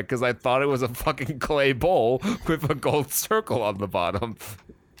ceramic because I thought it was a fucking clay bowl with a gold circle on the bottom.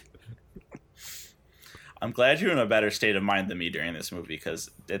 I'm glad you're in a better state of mind than me during this movie,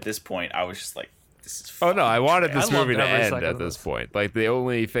 because at this point I was just like, this is Oh no, I wanted this I loved movie to every end second at of this this. point. Like the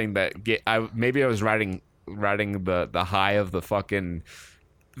only thing that maybe I was riding the high of the fucking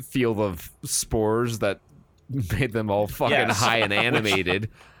field of spores that made them all fucking Yes. high and animated.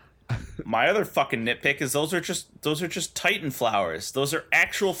 My other fucking nitpick is those are just Titan flowers. Those are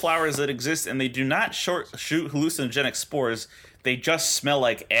actual flowers that exist, and they do not shoot hallucinogenic spores. They just smell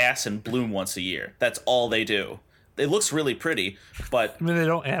like ass and bloom once a year. That's all they do. It looks really pretty, but I mean, they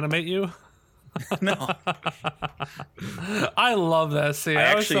don't animate you? no. I love that scene.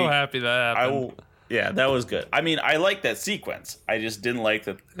 I was so happy that happened. Yeah, that was good. I mean, I like that sequence. I just didn't like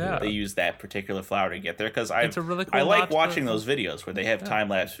that Yeah. they used that particular flower to get there because It's a really cool I like nod to watching the- those videos where they have time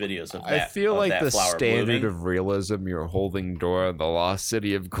lapse videos of that. I feel of like that the flower standard blooming. of realism you're holding Dora and the Lost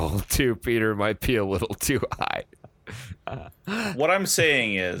City of Gold to, Peter, might be a little too high. What I'm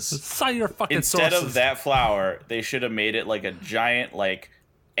saying is, Cite your fucking instead sources. of that flower, they should have made it like a giant like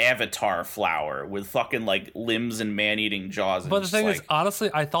avatar flower with fucking like limbs and man-eating jaws. But the just, thing like, is, honestly,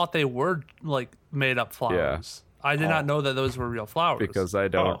 I thought they were like made up flowers. I did not know that those were real flowers. Because I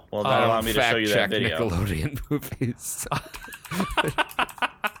don't, Oh, well, I then allow don't me to show you that fact-check video. Nickelodeon movies.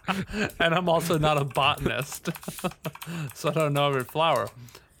 And I'm also not a botanist, so I don't know every flower.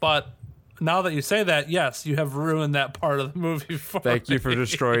 But now that you say that, yes, you have ruined that part of the movie for Thank you for me.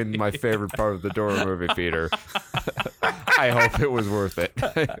 destroying my favorite part of the Dora movie, Peter. I hope it was worth it.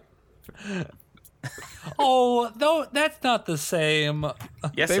 Oh, no, that's not the same.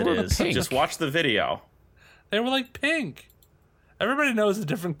 yes, They it were is. pink. Just watch the video. They were like pink. Everybody knows a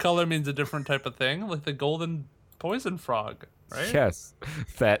different color means a different type of thing, like the golden poison frog, right? Yes,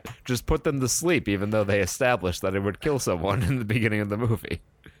 that just put them to sleep, even though they established that it would kill someone in the beginning of the movie.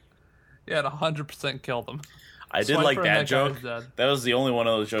 Yeah, it 100% killed them. I did Swiper like and that that guy was joke. dead. That was the only one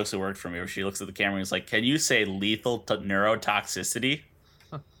of those jokes that worked for me, where she looks at the camera and is like, "Can you say lethal neurotoxicity?"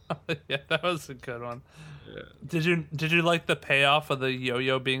 Yeah, that was a good one. Did you like the payoff of the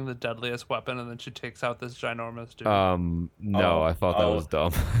yo-yo being the deadliest weapon, and then she takes out this ginormous dude? No, I thought that was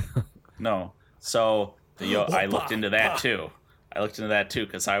dumb. No. So I looked into that too.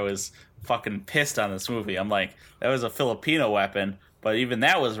 Because I was fucking pissed on this movie. I'm like, that was a Filipino weapon, but even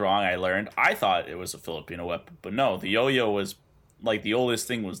that was wrong. I learned. I thought it was a Filipino weapon, but no. The yo-yo was like the oldest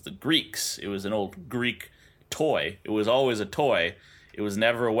thing was the Greeks. It was an old Greek toy. It was always a toy. It was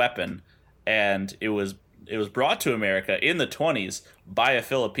never a weapon, and it was brought to America in the 1920s by a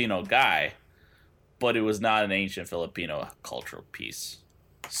Filipino guy, but it was not an ancient Filipino cultural piece.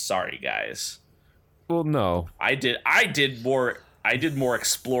 Sorry, guys. Well, no. I did more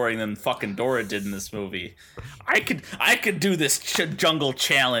exploring than fucking Dora did in this movie. I could do this jungle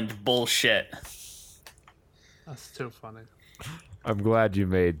challenge bullshit. That's too funny. I'm glad you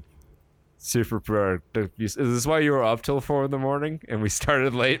made super productive use. Is this why you were up till 4 a.m. and we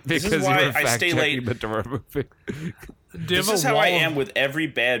started late This is because you why were I stay fact-checking late. the Dora movie? Do you This have is a how wall I of- am with every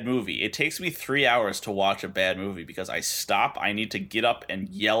bad movie. It takes me 3 hours to watch a bad movie because I stop. I need to get up and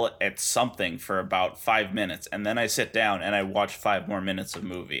yell at something for about 5 minutes, and then I sit down and I watch 5 more minutes of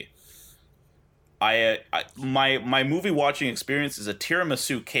movie. My movie watching experience is a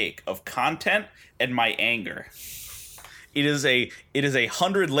tiramisu cake of content and my anger. It is a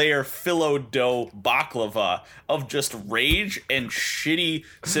 100-layer phyllo dough baklava of just rage and shitty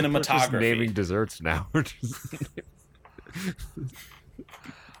cinematography. Just naming desserts now.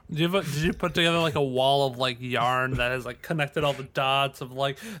 Did you put together like a wall of like yarn that has like connected all the dots of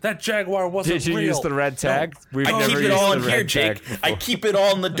like that jaguar wasn't Did you real? use the red tag? We've I never keep it used all the in red here, tag Jake. before. I keep it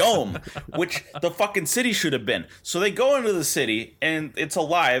all in the dome, which the fucking city should have been. So they go into the city, and it's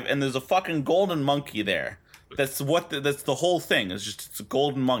alive, and there's a fucking golden monkey there. That's the whole thing. It's a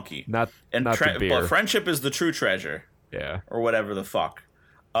golden monkey. Not the beer. But friendship is the true treasure, Yeah. or whatever the fuck.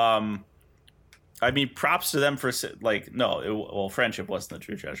 I mean, props to them for friendship wasn't the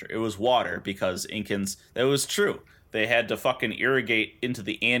true treasure. It was water because Incans. That was true. They had to fucking irrigate into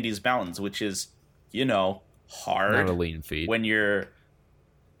the Andes Mountains, which is, hard. Not a lean feat. When you're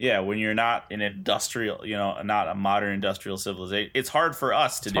not an industrial, not a modern industrial civilization. It's hard for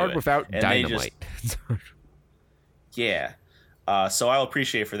us to it's do hard it. without And they dynamite. yeah. So I'll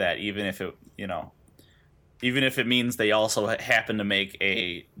appreciate for that, even if it means they also happen to make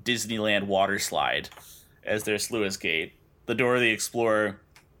a Disneyland water slide as their sluice gate. The Dora the Explorer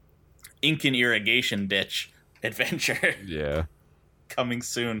Incan irrigation bitch adventure Yeah. coming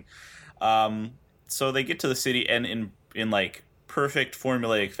soon. So they get to the city, and in like perfect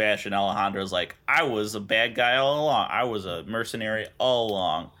formulaic fashion, Alejandro's like, I was a bad guy all along. I was a mercenary all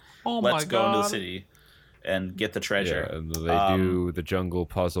along. Oh Let's my go into the God. city and get the treasure. Yeah, and they do the jungle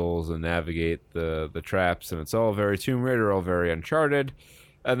puzzles and navigate the traps, and it's all very Tomb Raider, all very Uncharted.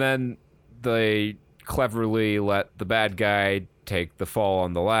 And then they cleverly let the bad guy take the fall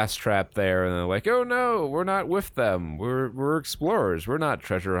on the last trap there, and they're like, oh no, we're not with them. We're explorers. We're not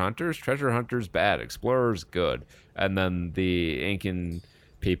treasure hunters. Treasure hunters bad. Explorers good. And then the Incan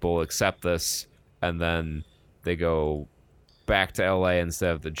people accept this, and then they go back to LA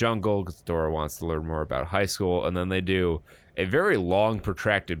instead of the jungle because Dora wants to learn more about high school, and then they do a very long,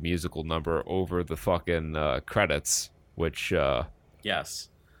 protracted musical number over the fucking credits, which yes,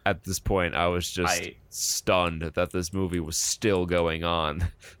 at this point I was just stunned that this movie was still going on.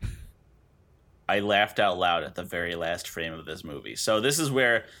 I laughed out loud at the very last frame of this movie. So this is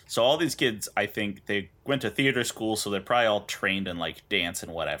where, so all these kids, I think they went to theater school, so they're probably all trained in like dance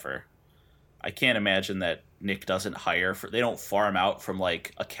and whatever. I can't imagine that Nick doesn't they don't farm out from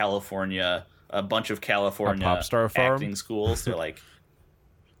like a bunch of California pop star farm? acting schools. They're like,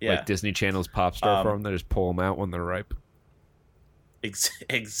 yeah, Like Disney Channel's Pop Star Farm. They just pull them out when they're ripe.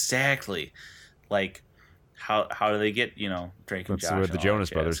 Exactly. Like, how do they get, Drake and That's Josh? where the Jonas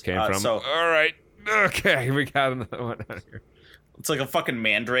Brothers came from. So, all right, okay, we got another one out here. it's like a fucking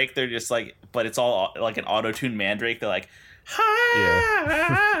mandrake. They're just like, but it's all like an auto-tuned mandrake. They're like, ha!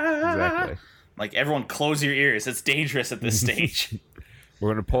 Yeah, exactly. Like, everyone close your ears. It's dangerous at this stage. We're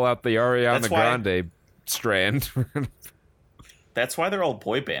going to pull out the Ariana Grande strand. That's why they're all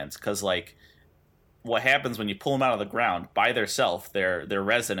boy bands, because, like, what happens when you pull them out of the ground by themselves, their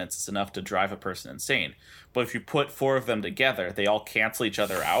resonance is enough to drive a person insane. But if you put 4 of them together, they all cancel each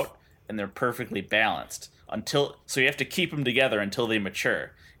other out, and they're perfectly balanced. So you have to keep them together until they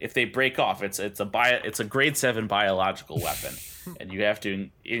mature. If they break off, it's a grade 7 biological weapon, and you have to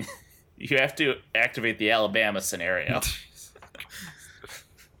activate the Alabama scenario.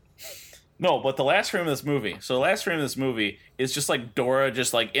 No, but the last frame of this movie. So the last frame of this movie is just like Dora,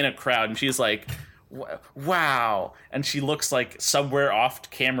 just like in a crowd, and she's like, "Wow!" And she looks like somewhere off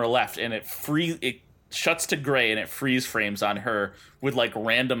camera left, and it shuts to gray, and it freeze frames on her with like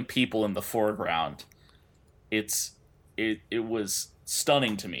random people in the foreground. It was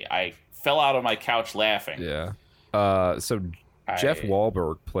stunning to me. I fell out of my couch laughing. Yeah. So Jeff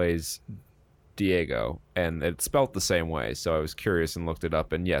Wahlberg plays Diego, and it's spelt the same way, so I was curious and looked it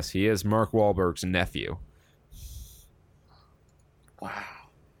up, and yes, he is Mark Wahlberg's nephew. Wow.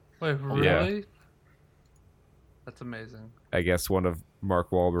 Wait, really? Yeah. That's amazing. I guess one of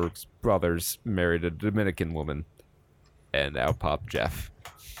Mark Wahlberg's brothers married a Dominican woman, and out popped Jeff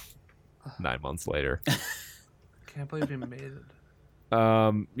 9 months later. Can't believe you made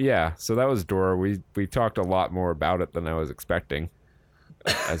it. Yeah, so that was Dora. We talked a lot more about it than I was expecting.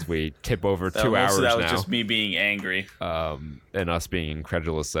 As we tip over 2 hours now. That was just me being angry. And us being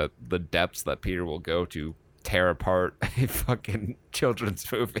incredulous at the depths that Peter will go to tear apart a fucking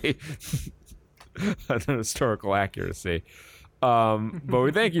children's movie. An historical accuracy. But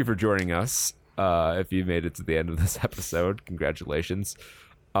we thank you for joining us. If you made it to the end of this episode, congratulations.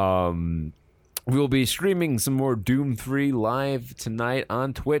 We'll be streaming some more Doom 3 live tonight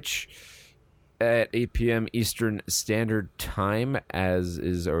on Twitch at 8 p.m. Eastern Standard Time, as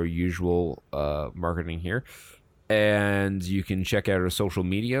is our usual marketing here. And you can check out our social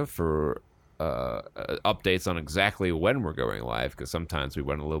media for updates on exactly when we're going live, because sometimes we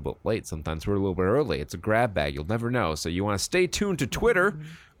went a little bit late, sometimes we're a little bit early. It's a grab bag. You'll never know. So you want to stay tuned to Twitter,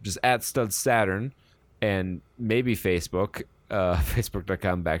 which is @StudsSaturn, and maybe Facebook,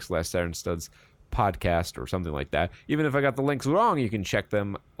 facebook.com/Saturn Studs podcast or something like that. Even if I got the links wrong, you can check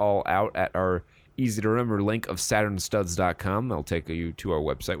them all out at our easy to remember link of SaturnStuds.com. That'll take you to our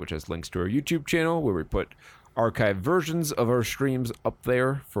website, which has links to our YouTube channel, where we put archived versions of our streams up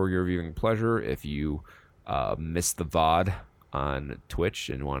there for your viewing pleasure. If you missed the VOD on Twitch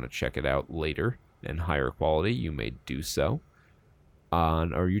and want to check it out later in higher quality, you may do so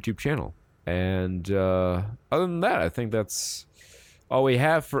on our YouTube channel. And other than that, I think that's all we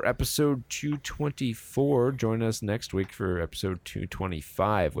have for episode 224. Join us next week for episode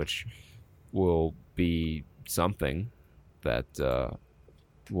 225, which will be something that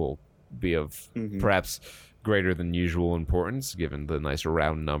will be of perhaps greater than usual importance, given the nice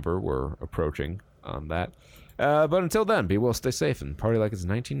round number we're approaching on that. But until then, be well, stay safe, and party like it's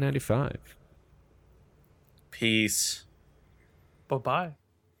 1995. Peace. Bye-bye.